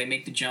 you know, they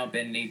make the jump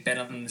and they bet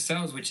on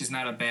themselves, which is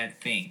not a bad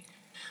thing.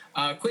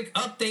 Quick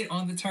update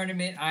on the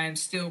tournament. I am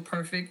still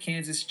perfect.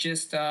 Kansas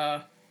just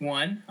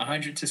won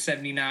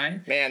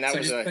 100-79. Man, that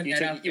was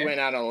you went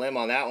out on a limb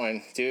on that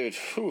one, dude.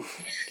 Whew.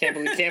 Can't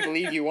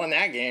believe you won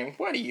that game.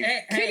 What are you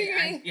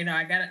kidding me?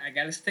 I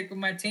gotta stick with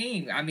my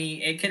team. I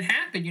mean, it could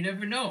happen. You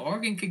never know.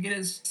 Oregon could get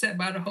us set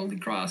by the Holy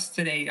Cross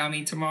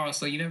tomorrow.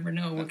 So you never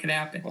know what could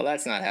happen. Well,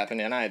 that's not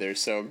happening either.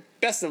 So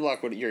best of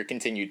luck with your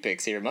continued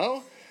picks here,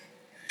 Mo.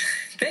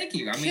 Thank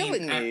you.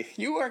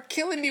 You are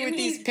killing me with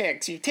these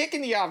picks. You're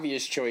taking the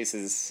obvious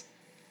choices.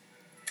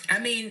 I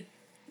mean,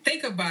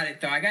 think about it,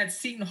 though. I got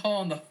Seton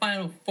Hall in the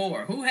Final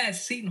Four. Who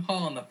has Seton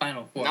Hall in the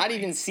Final Four? Not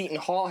even Seton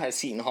Hall has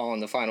Seton Hall in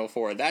the Final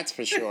Four. That's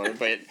for sure.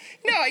 But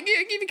no, I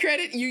give you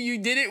credit. You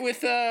did it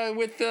with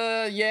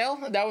Yale.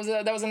 That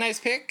was a nice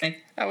pick.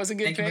 That was a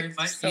good pick. Thank you very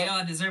much. So, Yale,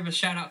 I deserve a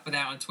shout out for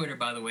that on Twitter,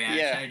 by the way. I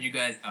shouted you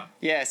guys out.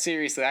 Yeah,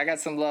 seriously. I got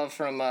some love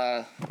from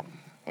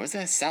what was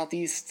that?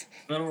 Southeast.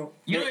 You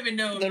don't even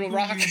know Little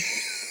Rock.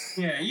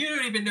 Yeah, you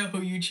don't even know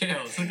who you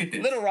chose. Look at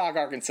this. Little Rock,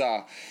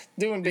 Arkansas,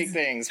 doing big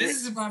things.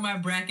 This is why my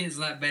bracket is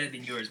a lot better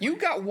than yours. You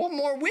got one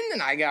more win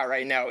than I got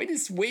right now. It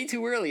is way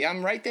too early.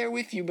 I'm right there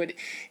with you, but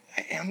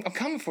I'm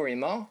coming for you,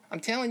 Mo. I'm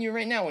telling you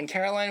right now, when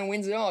Carolina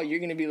wins it all, you're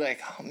going to be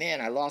like, oh,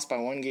 man, I lost by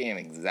one game.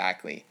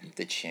 Exactly.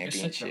 The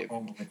championship.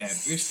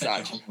 You're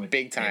such a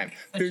big time.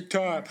 Big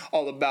time.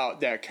 All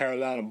about that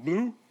Carolina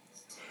blue.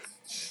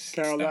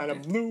 Carolina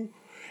blue.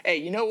 Hey,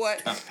 you know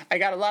what? I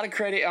got a lot of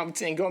credit.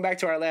 And going back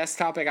to our last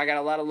topic, I got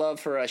a lot of love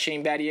for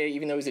Shane Battier,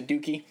 even though he's a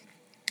Dookie.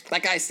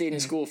 That guy stayed in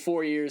school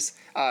 4 years,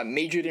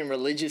 majored in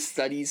religious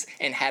studies,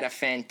 and had a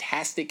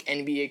fantastic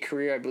NBA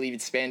career. I believe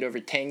it spanned over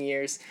 10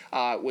 years.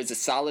 Was a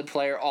solid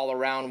player all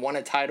around, won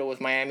a title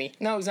with Miami.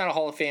 No, he's not a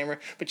Hall of Famer,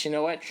 but you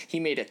know what? He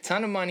made a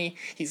ton of money.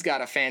 He's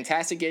got a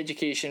fantastic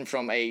education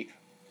from a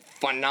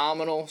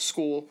phenomenal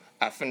school.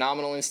 a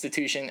phenomenal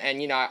institution.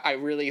 And, you know, I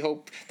really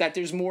hope that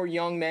there's more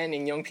young men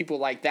and young people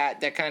like that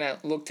kind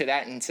of look to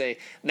that and say,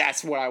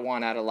 that's what I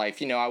want out of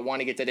life. You know, I want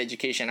to get that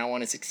education. I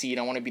want to succeed.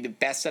 I want to be the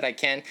best that I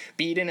can,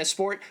 be it in a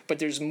sport, but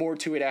there's more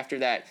to it after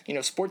that. You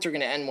know, sports are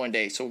going to end one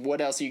day. So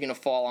what else are you going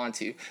to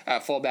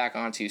fall back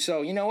onto?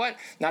 So, you know what?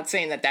 Not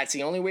saying that that's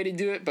the only way to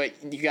do it, but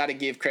you got to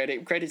give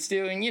credit's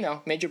due. And, you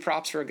know, major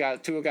props for a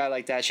guy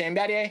like that. Shane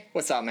Battier,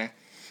 what's up, man?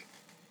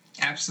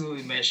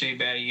 Absolutely, man. Shea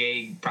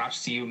Battier,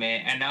 props to you,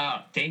 man. And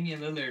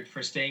Damian Lillard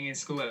for staying in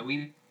school at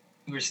Weaver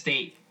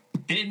State.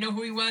 Didn't know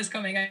who he was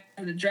coming out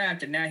of the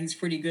draft, and now he's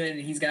pretty good,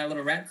 and he's got a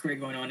little rap career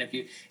going on. If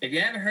you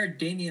haven't heard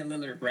Damian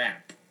Lillard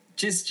rap,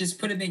 just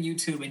put him in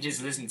YouTube and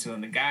just listen to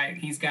him. The guy,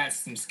 he's got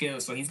some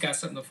skills, so he's got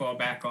something to fall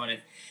back on if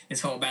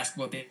this whole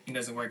basketball thing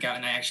doesn't work out.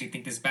 And I actually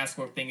think this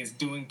basketball thing is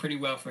doing pretty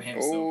well for him.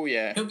 Oh,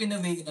 yeah. He'll be in the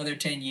league another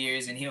 10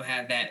 years, and he'll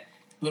have that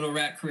little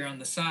rap career on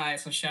the side,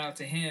 so shout out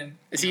to him.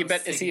 Is he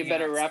a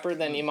better rapper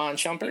than Iman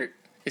Shumpert?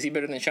 Is he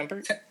better than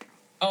Shumpert?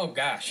 Oh,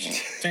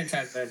 gosh. 10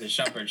 times better than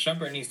Shumpert.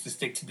 Shumpert needs to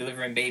stick to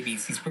delivering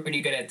babies. He's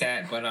pretty good at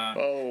that, but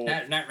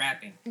not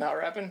rapping. Not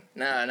rapping?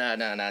 No,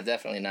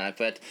 definitely not.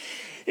 But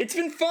it's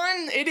been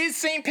fun. It is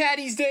St.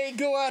 Paddy's Day.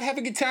 Go out, have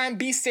a good time,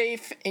 be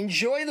safe.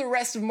 Enjoy the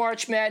rest of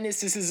March Madness.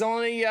 This is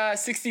only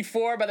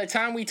 64. By the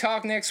time we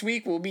talk next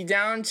week, we'll be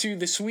down to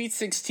the Sweet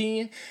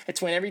 16.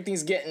 That's when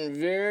everything's getting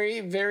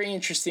very, very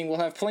interesting. We'll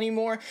have plenty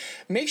more.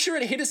 Make sure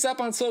to hit us up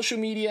on social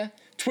media.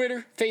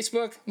 Twitter,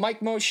 Facebook,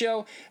 Mike Mo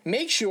Show.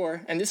 Make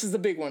sure, and this is the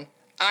big one,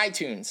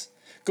 iTunes.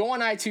 Go on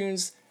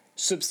iTunes,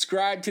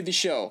 subscribe to the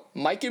show.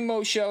 Mike and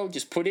Mo Show.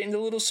 Just put it in the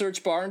little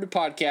search bar under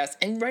podcast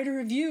and write a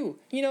review.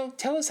 You know,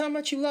 tell us how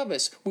much you love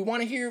us. We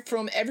want to hear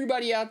from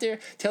everybody out there.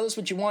 Tell us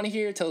what you want to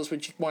hear. Tell us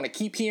what you want to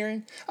keep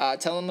hearing.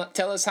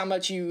 Tell us how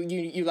much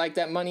you like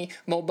that money,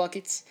 Mo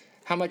Buckets.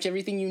 How much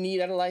everything you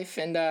need out of life,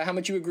 and how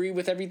much you agree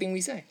with everything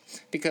we say.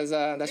 Because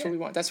that's what we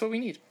want. That's what we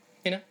need.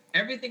 You know?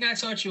 Everything I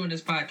taught you in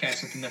this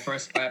podcast within the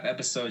first 5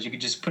 episodes, you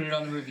could just put it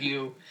on the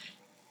review,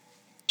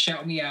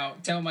 shout me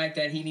out, tell Mike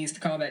that he needs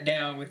to calm that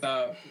down with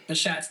the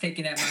shots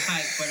taken at my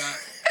height, but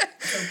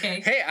it's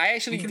okay. Hey, I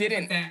actually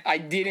didn't. I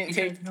didn't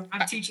because, take.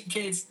 I'm teaching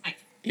kids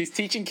life. He's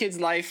teaching kids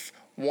life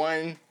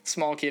one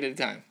small kid at a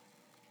time.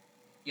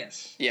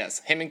 Yes. Yes,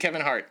 him and Kevin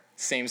Hart,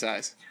 same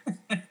size.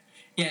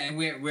 Yeah, and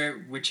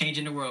we're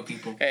changing the world,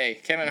 people. Hey,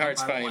 Kevin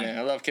Hart's funny, man.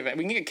 I love Kevin.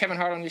 We can get Kevin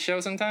Hart on the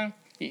show sometime.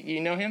 You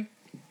know him?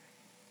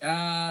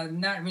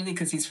 Not really,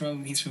 because he's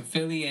from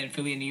Philly, and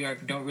Philly and New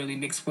York don't really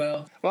mix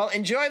well. Well,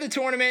 enjoy the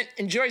tournament.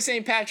 Enjoy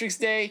St. Patrick's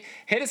Day.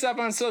 Hit us up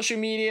on social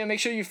media.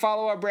 Make sure you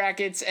follow our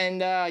brackets.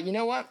 And you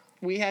know what?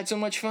 We had so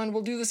much fun.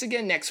 We'll do this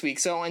again next week.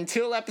 So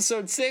until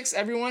episode 6,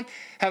 everyone,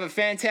 have a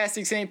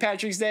fantastic St.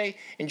 Patrick's Day.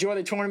 Enjoy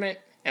the tournament,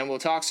 and we'll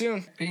talk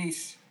soon.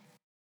 Peace.